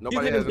 bro.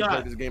 Nobody hasn't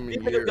played this game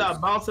in years. Got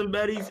bouncing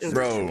betties and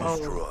Bro,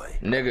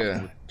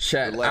 nigga,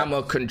 chat. Relax. I'm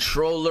a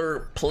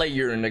controller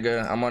player,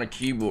 nigga. I'm on a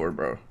keyboard,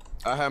 bro.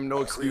 I have no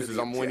excuses.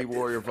 I'm Winnie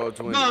Warrior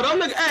 420. No, them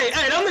niggas,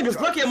 hey, them niggas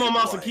lucky I'm on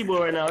mouse and keyboard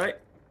right now, right?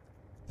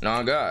 No,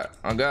 on God.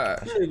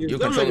 Niggas, You a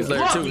them controller niggas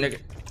player too, lucky.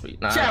 nigga.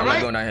 Nah, Chat, I'm not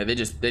right? going down here. They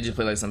just play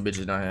like some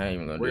bitches down here. I ain't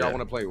even gonna do Where y'all that.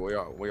 want to play? Where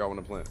y'all want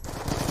to play?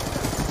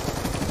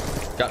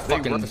 Got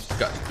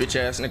bitch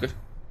ass nigga.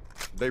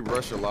 They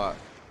rush a lot.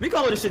 We can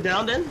hold this shit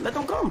down then. Let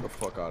them come. Get the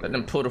fuck out of Let here.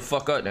 them pull the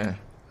fuck up then.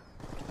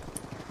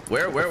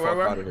 Where?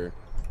 Out of here.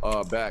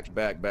 Back.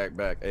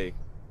 Hey.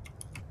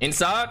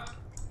 Inside?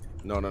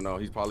 No.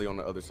 He's probably on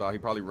the other side. He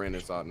probably ran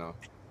inside now.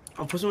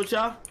 I'm pushing with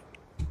y'all.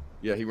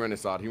 Yeah, he ran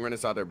inside. He ran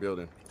inside their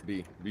building.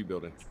 B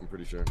building. I'm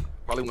pretty sure.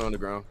 Probably went on the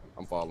ground.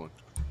 I'm following.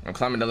 I'm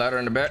climbing the ladder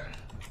in the back.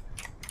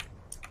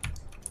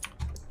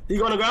 You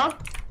go on the ground?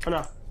 Or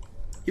no?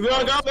 You been on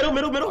the ground?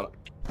 Middle.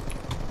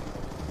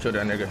 Kill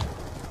that nigga.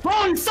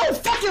 Bro, he's so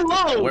fucking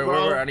low, Where?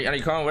 bro. I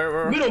need calm.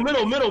 Where?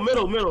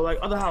 Middle, like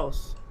other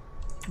house.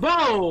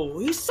 Bro,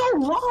 he's so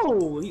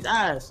low. He's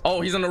ass.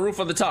 Oh, he's on the roof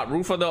of the top.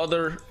 Roof of the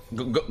other.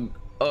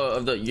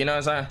 Of the. You know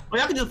what I'm saying?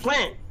 Well, y'all can just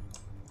plant.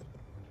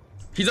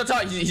 He's up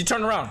top. He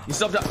turned around.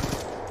 He's up top.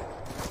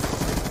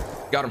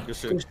 Got him. Good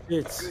shit.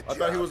 I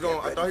thought he was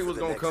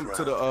gonna come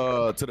to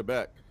the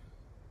back.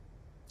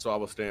 So I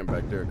was staying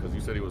back there because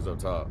you said he was up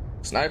top.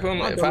 Snipe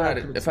him. If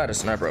I had a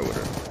sniper, I would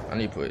have. I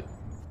need to put.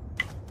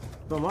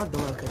 Bro, my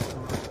dog can't.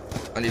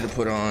 I need to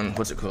put on.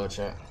 What's it called,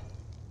 chat?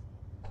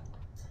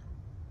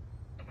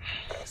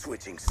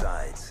 Switching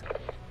sides.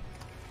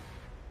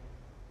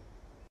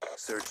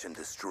 Search and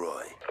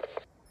destroy.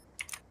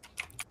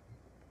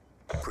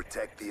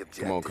 Protect the objectives.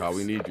 Come on, Kyle.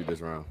 We need you this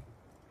round.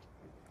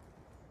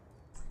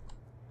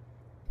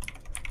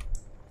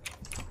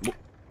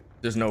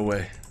 There's no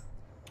way.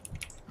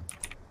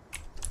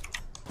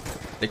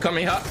 They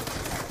coming hot.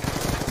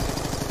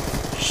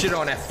 Shit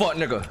on that fuck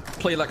nigga.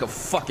 Play like a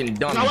fucking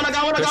dummy. I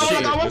got one.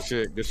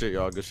 Good shit,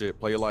 y'all. Good shit.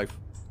 Play your life.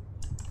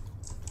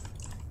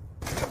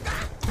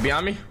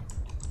 Behind me.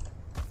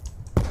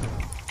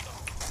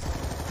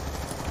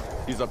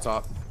 He's up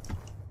top.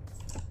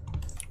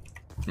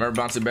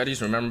 Remember Bouncy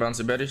Betty's?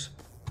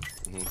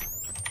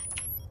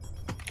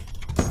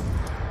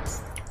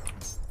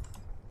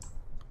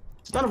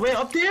 Is that a way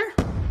up there?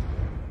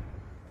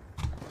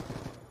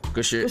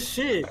 Good shit. Good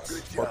shit.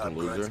 Good Fucking job,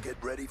 loser. Let's get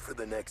ready for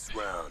the next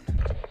round.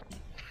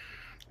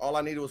 All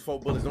I needed was 4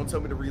 bullets. Don't tell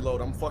me to reload.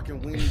 I'm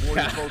fucking Weenie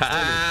Warrior 420.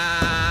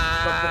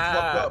 Shut the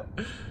fuck up.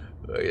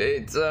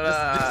 It's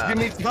Just give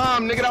me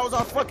time, nigga. That was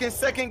our fucking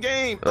second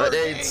game. First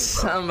game, bro.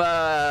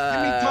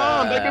 Give me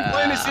time. They've been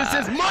playing this shit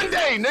since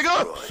Monday,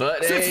 nigga.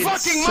 Since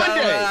fucking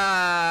Monday.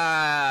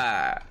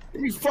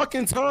 Give me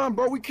fucking time,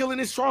 bro. We killing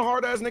this strong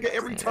hard ass nigga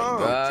every time.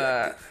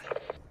 They're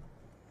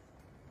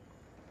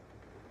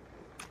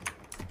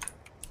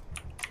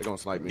gonna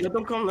snipe me. Let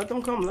them come.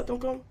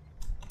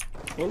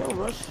 Ain't no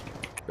rush.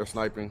 They're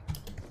sniping.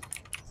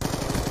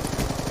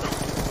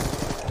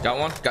 Got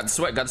one. Got the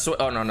sweat.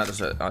 Oh no, not the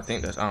sweat. I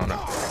think that's. I don't know.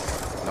 No,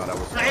 that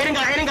was.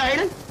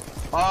 Aiden.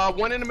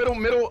 One in the middle.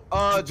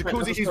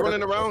 Jacuzzi. He's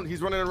running around.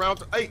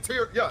 Hey,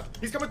 yeah.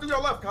 He's coming through your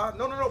left, Kyle.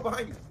 No,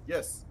 behind you.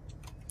 Yes.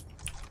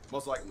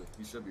 Most likely,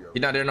 he should be.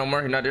 He's not there no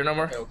more.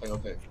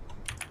 Okay.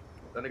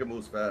 That nigga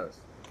moves fast.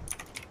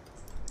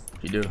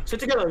 He do. Sit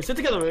together,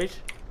 Rage.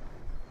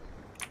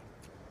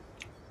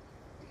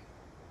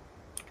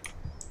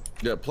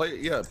 Yeah, play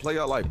your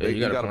life. Yeah, Baby.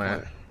 you gotta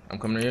plan. I'm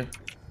coming to you.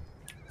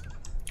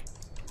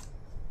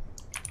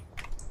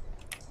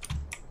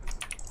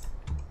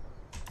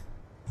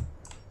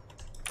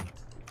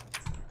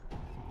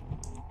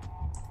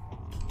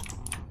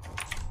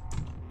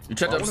 You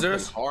checked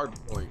upstairs? Hard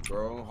point,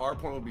 bro. Hard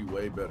point would be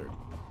way better.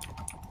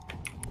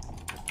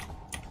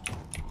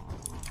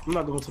 I'm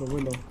not going to the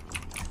window.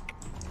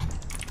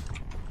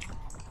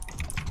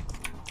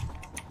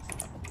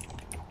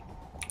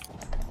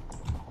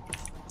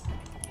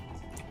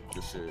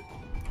 Good shit.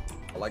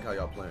 I like how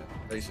y'all playing.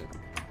 Patient.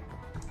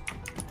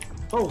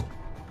 Oh,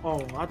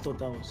 I thought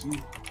that was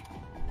you.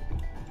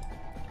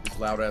 This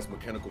loud ass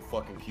mechanical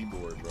fucking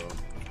keyboard, bro.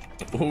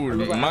 Ooh,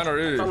 mine are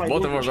is.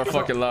 Both of us are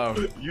fucking loud.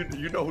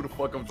 You know who the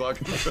fuck I'm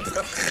talking about.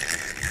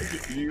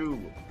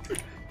 You.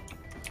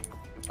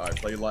 Alright,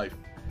 play life.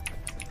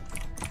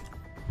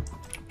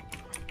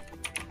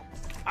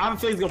 I have a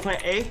feeling he's gonna play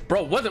A.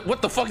 Bro,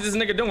 what the fuck is this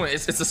nigga doing?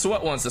 It's the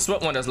sweat one. It's the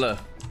sweat one that's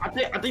left. I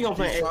think he's gonna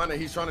play A.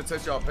 He's trying to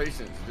test y'all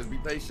patience. Just be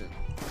patient.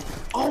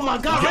 Oh my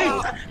god, Ray,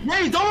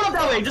 don't run up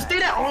that way. Just stay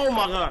there. Oh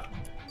my god.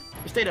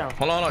 Just stay down.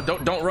 Hold on.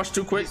 Don't rush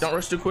too quick.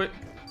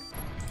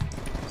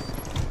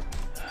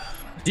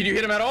 Did you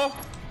hit him at all?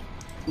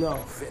 No.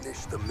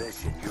 Finish the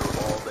mission. You're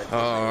all that.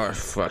 Oh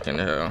fucking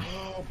hell.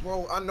 Oh,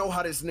 bro, I know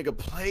how this nigga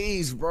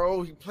plays,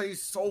 bro. He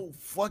plays so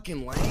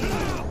fucking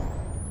lame.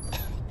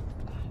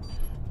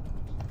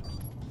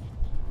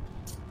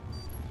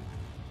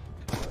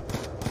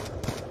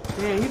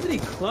 Damn, he really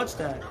clutched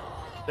that.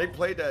 They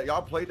played that.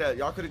 Y'all played that.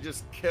 Y'all could have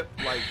just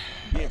kept like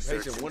being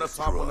patient. One up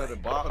top, one at the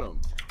bottom.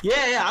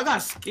 Yeah, I got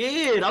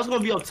scared. I was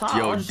gonna be up top.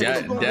 Yo,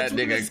 that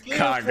nigga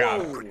got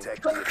paranoid,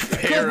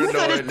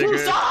 two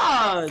nigga.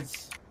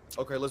 sides.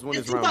 Okay, let's win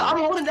this round. I'm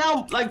holding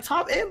down like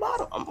top and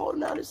bottom. I'm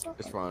holding down this side.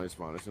 It's fine. It's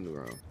fine. It's a new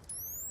round.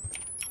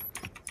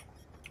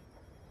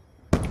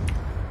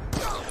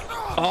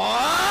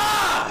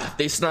 Oh,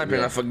 they sniping.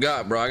 Yeah. I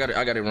forgot, bro. I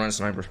got to run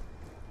sniper.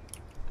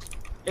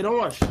 Hey, don't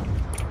rush.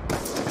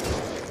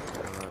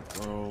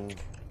 Bro,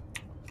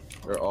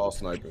 they're all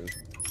sniping.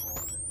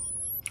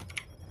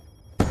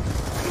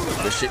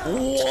 This shit.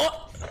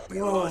 What?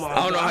 Oh,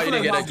 I don't know how you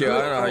didn't get that kill.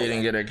 I don't know how you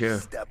didn't get that kill.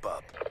 Step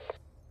up.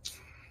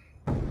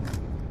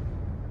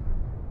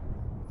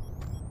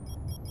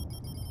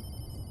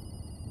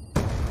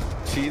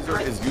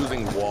 Cheeser is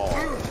using wall.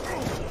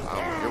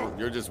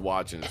 You're just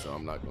watching, so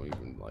I'm not going to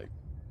even like.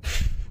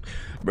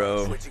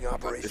 Bro,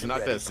 it's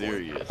not that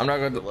serious. I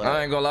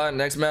ain't gonna lie.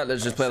 Next map,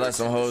 let's just play like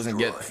some hoes and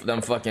get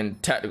them fucking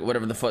tactical,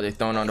 whatever the fuck they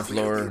throwing on the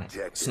floor.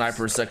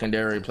 Sniper,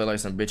 secondary, play like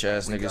some bitch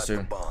ass niggas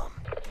too.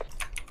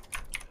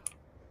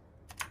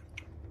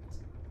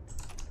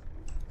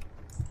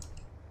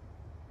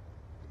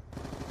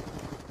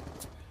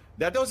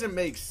 That doesn't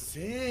make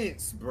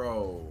sense,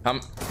 bro. I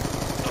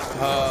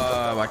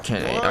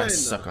can't. I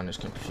suck on this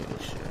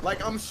computer shit.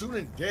 Like I'm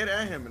shooting dead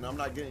at him and I'm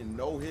not getting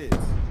no hits.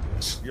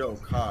 Yo,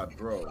 COD,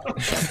 bro.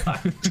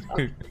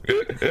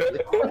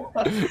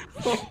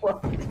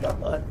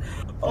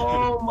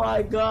 Oh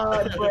my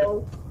god,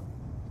 bro.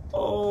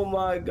 Oh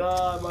my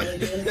god, my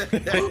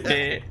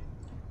nigga.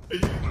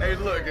 Hey,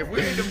 look, if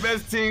we ain't the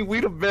best team, we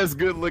the best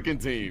good-looking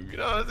team. You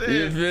know what I'm saying?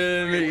 You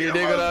feel me? You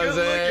dig what I'm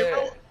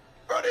saying?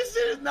 Bro, this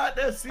shit is not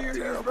that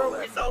serious, bro.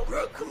 We know,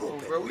 bro. Come on,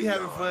 bro. We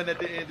having fun at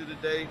the end of the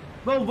day.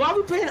 Bro, why are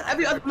we playing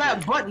every other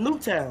map but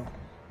Newtown?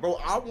 Bro,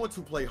 I want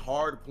to play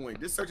hard point.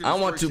 This search I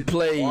want to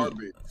play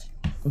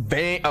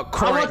a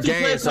current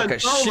game so I can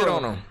shit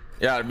on them.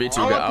 Yeah, me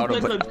too. I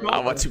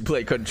want to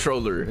play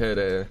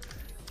controller.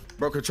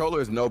 Bro,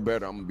 controller is no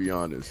better. I'm gonna be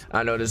honest.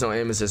 I know there's no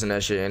aim assist and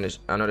that shit, and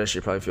I know that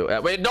shit probably feel.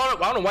 Wait, no, I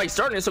don't know why you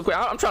starting it so quick.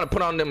 I'm trying to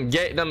put on them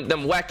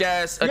whack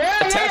ass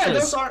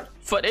attachments.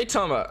 Fuck, they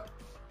talking about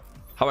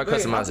how I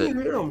customize it.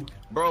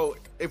 Bro,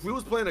 if we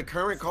was playing a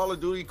current Call of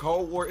Duty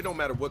Cold War, it don't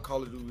matter what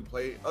Call of Duty we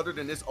play. Other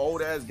than this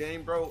old ass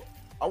game, bro,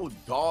 I would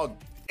dog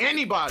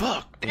anybody.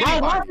 Fuck. Bro,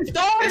 why you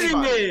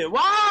starting it?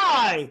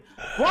 Why?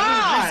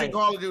 Why? Recent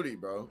Call of Duty,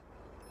 bro.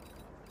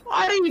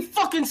 Why didn't you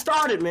fucking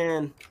start it,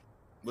 man?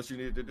 What you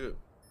needed to do?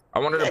 I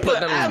wanted to put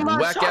them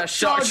whack ass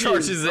shot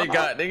charges they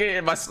got. They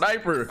get my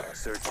sniper.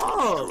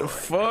 Oh, the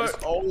fuck?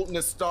 This old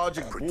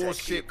nostalgic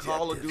bullshit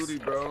Call of Duty,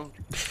 bro.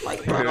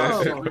 Like,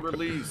 shit we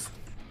released.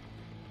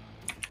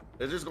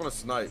 They're just gonna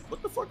snipe.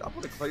 What the fuck? I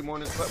put a claymore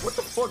in this clap. What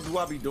the fuck do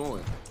I be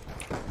doing?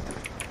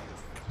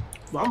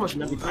 Bro, I'm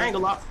rushing everything. I ain't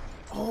gonna lie.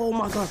 Oh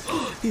my god.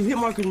 He hit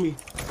marking me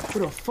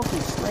with a fucking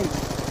snipe.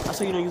 I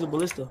saw you don't use a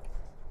ballista.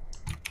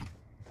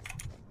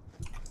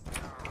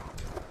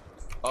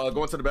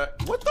 Going to the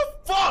back. What the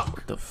fuck?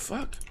 What the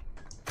fuck?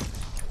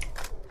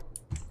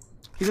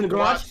 He's in the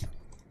garage.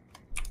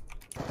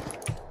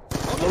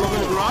 Over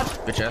in the garage.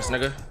 Bitch ass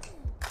nigga.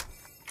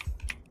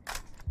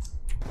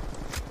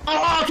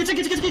 Oh, kitchen.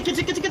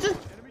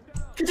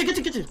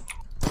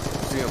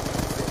 See him.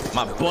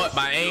 My butt,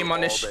 my aim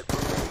on this shit.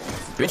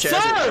 Bitch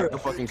ass. Good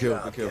fucking kill.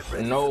 Good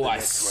kill. No, I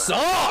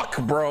suck,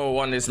 bro,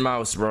 on this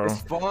mouse, bro.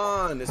 It's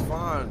fun. It's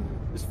fun.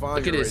 It's fun.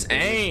 Look at his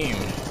aim.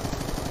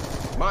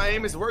 My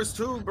aim is worse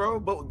too, bro.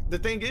 But the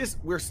thing is,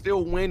 we're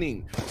still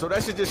winning. So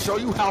that should just show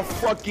you how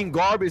fucking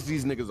garbage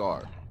these niggas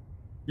are.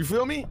 You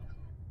feel me?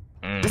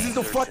 This is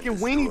the fucking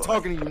weenie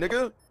talking to you,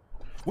 nigga.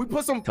 We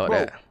put some,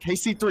 bro,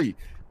 KC3.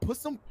 Put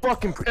some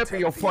fucking pep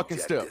in your fucking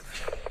step.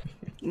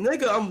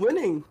 Nigga, I'm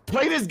winning.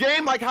 Play this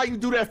game like how you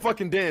do that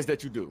fucking dance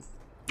that you do.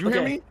 You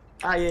hear me?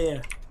 Ah,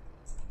 yeah.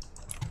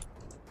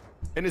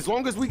 And as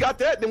long as we got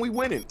that, then we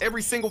winning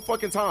every single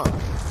fucking time.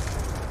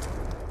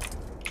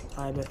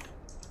 I bet.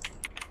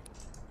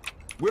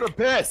 We're the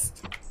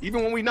best,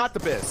 even when we're not the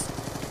best.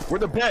 We're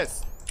the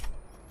best.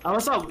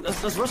 Let's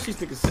rush these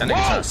niggas. That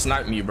nigga trying to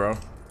snipe me, bro.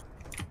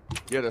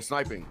 Yeah, they're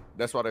sniping.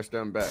 That's why they're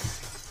standing back.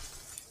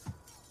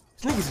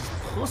 These niggas is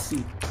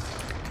pussy.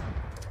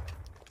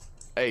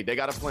 Hey, they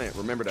got a plant.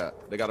 Remember that.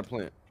 They got a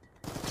plant.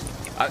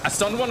 I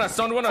stunned one. Yeah.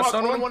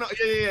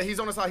 He's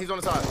on the side. Do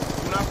not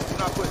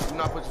push.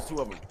 There's two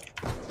of them.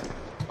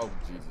 Oh,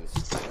 Jesus.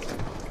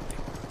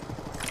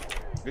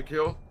 Good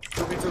kill.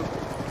 2v2.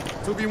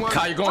 2v1.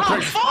 Kyle, you going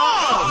crazy.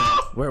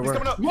 Where? He's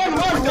coming up. One.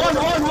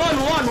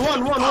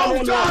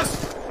 Oh,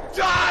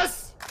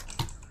 Josh!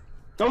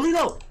 Don't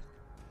reload.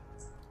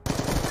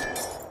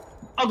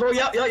 Oh, go,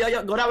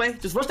 yeah. Go that way.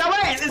 Just rush that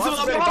way.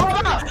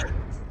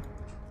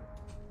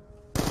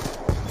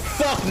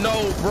 Fuck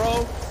no,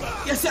 bro.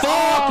 Yes,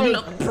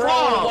 Fuck,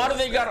 bro. Why do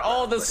they got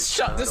all this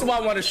shot? This is why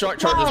I wanted short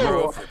charges,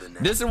 bro.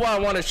 This is why I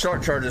wanted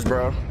short charges,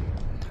 bro.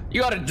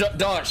 You gotta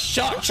dodge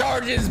shot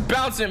charges,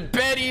 bouncing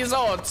betties,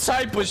 all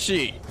type of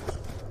shit.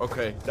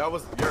 Okay, that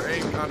was your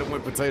aim kind of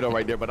went potato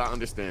right there, but I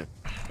understand.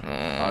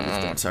 I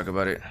don't want to talk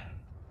about it.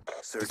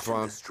 It's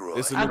fine.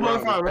 It's a new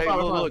round. Hey,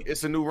 look,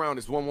 it's a new round.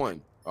 It's 1-1.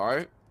 All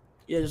right.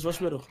 Yeah, just rush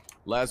middle.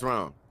 Last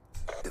round.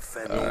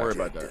 Don't worry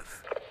about that.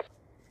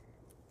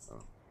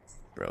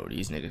 Bro,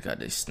 these niggas got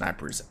their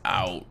snipers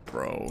out,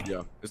 bro.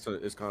 Yeah,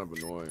 it's kind of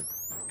annoying.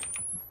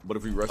 But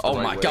if we rush, oh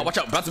my god, watch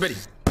out, bounce a bitty.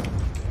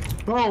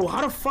 Bro,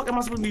 how the fuck am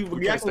I supposed to be?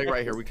 We can't stay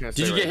right here. We can't.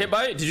 Did you get hit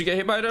by it? Did you get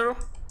hit by it, Daryl?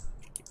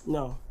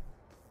 No.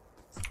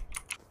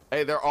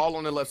 Hey, they're all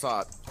on the left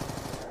side.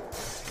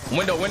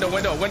 Window.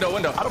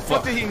 How the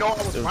fuck did he know I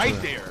was right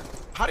there?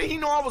 How did he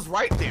know I was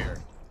right there?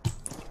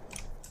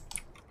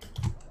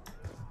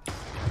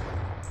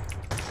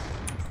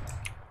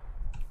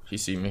 He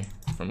see me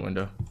from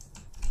window.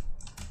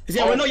 Is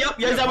he at window? Yep.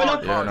 Yeah, he's at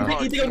window. Yeah,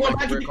 no. You think I'm going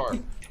back?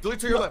 Delete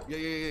to your left. Yeah.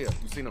 You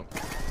seen him.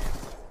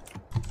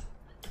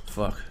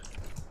 Fuck.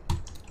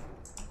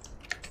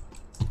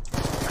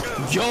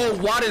 Yo,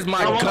 why does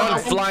my gun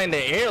fly in the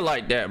air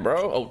like that,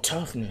 bro? Oh,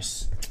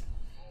 toughness.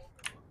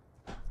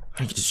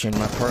 I can just change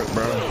my perk,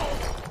 bro.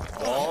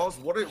 Walls?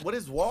 What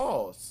is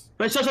walls?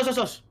 Wait, shush.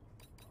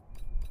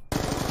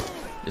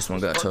 This one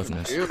got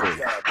toughness.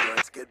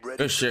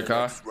 Good shit,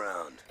 Kyle.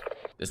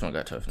 This one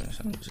got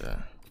toughness.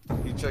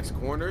 He checks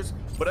corners,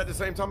 but at the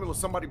same time, it was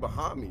somebody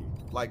behind me,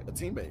 like a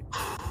teammate.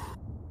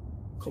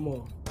 Come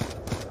on.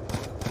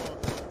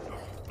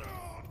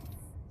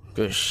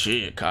 Good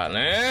shit,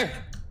 Colin.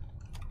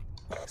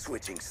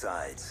 Switching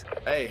sides.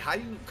 Hey, how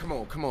you? Come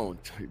on,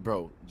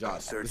 bro,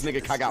 Josh. This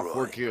nigga got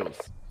 4 kills.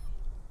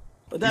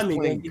 What that mean?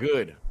 Playing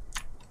good.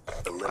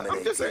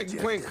 I'm just saying, you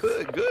playing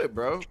good,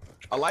 bro.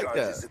 I like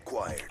that.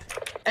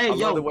 Hey, I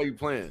love the way you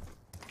playing.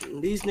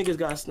 These niggas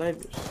got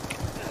snipers.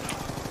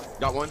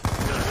 Got one.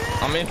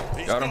 I'm in.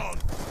 Got him.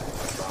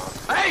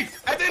 Hey,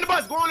 at the end of the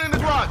bus, going in the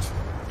garage.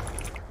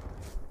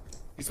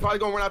 He's probably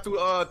gonna run out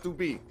through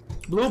B.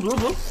 Blue.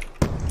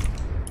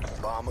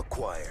 Bomb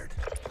acquired.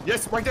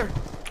 Yes, right there.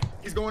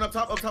 He's going up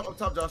top,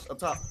 Josh, up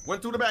top.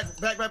 Went through the back.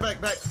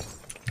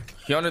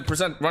 He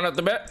 100% run up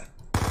the back.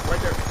 Right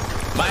there.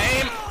 My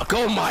aim.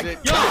 Oh my god.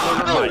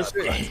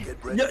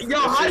 Yo,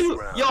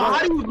 how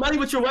do you melee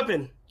with your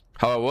weapon?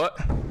 How what?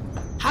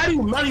 How do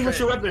you melee with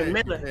your weapon?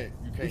 Melee.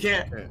 You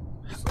can't.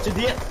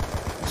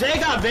 Jay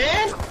got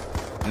banned?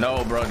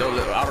 No, bro.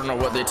 I don't know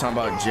what they talking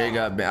about. Jay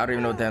got banned. I don't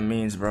even know what that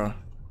means, bro.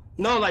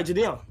 No, like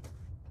Jadion.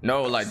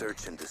 No, like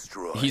Search and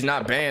destroy. He's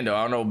not banned though.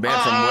 I don't know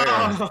banned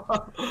from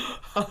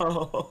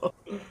where.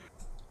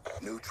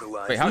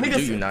 Neutralize. Wait, how did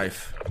you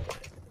knife?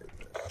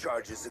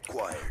 Charges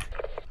acquired.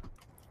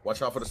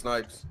 Watch out for the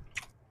snipes.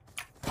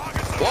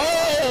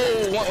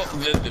 Whoa!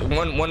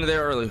 One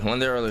there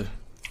early.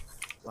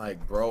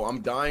 Like, bro,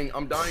 I'm dying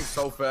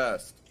so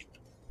fast.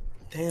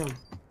 Damn.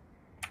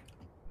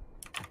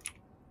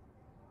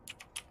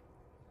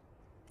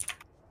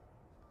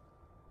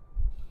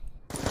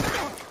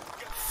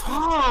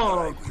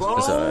 Oh, bro.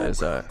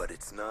 It's alright. But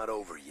it's not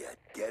over yet.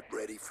 Get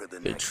ready for the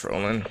They next.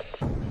 trolling.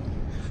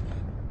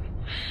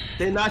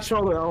 They're not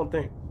trolling, I don't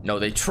think. No,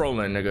 they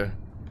trolling, nigga.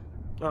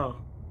 Oh.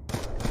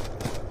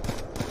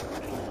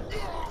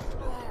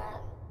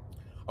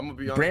 I'm gonna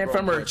be honest. Banned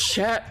from her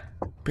chat.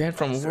 Banned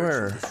from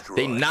where?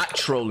 They not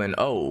trolling.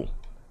 Oh.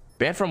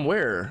 Banned from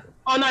where?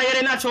 Oh no, yeah,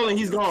 they're not trolling.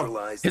 He's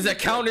gone. His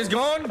account is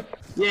gone?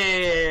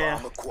 Yeah.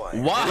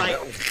 Why?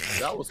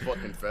 That was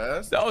fucking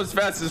fast. That was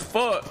fast as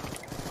fuck.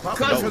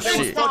 Because they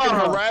was fucking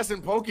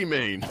harassing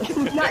Pokimane.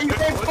 You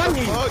ain't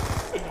funny.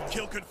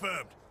 Kill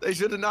confirmed. They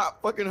should have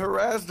not fucking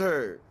harassed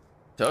her.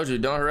 Told you,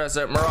 don't harass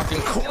that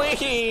Moroccan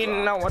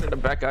queen. I wanted to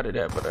back out of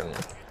that, but I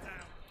didn't.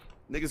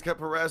 Niggas kept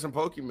harassing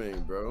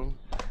Pokimane, bro.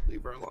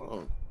 Leave her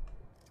alone.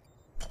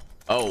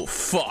 Oh,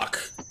 fuck.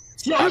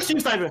 Yo, he's shoe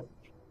sniping.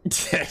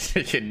 That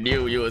nigga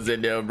knew you was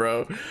in there,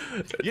 bro.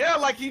 Yeah,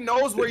 like he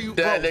knows where you.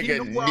 That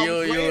nigga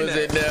knew you was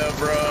in there,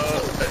 bro.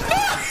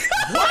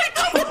 What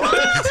the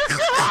fuck?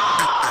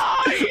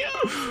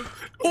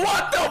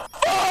 What the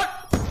fuck?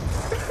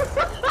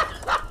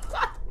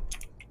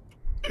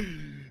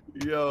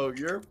 Yo,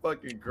 you're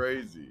fucking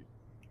crazy.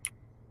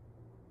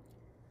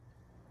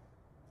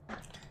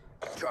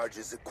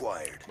 Charges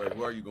acquired. Wait,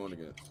 who are you going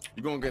against?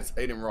 You're going against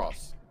Adin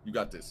Ross. You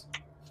got this.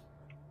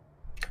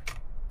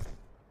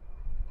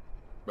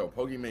 Bro,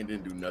 Pokimane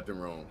didn't do nothing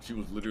wrong. She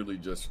was literally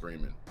just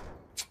screaming.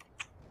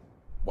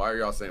 Why are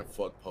y'all saying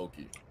fuck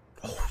Pokey?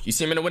 Oh, you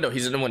see him in the window.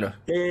 He's in the window.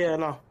 Yeah,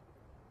 no.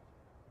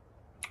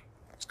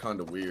 It's kind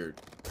of weird.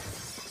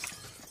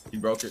 He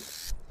broke it.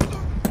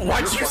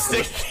 Why'd you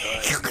say?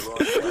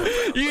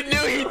 You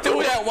knew he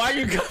threw that. Why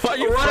you? What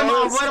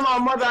am my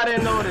mother? I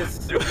didn't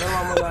notice.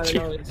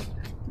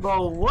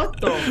 Bro,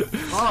 what the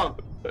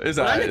fuck? It's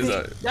alright.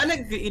 That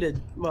nigga could eat it.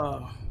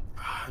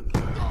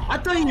 I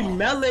thought he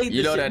meleeed.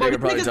 You know that nigga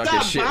probably talking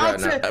shit right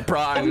now.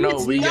 Bro, I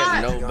know we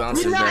get no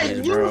bouncing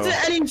baddies, bro. We're not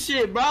using any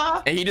shit,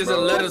 bro. And he doesn't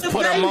let us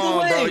put them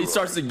on, bro. He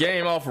starts the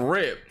game off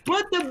rip.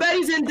 Put the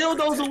baddies and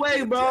dildos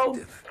away, bro.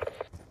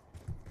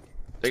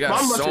 They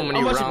got so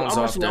many rounds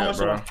off there,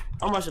 bro.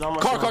 I'm rushing.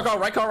 Car,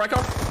 right car.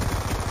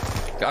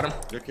 Got him.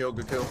 Good kill.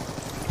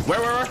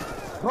 Where?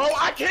 Bro,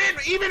 I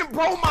can't even,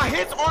 bro, my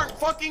hits aren't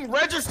fucking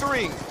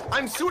registering.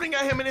 I'm shooting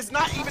at him and it's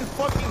not even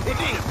fucking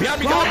hitting.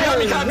 Behind me.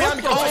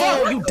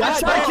 Oh, you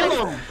died,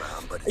 bro.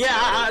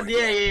 Yeah.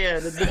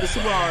 The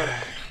super hard.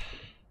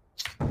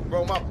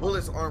 Bro, my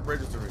bullets aren't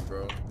registering,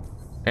 bro.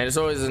 And it's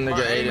always a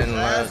nigga Adin.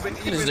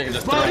 This nigga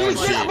just throwing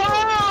shit.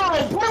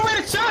 Bro, put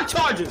away the shot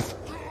charges.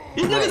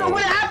 These niggas don't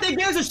win half their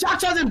games with shot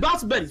charges and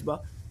bounce betties, bro.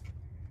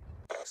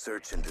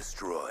 Search and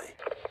destroy.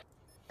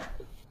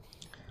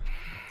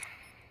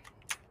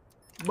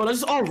 But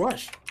let's just all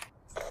rush.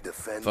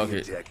 Defend Fuck the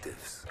it.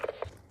 objectives.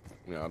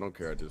 Yeah, I don't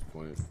care at this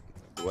point.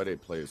 The way they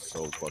play is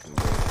so fucking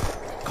good.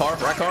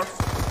 Right car.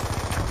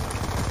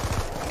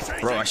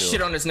 Bro, I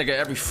shit on this nigga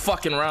every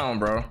fucking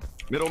round, bro.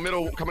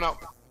 Middle, coming out.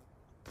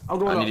 I'm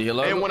going I need to heal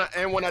up. And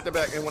one at the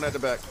back.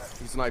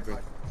 He's sniping.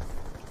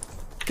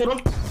 Kill him.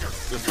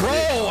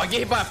 Bro, I get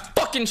hit by a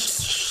fucking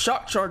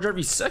shot charge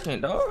every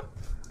second, dog.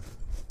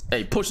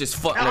 Hey, push this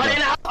fuck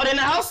nigga. Are they in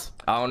the house?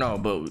 I don't know,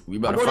 but we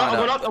better find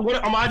out. I'm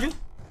behind you.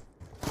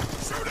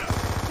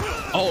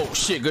 Oh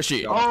shit, good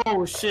shit.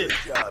 Oh shit.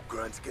 Good job,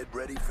 grunts. Get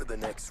ready for the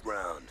next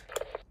round.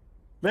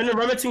 Random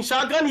remington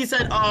shotgun. He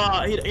said,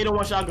 he don't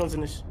want shotguns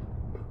in this.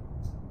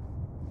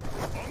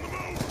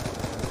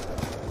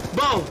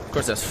 Bro. Of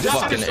course, that's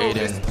fucking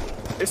Adin.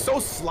 It's so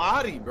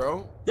slotty,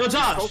 bro. Yo,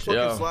 Josh. It's so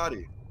fucking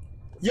slotty.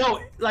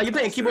 Yo, like you're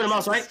playing keyboard and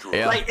mouse, right?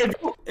 Yeah. Like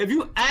if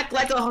you act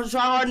like a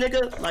tryhard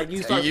nigga, like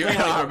you start playing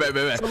hard. If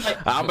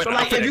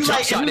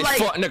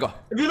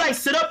you like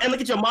sit up and look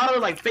at your monitor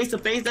like face to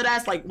face, that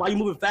ass like while you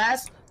moving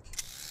fast.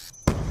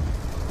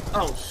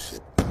 Oh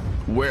shit.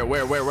 Where?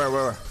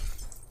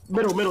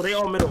 Middle, they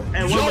all middle.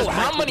 And yo,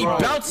 how many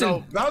bouncing?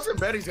 No, bouncing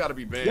betties gotta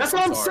be banned. That's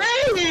what I'm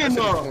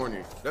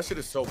saying. That shit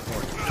is so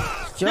corny.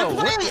 Yo,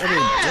 what are they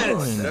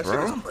doing, that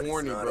bro? shit is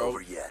corny, bro.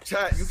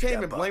 Chat, you can't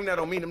even blame that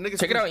on me. Them niggas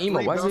check it out,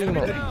 emo. Why is it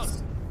emo?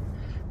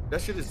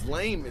 That shit is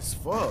lame as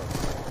fuck.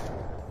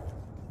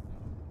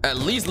 At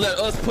least let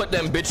us put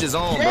them bitches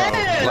on,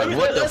 yeah, bro. Like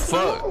what the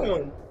fuck?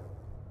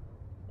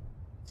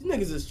 These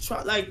niggas is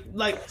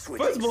like.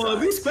 First of all,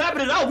 if we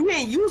scrapping it out, we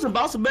ain't using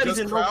bouncing betties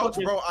in no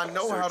fucking. Bro, I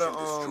know how to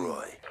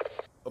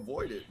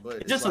avoid it, but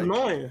it's just like,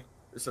 annoying.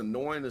 It's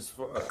annoying as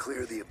fuck.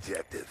 Clear the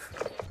objective.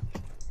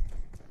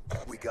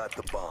 We got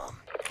the bomb.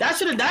 That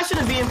shouldn't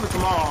be in for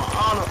tomorrow.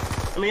 I don't know.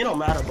 I mean, it don't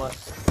matter, but.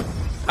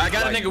 I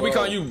got a nigga. We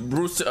call you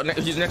Bruce.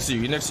 He's next to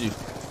you. And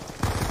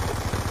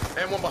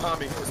one behind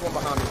me. There's one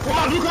behind me. Come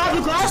on, you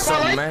got so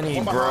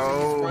many,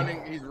 bro.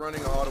 He's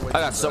running all the way. I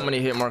got so many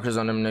hit markers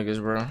on them niggas,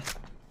 bro.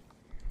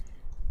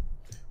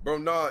 Bro,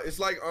 nah, it's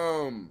like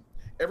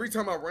every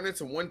time I run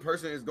into one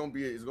person, it's gonna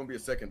be a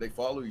second. They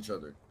follow each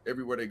other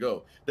everywhere they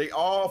go. They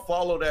all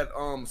follow that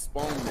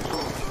spawn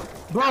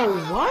nigga. Bro,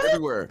 what?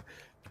 Everywhere.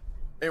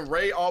 And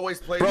Ray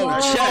always plays. Bro,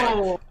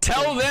 chat.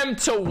 Tell them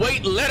to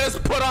wait. Let us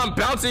put on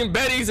bouncing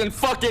betties and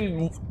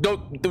fucking the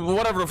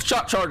whatever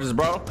shot charges,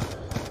 bro.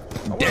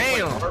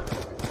 Damn.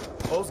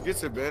 Host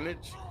gets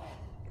advantage.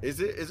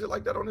 Is it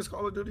like that on this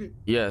Call of Duty?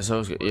 Yes,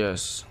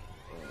 yes.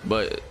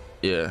 But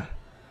yeah.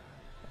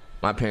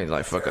 My pain's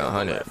like fucking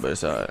 100, but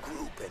it's alright. I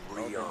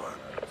mean,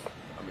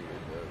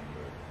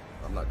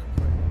 I'm not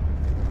complaining.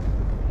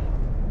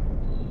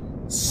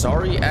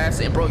 Sorry ass,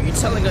 and bro, you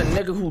telling a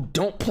nigga who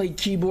don't play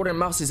keyboard and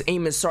mouse is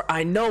aiming sorry.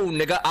 I know,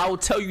 nigga. I'll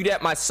tell you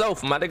that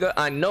myself, my nigga.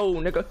 I know,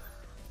 nigga.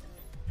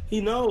 He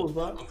knows,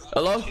 bro.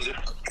 Hello?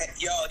 Yo.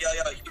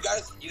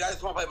 You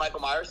guys want to play Michael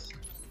Myers?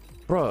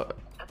 Bro.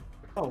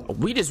 Oh.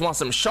 We just want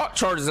some shot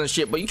charges and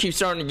shit, but you keep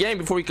starting the game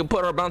before we can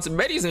put our bouncing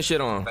betties and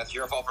shit on. That's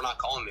your fault for not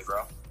calling me,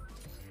 bro.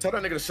 Tell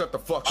that nigga to shut the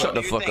fuck up. Shut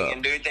the fuck up.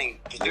 And do your thing.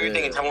 Just do your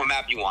thing and tell me what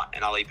map you want,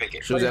 and I'll let you pick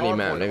it. Choose any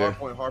map, nigga.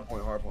 Hard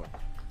point.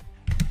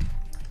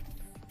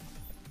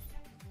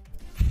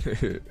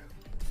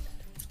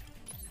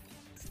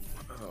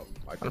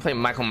 I'm gonna play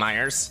Michael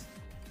Myers.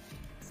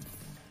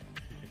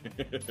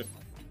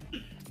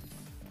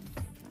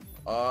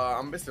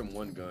 I'm missing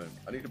one gun.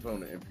 I need to put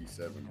on the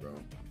MP7, bro.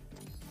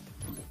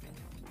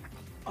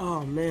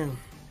 Oh man.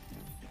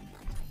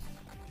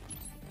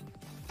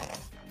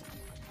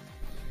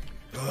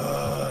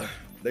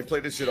 They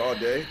play this shit all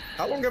day.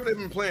 How long have they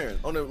been playing?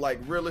 On a like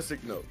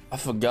realistic note. I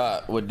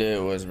forgot what day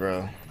it was,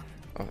 bro.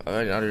 I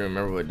don't even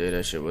remember what day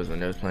that shit was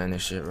when they was playing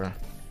this shit, bro.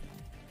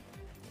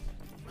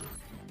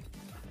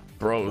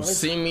 Bro,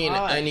 see me in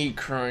any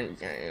current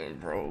game,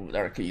 bro.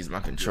 I could use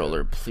my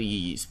controller,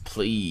 please.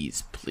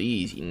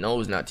 He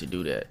knows not to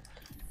do that.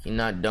 He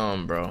not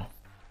dumb, bro.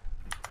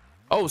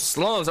 Oh,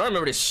 slums. I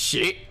remember this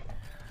shit.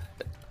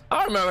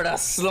 I remember that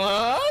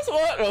slums.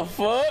 What the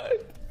fuck?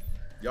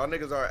 Y'all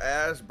niggas are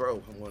ass,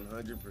 bro.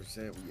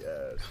 100% we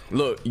ass.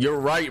 Look, you're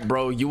right,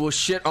 bro. You will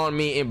shit on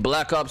me in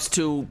Black Ops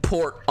 2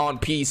 port on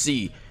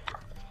PC.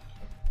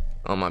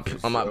 On my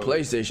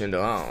PlayStation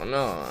though, I don't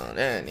know.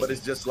 But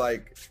it's just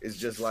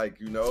like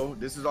you know,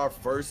 this is our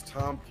first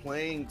time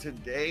playing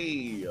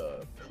today.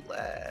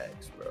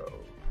 Relax, bro.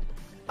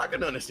 I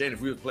can understand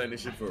if we was playing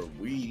this shit for a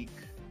week.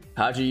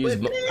 How'd you use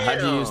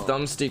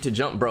thumbstick to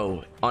jump,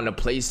 bro? On the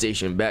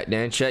PlayStation back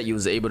then, chat, you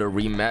was able to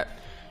remap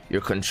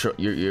your control,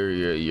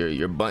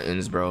 your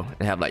buttons, bro,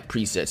 and have like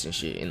presets and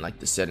shit in like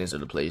the settings of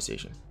the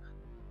PlayStation.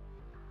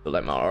 So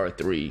like my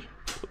R3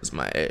 was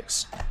my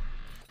X.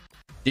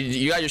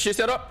 You got your shit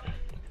set up?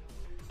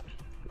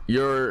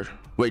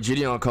 Wait,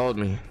 Gideon called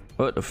me.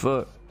 What the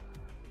fuck?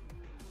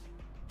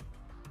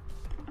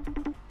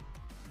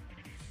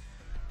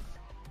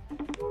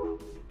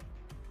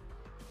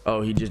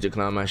 Oh, he just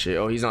declined my shit.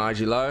 Oh, he's on IG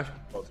Live?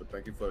 Oh, so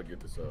thank you for getting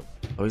this up.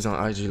 Oh, he's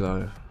on IG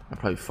Live. I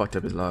probably fucked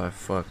up his live.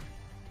 Fuck.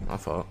 My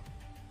fault.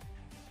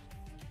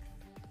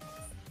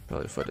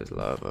 Probably fucked his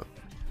live up.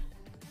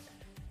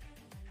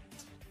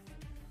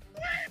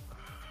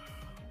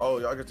 Oh,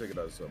 y'all can take it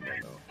out of something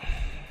right now.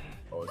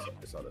 Oh,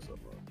 it's out of something.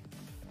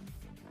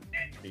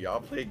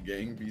 Y'all play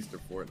Gang Beast or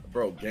Fortnite?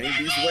 Bro, Gang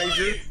Beast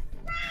wager?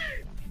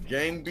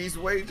 Gang Beast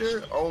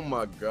wager? Oh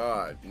my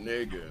god,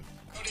 nigga.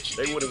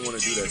 They wouldn't want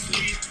to do that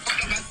shit.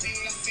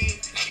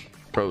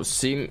 Bro,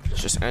 see,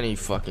 just any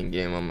fucking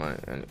game on my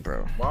end,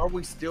 bro. Why are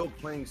we still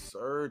playing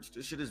Surge?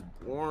 This shit is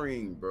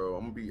boring, bro.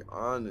 I'm gonna be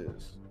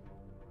honest.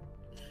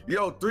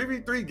 Yo,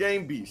 3v3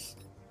 Gang Beast.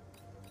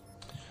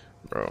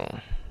 Bro.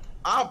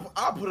 I'll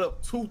put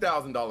up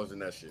 $2,000 in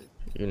that shit.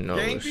 You know,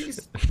 Gang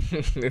Beast.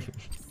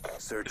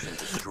 Search and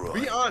destroy.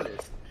 Be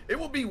honest. It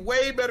will be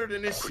way better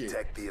than this shit.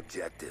 Protect the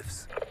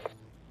objectives.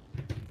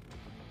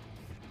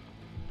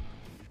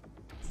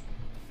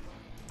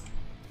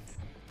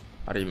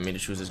 I didn't even mean to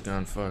choose this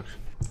gun. Fuck.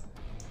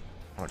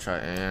 I'll try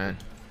and.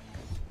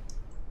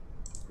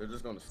 They're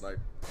just gonna snipe.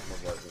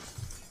 Most likely.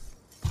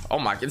 Oh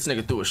my god, this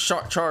nigga threw a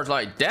shock charge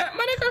like that,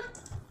 my nigga.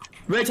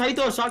 Rich, how you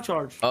throw a shock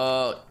charge?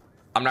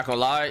 I'm not gonna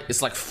lie,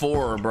 it's like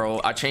 4,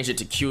 bro. I changed it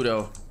to Q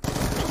though.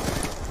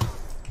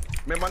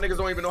 Man, my niggas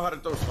don't even know how to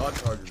throw shot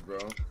charges, bro.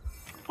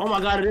 Oh my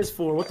god, it is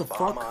 4. What the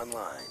Bomb fuck?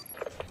 online.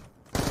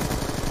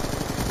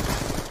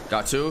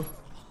 Got 2.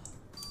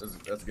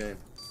 That's game.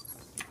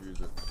 Use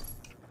it.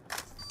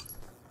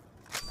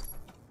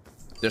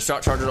 There's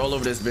shot charges all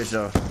over this bitch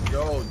though.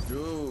 Yo,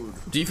 dude.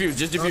 Defuse,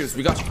 just defuse.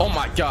 We got you. Oh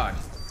my god.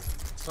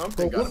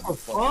 Something got a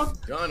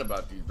fucking gun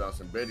about these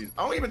bouncing betties.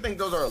 I don't even think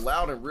those are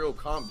allowed in real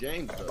comp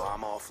games though.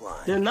 Bomb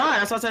offline. They're not.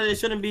 That's why I said they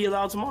shouldn't be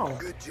allowed tomorrow.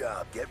 Good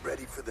job. Get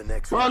ready for the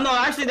next Well, round. no,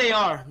 actually they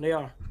are. They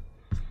are.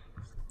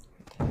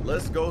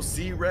 Let's go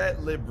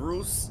Cenat, Le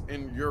Bruce,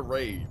 and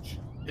YourRAGE.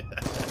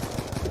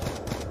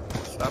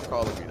 Stop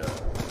calling me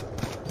that.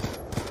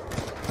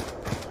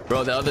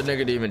 Bro, the other nigga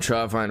didn't even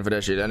try fighting for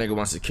that shit. That nigga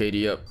wants to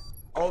KD up.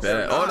 Oh,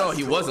 Oh no,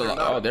 he was alive.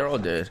 Oh, they're all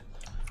dead.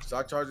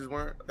 Shock charges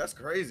weren't. That's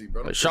crazy,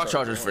 bro. But shock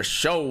charges for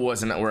sure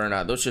were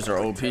not. Those shits are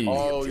OP.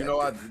 Oh, you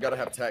know, I gotta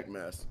have tac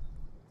mask.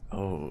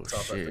 Oh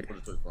shit.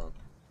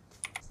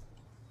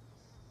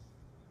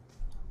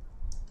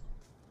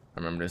 I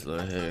remember this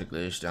little head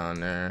glitch down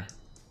there.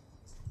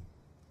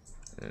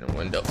 In the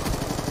window.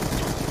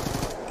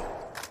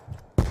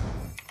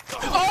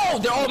 Oh,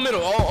 they're all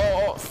middle.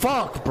 Oh,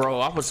 fuck, bro.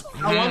 I was.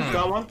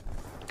 Got one.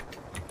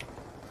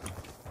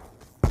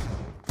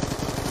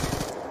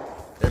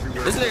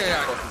 This nigga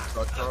got.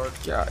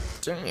 God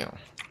damn.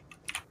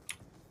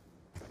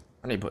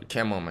 I need to put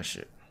camo on my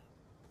shit.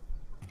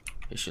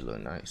 This shit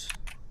look nice.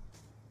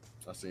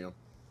 I see him.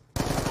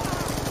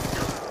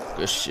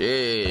 Good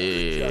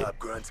shit. Good job,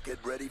 Grunts. Get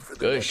ready for the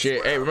Good next shit.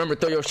 round. Hey, remember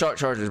throw your shot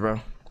charges,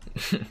 bro.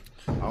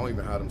 I don't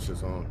even have them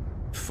shits on.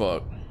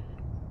 Fuck.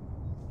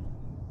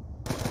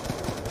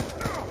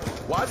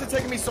 Why is it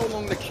taking me so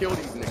long to kill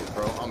these niggas,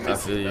 bro? I'm missing. I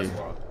feel you. That's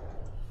why.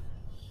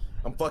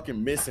 I'm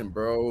fucking missing,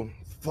 bro.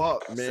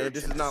 Fuck, man.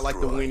 This is not like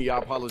the weenie. I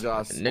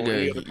apologize.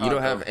 Nigga, you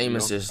don't have aim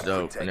assist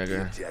though,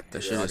 nigga.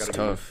 That shit is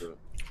tough.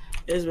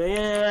 It's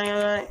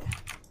yeah.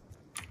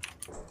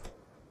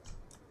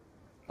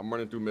 I'm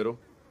running through middle.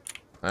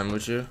 I'm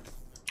with you.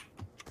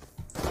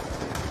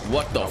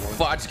 What the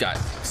fuck? I just got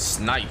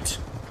sniped.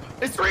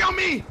 It's 3 on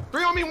me.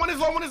 3 on me. One is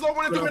low. One is low.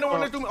 One is through middle.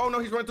 One is through. Oh no,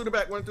 he's running through the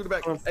back. Running through the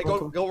back. Hey,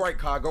 go right,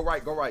 Kai. Go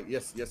right. Go right.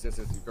 Yes. You're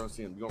gonna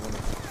see him. You're gonna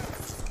run.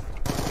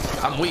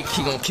 I'm weak.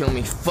 He gonna kill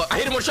me. Fuck. I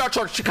hit him with shot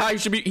charge. Kai, he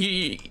should be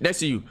he next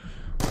to you.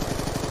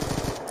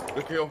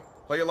 Good kill.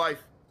 Play your life.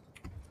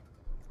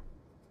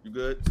 You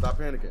good? Stop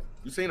panicking.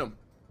 You seen him.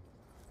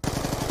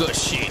 Good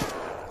shit.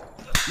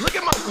 Look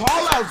at my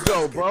callouts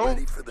though, bro.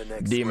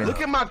 Demon.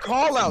 Look at my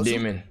callouts.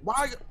 Demon.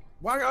 Why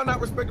are y'all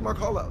not respecting my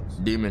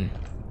callouts? Demon.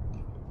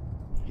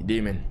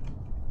 Demon.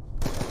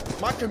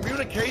 My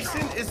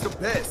communication is the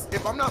best.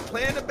 If I'm not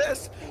playing the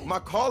best, my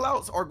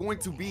callouts are going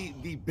to be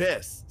the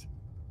best.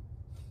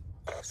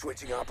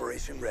 Switching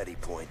operation ready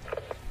point.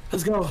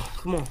 Let's go.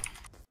 Come on.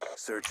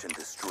 Search and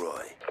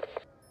destroy.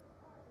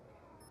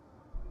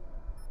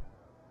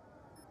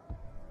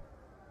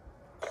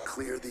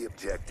 Clear the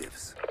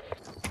objectives.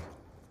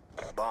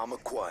 Bomb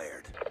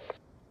acquired.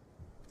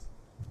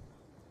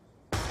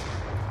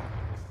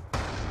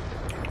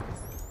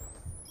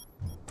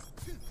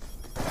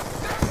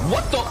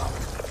 What the?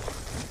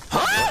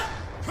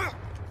 Huh?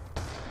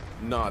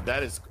 Nah,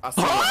 that is. I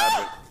see what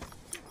happened.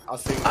 I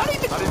see. I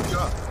didn't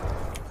drop.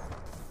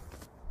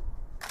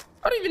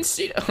 I didn't even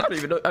see that. I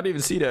didn't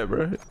even see that,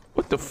 bro.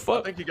 What the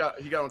fuck? I think he got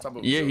on top of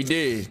him. Yeah, he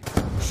did.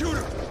 Shoot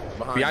him.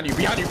 Behind you.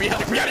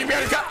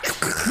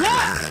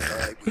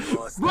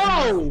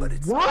 Bro,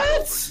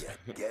 what?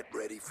 Get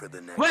ready for the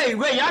next. Wait,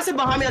 y'all said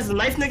behind me that's a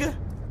knife, nigga?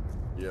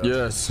 Yeah.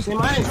 Yes.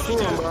 Damn, I didn't see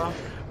him, bro.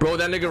 Bro,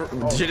 that nigga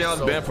shit was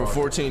banned for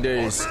 14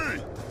 days.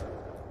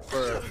 For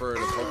the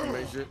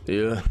Pokemon shit?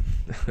 Yeah.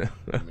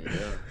 I mean,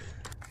 yeah.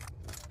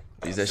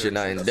 Is that shit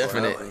not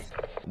indefinite?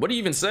 What do you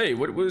even say?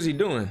 What was he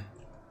doing? I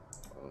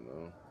don't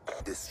know.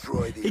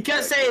 Destroy the. He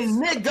kept saying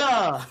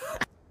nigga.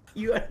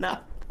 You are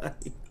not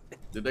funny.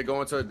 Did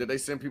they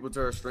send people to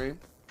her stream?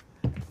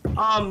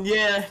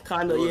 Yeah,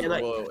 kinda, yeah,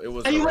 like. Well, it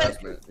was Hey, you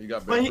harassment. He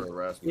got banned for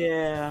harassment.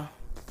 Yeah.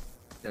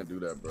 Can't do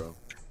that, bro.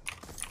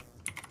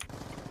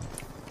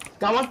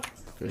 Got one?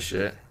 Good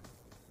shit.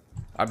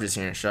 I'm just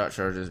hearing shot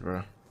charges,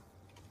 bro.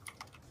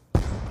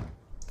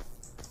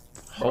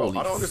 Holy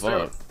I don't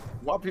understand fuck.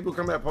 why people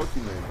come at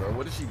Pokemon, bro.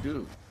 What did she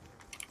do?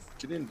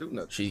 She didn't do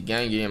nothing. She's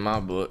gangy in my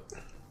book.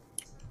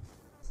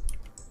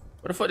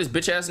 Where the fuck this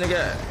bitch ass nigga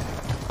at?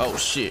 Oh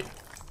shit.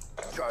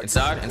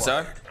 Inside?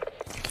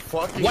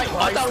 Fucking Wait,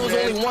 I thought it was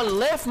only one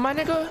left, my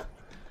nigga.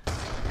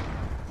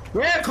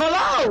 Yeah, call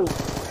out!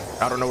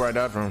 I don't know where I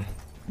died from.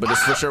 But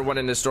there's for sure one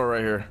in this store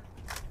right here.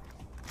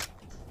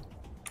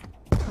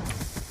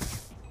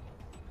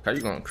 How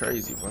you going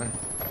crazy, boy?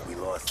 We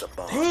lost the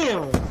bomb.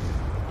 Damn!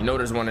 You know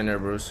there's one in there,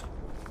 Bruce.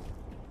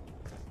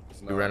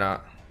 You ran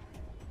out.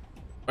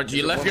 Oh,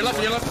 you left. Oh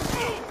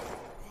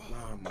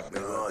my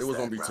God. It was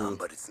gonna be two.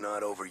 But it's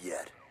not over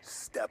yet.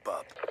 Step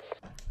up.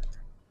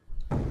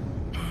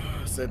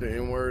 I said the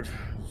N-word.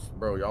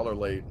 Bro, y'all are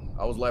late.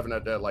 I was laughing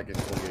at that like in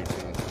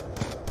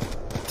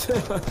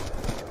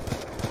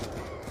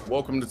 2018.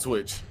 Welcome to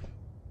Twitch.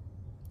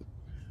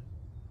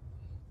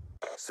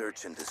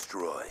 Search and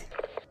destroy.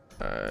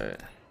 Alright.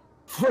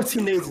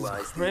 14 days is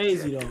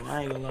crazy though,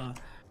 I ain't gonna lie.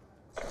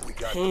 We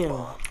got Damn. the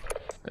bomb.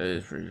 It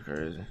is pretty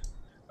crazy.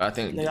 I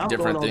think Nigga, I'm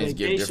different going on things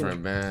give vacation.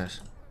 different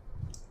bans.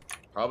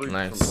 Probably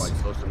Nice. from like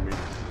social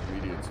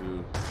media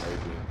too,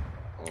 maybe.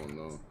 I don't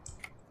know.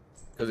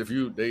 Cause if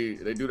you they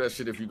do that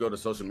shit if you go to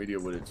social media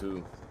with it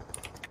too.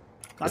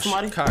 Got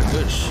somebody? God,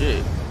 good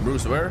shit.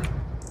 Bruce, where?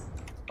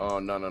 Oh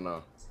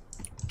no.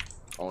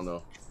 Oh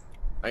no.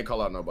 I ain't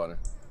call out nobody.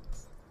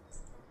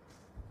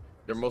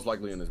 They're most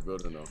likely in this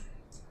building though.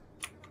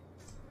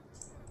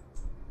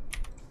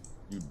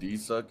 You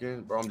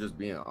D-sucking? Bro, I'm just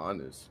being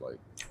honest. Like,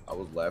 I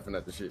was laughing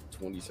at the shit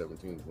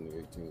 2017,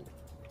 2018.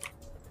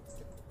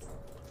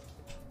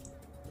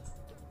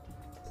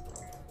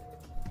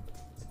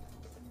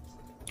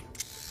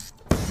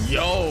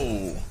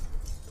 Yo!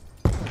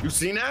 You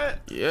seen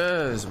that?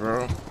 Yes,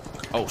 bro.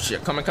 Oh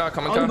shit, coming car.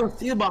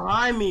 He's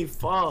behind me,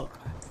 fuck.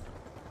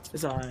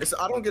 It's alright.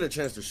 I don't get a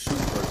chance to shoot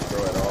first,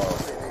 bro, at all.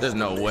 There's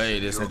no way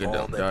this nigga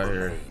don't die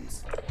here.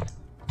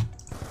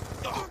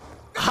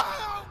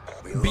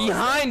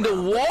 Behind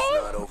the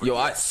wall? Yo,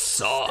 I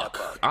suck.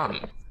 I'm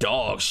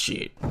dog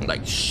shit.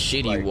 Like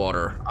shitty Like,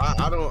 water.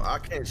 I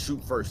can't shoot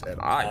first at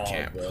all. I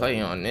can't play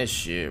on this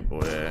shit,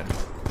 boy.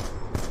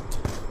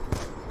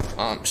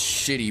 I'm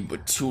shitty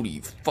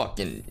patootie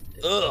fucking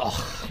ugh.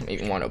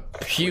 Make me wanna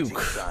puke.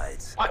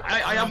 Are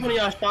y'all putting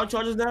y'all shock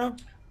charges down?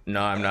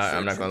 No, I'm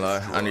not gonna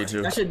lie. I need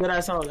to. That shit that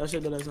I saw.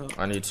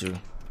 I need to.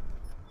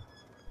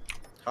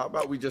 How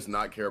about we just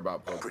not care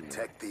about Pokemon?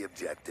 Protect the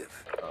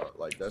objective.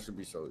 Like, that should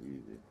be so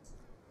easy.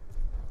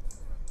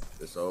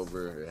 It's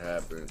over. It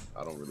happened.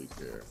 I don't really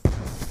care.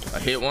 I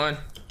hit one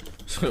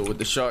with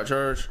the shot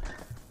charge.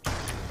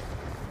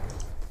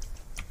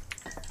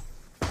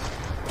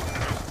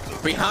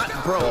 Behind,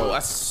 bro.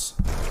 That's.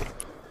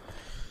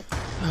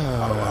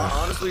 I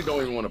honestly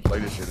don't even want to play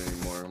this shit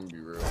anymore. I'm gonna be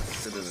real.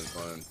 This shit isn't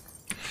fun.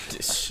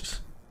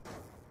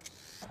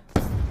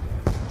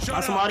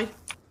 Got somebody?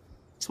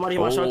 Somebody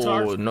hit my shot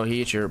charge? Oh no, he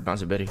hit your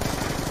bouncy Betty.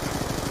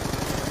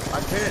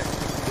 I can't.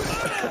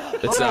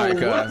 It's alright,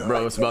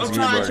 bro. It's about to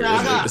get burger.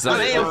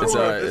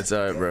 It's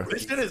alright, bro.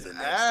 This shit is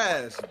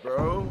ass,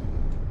 bro.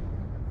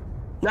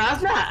 Nah,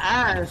 it's not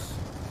ass.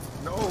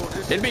 No,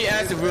 this It'd be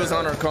ass if we was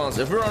on our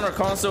console. If we were on our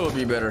console, it'd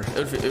be better.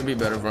 It'd be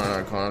better if we were on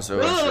our console.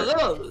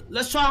 Look,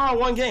 let's try hard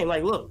one game.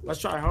 Like, look, let's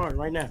try hard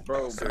right now.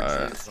 bro.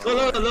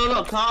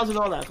 Look, cons and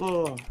all that. Come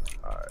on.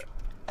 Alright.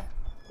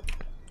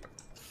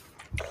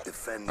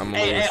 I'm gonna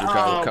with you,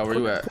 Kyle. Where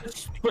you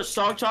at? Put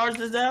shock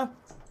charges down.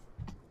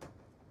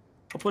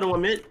 I'll put it on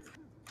mid.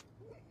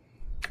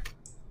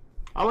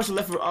 How much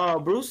left for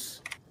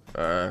Bruce?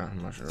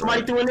 I'm not sure.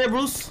 Somebody threw in there,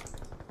 Bruce.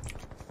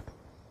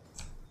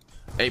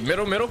 Hey,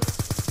 middle.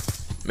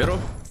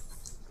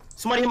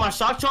 Somebody hit my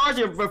shock charge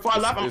before I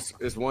left.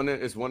 It's one in,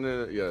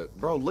 yeah.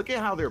 Bro, look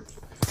at how they're.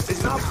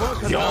 It's not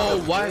fun. Yo,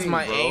 why is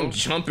my aim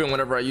jumping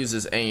whenever I use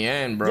this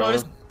AN, bro?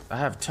 Yo, I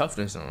have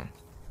toughness on.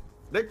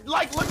 They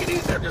like, look at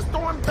these. They're just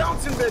throwing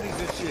bouncing betties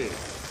and shit.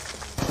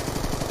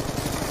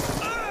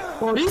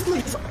 Bro, these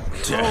niggas.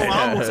 Oh,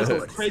 I almost said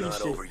some crazy Not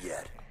shit. over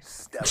yet.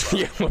 Step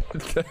Yeah,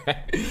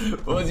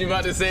 what was you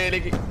about to say,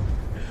 nigga?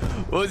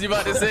 What was you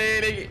about to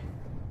say,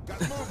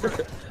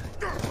 nigga?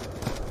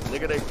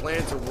 Nigga, they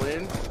plan to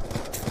win.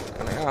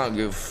 I don't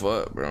give a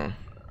fuck, bro.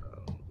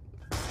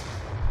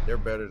 They're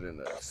better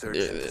than us. They're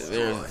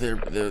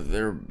better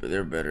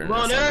than bro,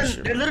 us.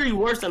 they're literally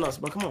worse than us,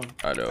 bro. Come on.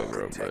 I know,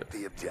 bro, but Protect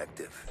the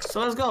objective. So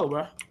let's go,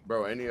 bro.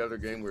 Bro, any other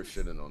game we're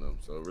shitting on them,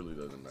 so it really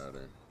doesn't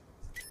matter.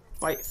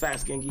 Fight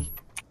fast, Genki.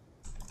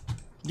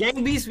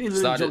 Gang beast, we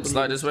slide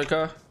literally this way,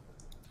 Kyle.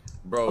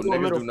 Bro,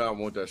 niggas do not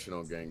want that shit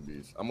on Gang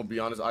Beast. I'm gonna be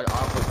honest. I'll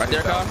put right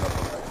there, Kyle.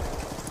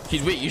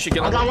 He's weak. You should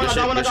get him.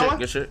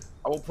 Good shit.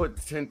 I will put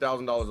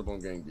 $10,000 up on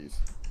Gang Beast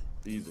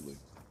easily.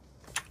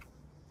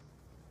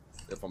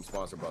 If I'm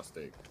sponsored by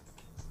Steak.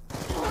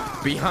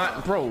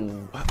 Behind,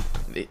 bro.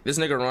 This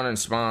nigga running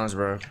spawns,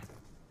 bro.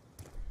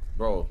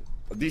 Bro,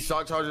 these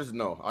shock charges,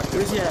 no.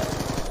 Where's he at?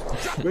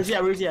 Where's he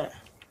at? Where's he at?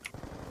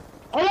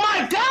 Oh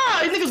my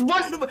god! These niggas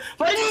run.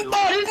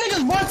 These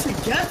niggas run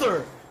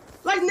together.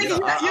 Like nigga,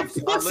 yeah,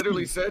 you're I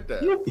literally said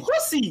that. You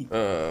pussy.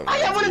 I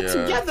got running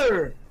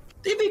together.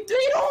 They be 3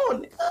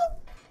 on.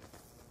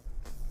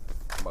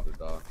 I'm about to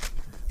die.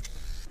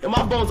 And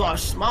my muscles are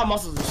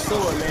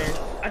sore, man.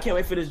 I can't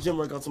wait for this gym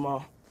workout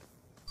tomorrow.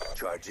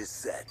 Charges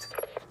set.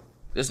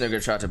 This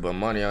nigga tried to put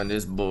money on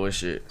this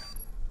bullshit.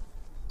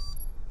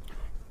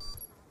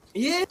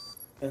 Yeah.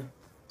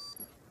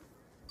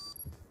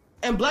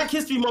 And Black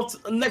History Month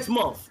next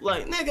month.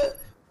 Like, nigga,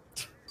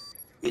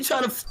 you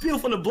trying to steal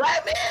from the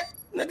black man?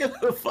 Nigga,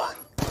 the fuck?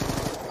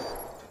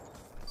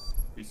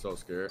 He's so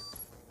scared.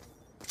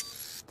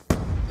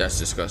 That's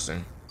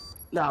disgusting.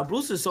 Nah,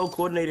 Bruce is so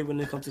coordinated when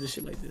it comes to this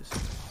shit like this.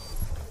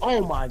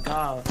 Oh my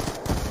god.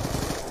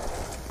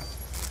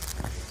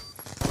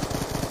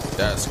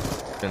 That's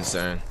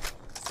insane.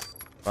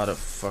 Why the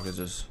fuck is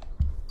this?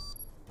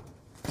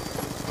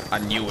 I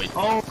knew it.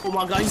 Oh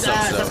my god, he's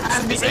ass. That's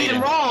ass be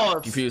Aiden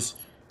Ross. Confused.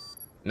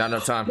 Not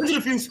enough time. Look at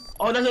the fuse.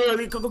 Oh, that's what I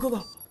mean.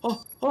 Go.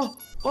 Oh.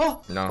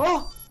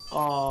 No.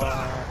 Oh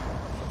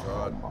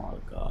God. my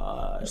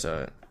god.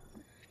 So,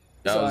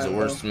 that was the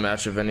worst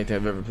match of anything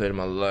I've ever played in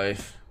my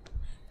life.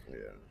 Yeah.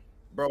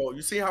 Bro,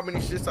 you see how many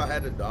shits I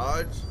had to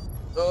dodge?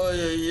 Oh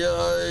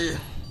yeah.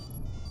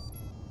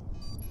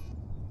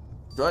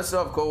 Do I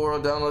still have Cold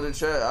World downloaded,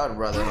 chat? I'd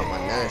rather have my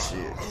NAS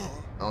shit.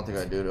 I don't think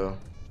I do though.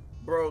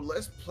 Bro,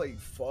 let's play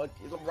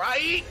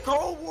right?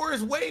 Cold War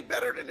is way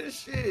better than this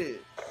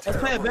shit. Let's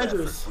play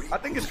Avengers. I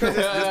think it's because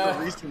it's just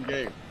a recent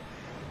game.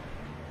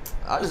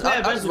 I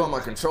just want my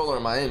controller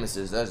and my aim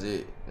assist. That's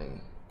it.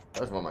 I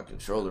just want my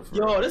controller for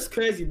Yo, that's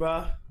crazy,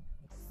 bro.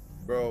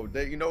 Bro,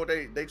 they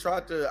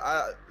tried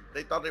to.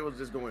 They thought they was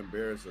just going to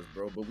embarrass us,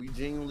 bro. But we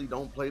genuinely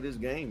don't play this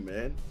game,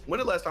 man. When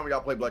the last time y'all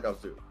played Black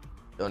Ops 2?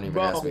 Don't even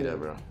ask me that,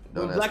 bro.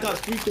 Don't Black Ops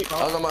 3 kick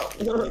off.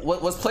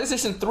 Was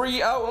PlayStation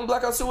 3 out when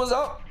Black Ops 2 was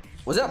out?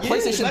 Was that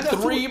PlayStation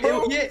 3,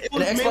 bro? Yeah, it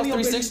was and the Xbox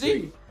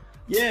 360?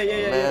 Yeah.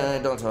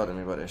 Man, don't talk to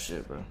me about that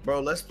shit, bro.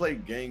 Bro, let's play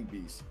Gang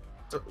Beast.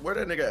 So, where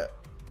that nigga at?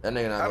 That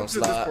nigga not gonna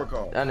slide.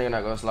 That nigga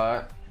not gonna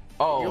slide.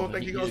 Oh, you don't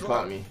think he just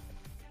called me.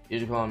 You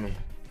just called me.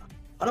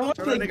 I don't want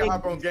to play play that nigga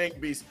hop on Gang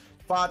Beast.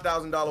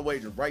 $5,000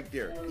 wager right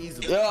there,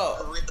 easily. Yo.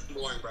 Really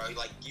boring, bro.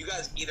 Like, you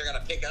guys either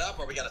gotta pick it up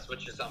or we gotta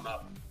switch to something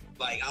up.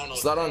 Like, I don't know.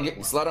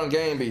 Slide on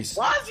Game Beast.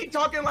 Why is he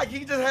talking like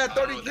he just had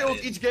 30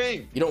 kills each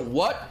game? You know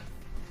what?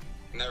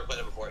 Never played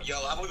it before. Yo,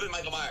 how about we play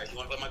Michael Myers? You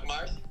wanna play Michael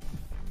Myers?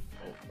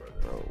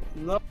 Bro.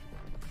 No.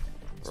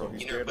 So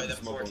You never played that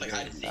before? It's like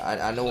hide and seek.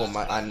 I know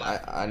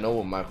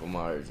what Michael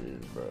Myers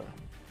is, bro.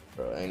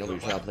 Bro, ain't nobody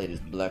trying to play this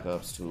Black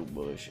Ops 2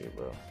 bullshit,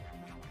 bro.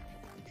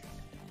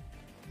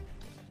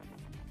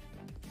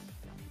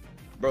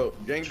 Bro,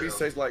 Gang Beast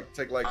take like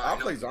I'll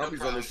play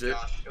zombies on this shit.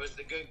 Josh. It was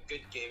the good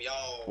game,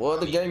 y'all. What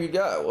other game you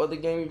got?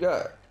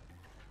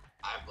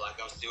 I have Black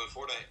Ops 2 and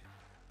Fortnite.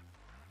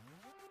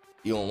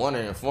 You don't want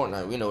it in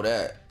Fortnite. We know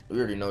that. We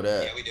already know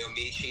that. Yeah, we do.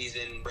 Me, Cheese,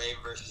 and Brave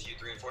versus you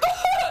 3 and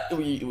Fortnite.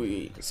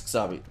 we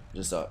stop it.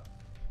 Just stop.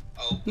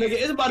 Oh, Nigga,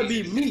 it's about to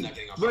be me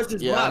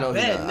versus my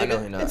bed,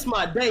 nigga. It's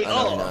my day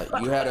off.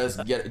 You had us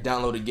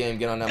download the game,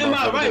 get on that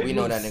motherfucker. Right, we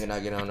know that nigga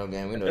not getting on no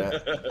game. We know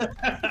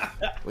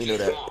that. we know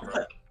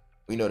that.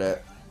 We know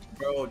that.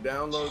 Bro,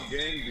 download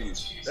Gang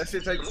Beast. That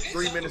shit takes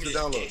 3 minutes to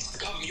download.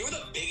 Scum, you were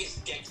the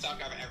biggest gang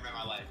stalker I've ever met in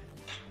my life.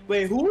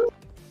 Wait, who?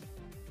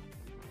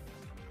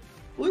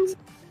 Who is?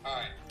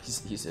 Alright.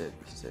 He said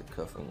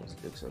cuff him was a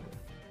dick sucker.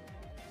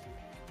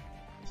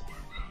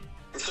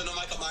 So no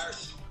Michael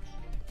Myers?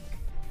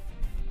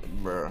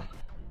 Bruh.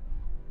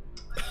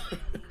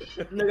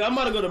 Nigga, I'm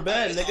about to go to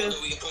bed,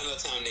 nigga. We can put another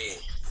time there.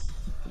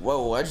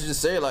 Whoa, why'd you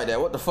just say it like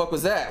that? What the fuck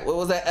was that? What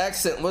was that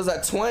accent? What was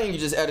that twang you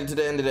just added to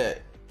the end of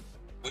that?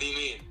 What do you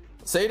mean?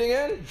 Say it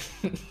again?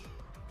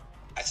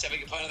 I said we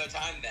can play another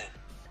time then.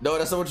 No,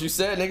 that's not what you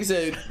said. Nigga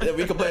said that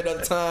we can play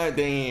another time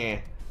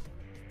then.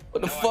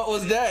 What the fuck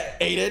was that,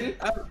 Aiden?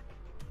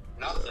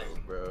 Nothing.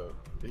 Bro,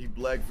 he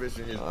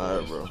blackfishing his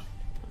Alright, bro.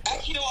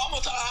 Actually, no, I'm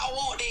gonna talk how I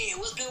want then.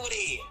 What's good with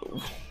it?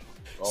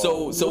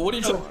 So what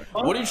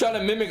are you trying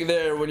to mimic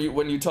there when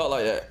you talk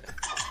like that?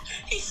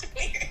 He's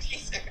weird.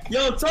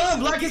 Yo, tell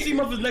him Black History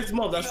Month is next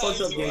month. That's fucked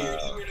up, game.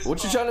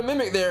 What you trying to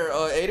mimic there,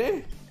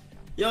 Adin?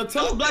 Yo,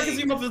 tell him Black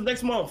History Month is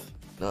next month.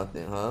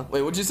 Nothing, huh?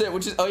 Wait, what you said?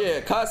 Oh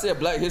yeah, Kai said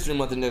Black History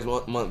Month is next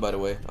month. By the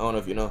way, I don't know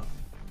if you know.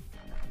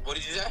 What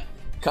did you say?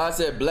 Kai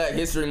said Black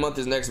History Month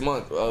is next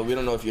month. We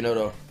don't know if you know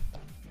though.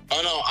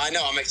 Oh no, I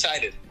know. I'm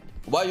excited.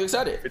 Why are you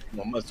excited?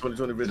 51 months,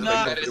 2020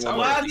 business. Nah,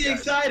 why are you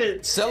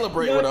excited?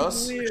 Celebrate with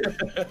us.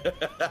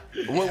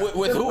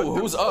 with who?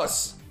 Who's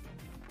us?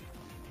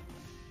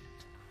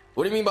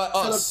 What do you mean by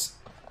us?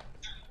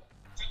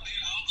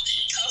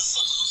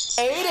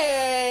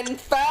 Adin,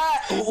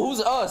 fat. Who's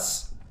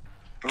us?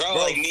 Bro,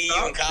 like me,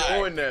 you, and Kai.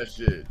 Doing that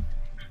shit.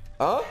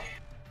 Huh?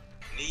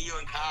 Me, you,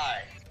 and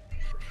Kai.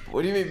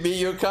 What do you mean, me,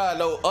 you, and Kai?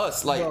 No,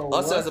 us. Like, Bro,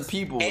 us what? as a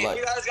people. Hey, like, if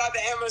you guys got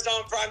the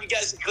Amazon Prime, you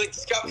guys can click the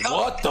scum.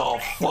 what the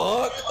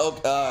fuck?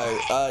 Okay,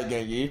 alright,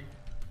 Genki.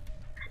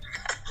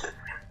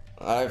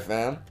 Alright,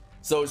 fam.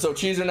 So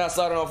Cheese are not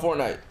starting on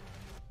Fortnite.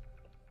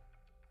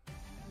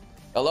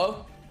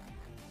 Hello?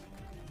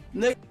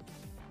 Nick,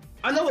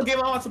 I know what game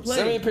I want to play.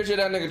 Send me a picture of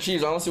that nigga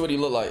Cheese. I want to see what he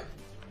look like.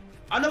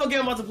 I know what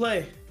game I want to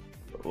play.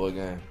 What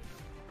game?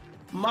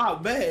 My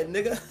bad,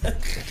 nigga.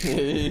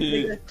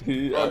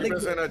 You've been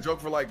saying that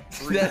joke for like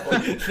 3 that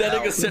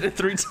nigga said it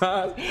 3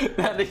 times.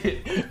 That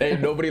nigga,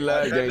 ain't nobody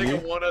laughed that at you.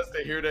 nigga want us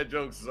to hear that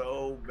joke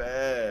so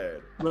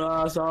bad.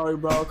 Bro, sorry,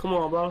 bro. Come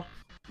on, bro.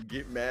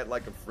 Get mad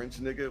like a French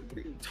nigga? What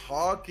are you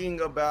talking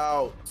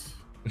about?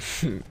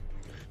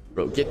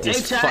 Bro, get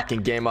this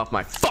fucking game off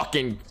my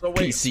fucking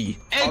PC.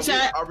 Hey,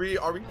 chat. Are we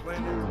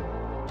playing this?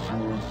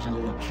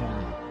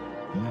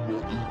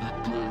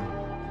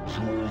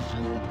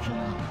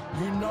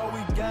 You know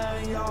we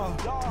gang, y'all.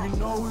 You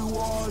know we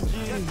war G.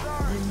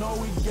 You know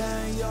we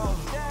gang, y'all.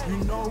 You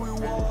know we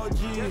war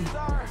G.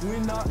 We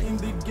not in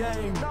the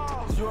game.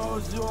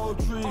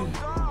 003.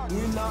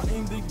 We not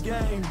in the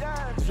game.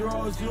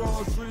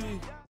 003.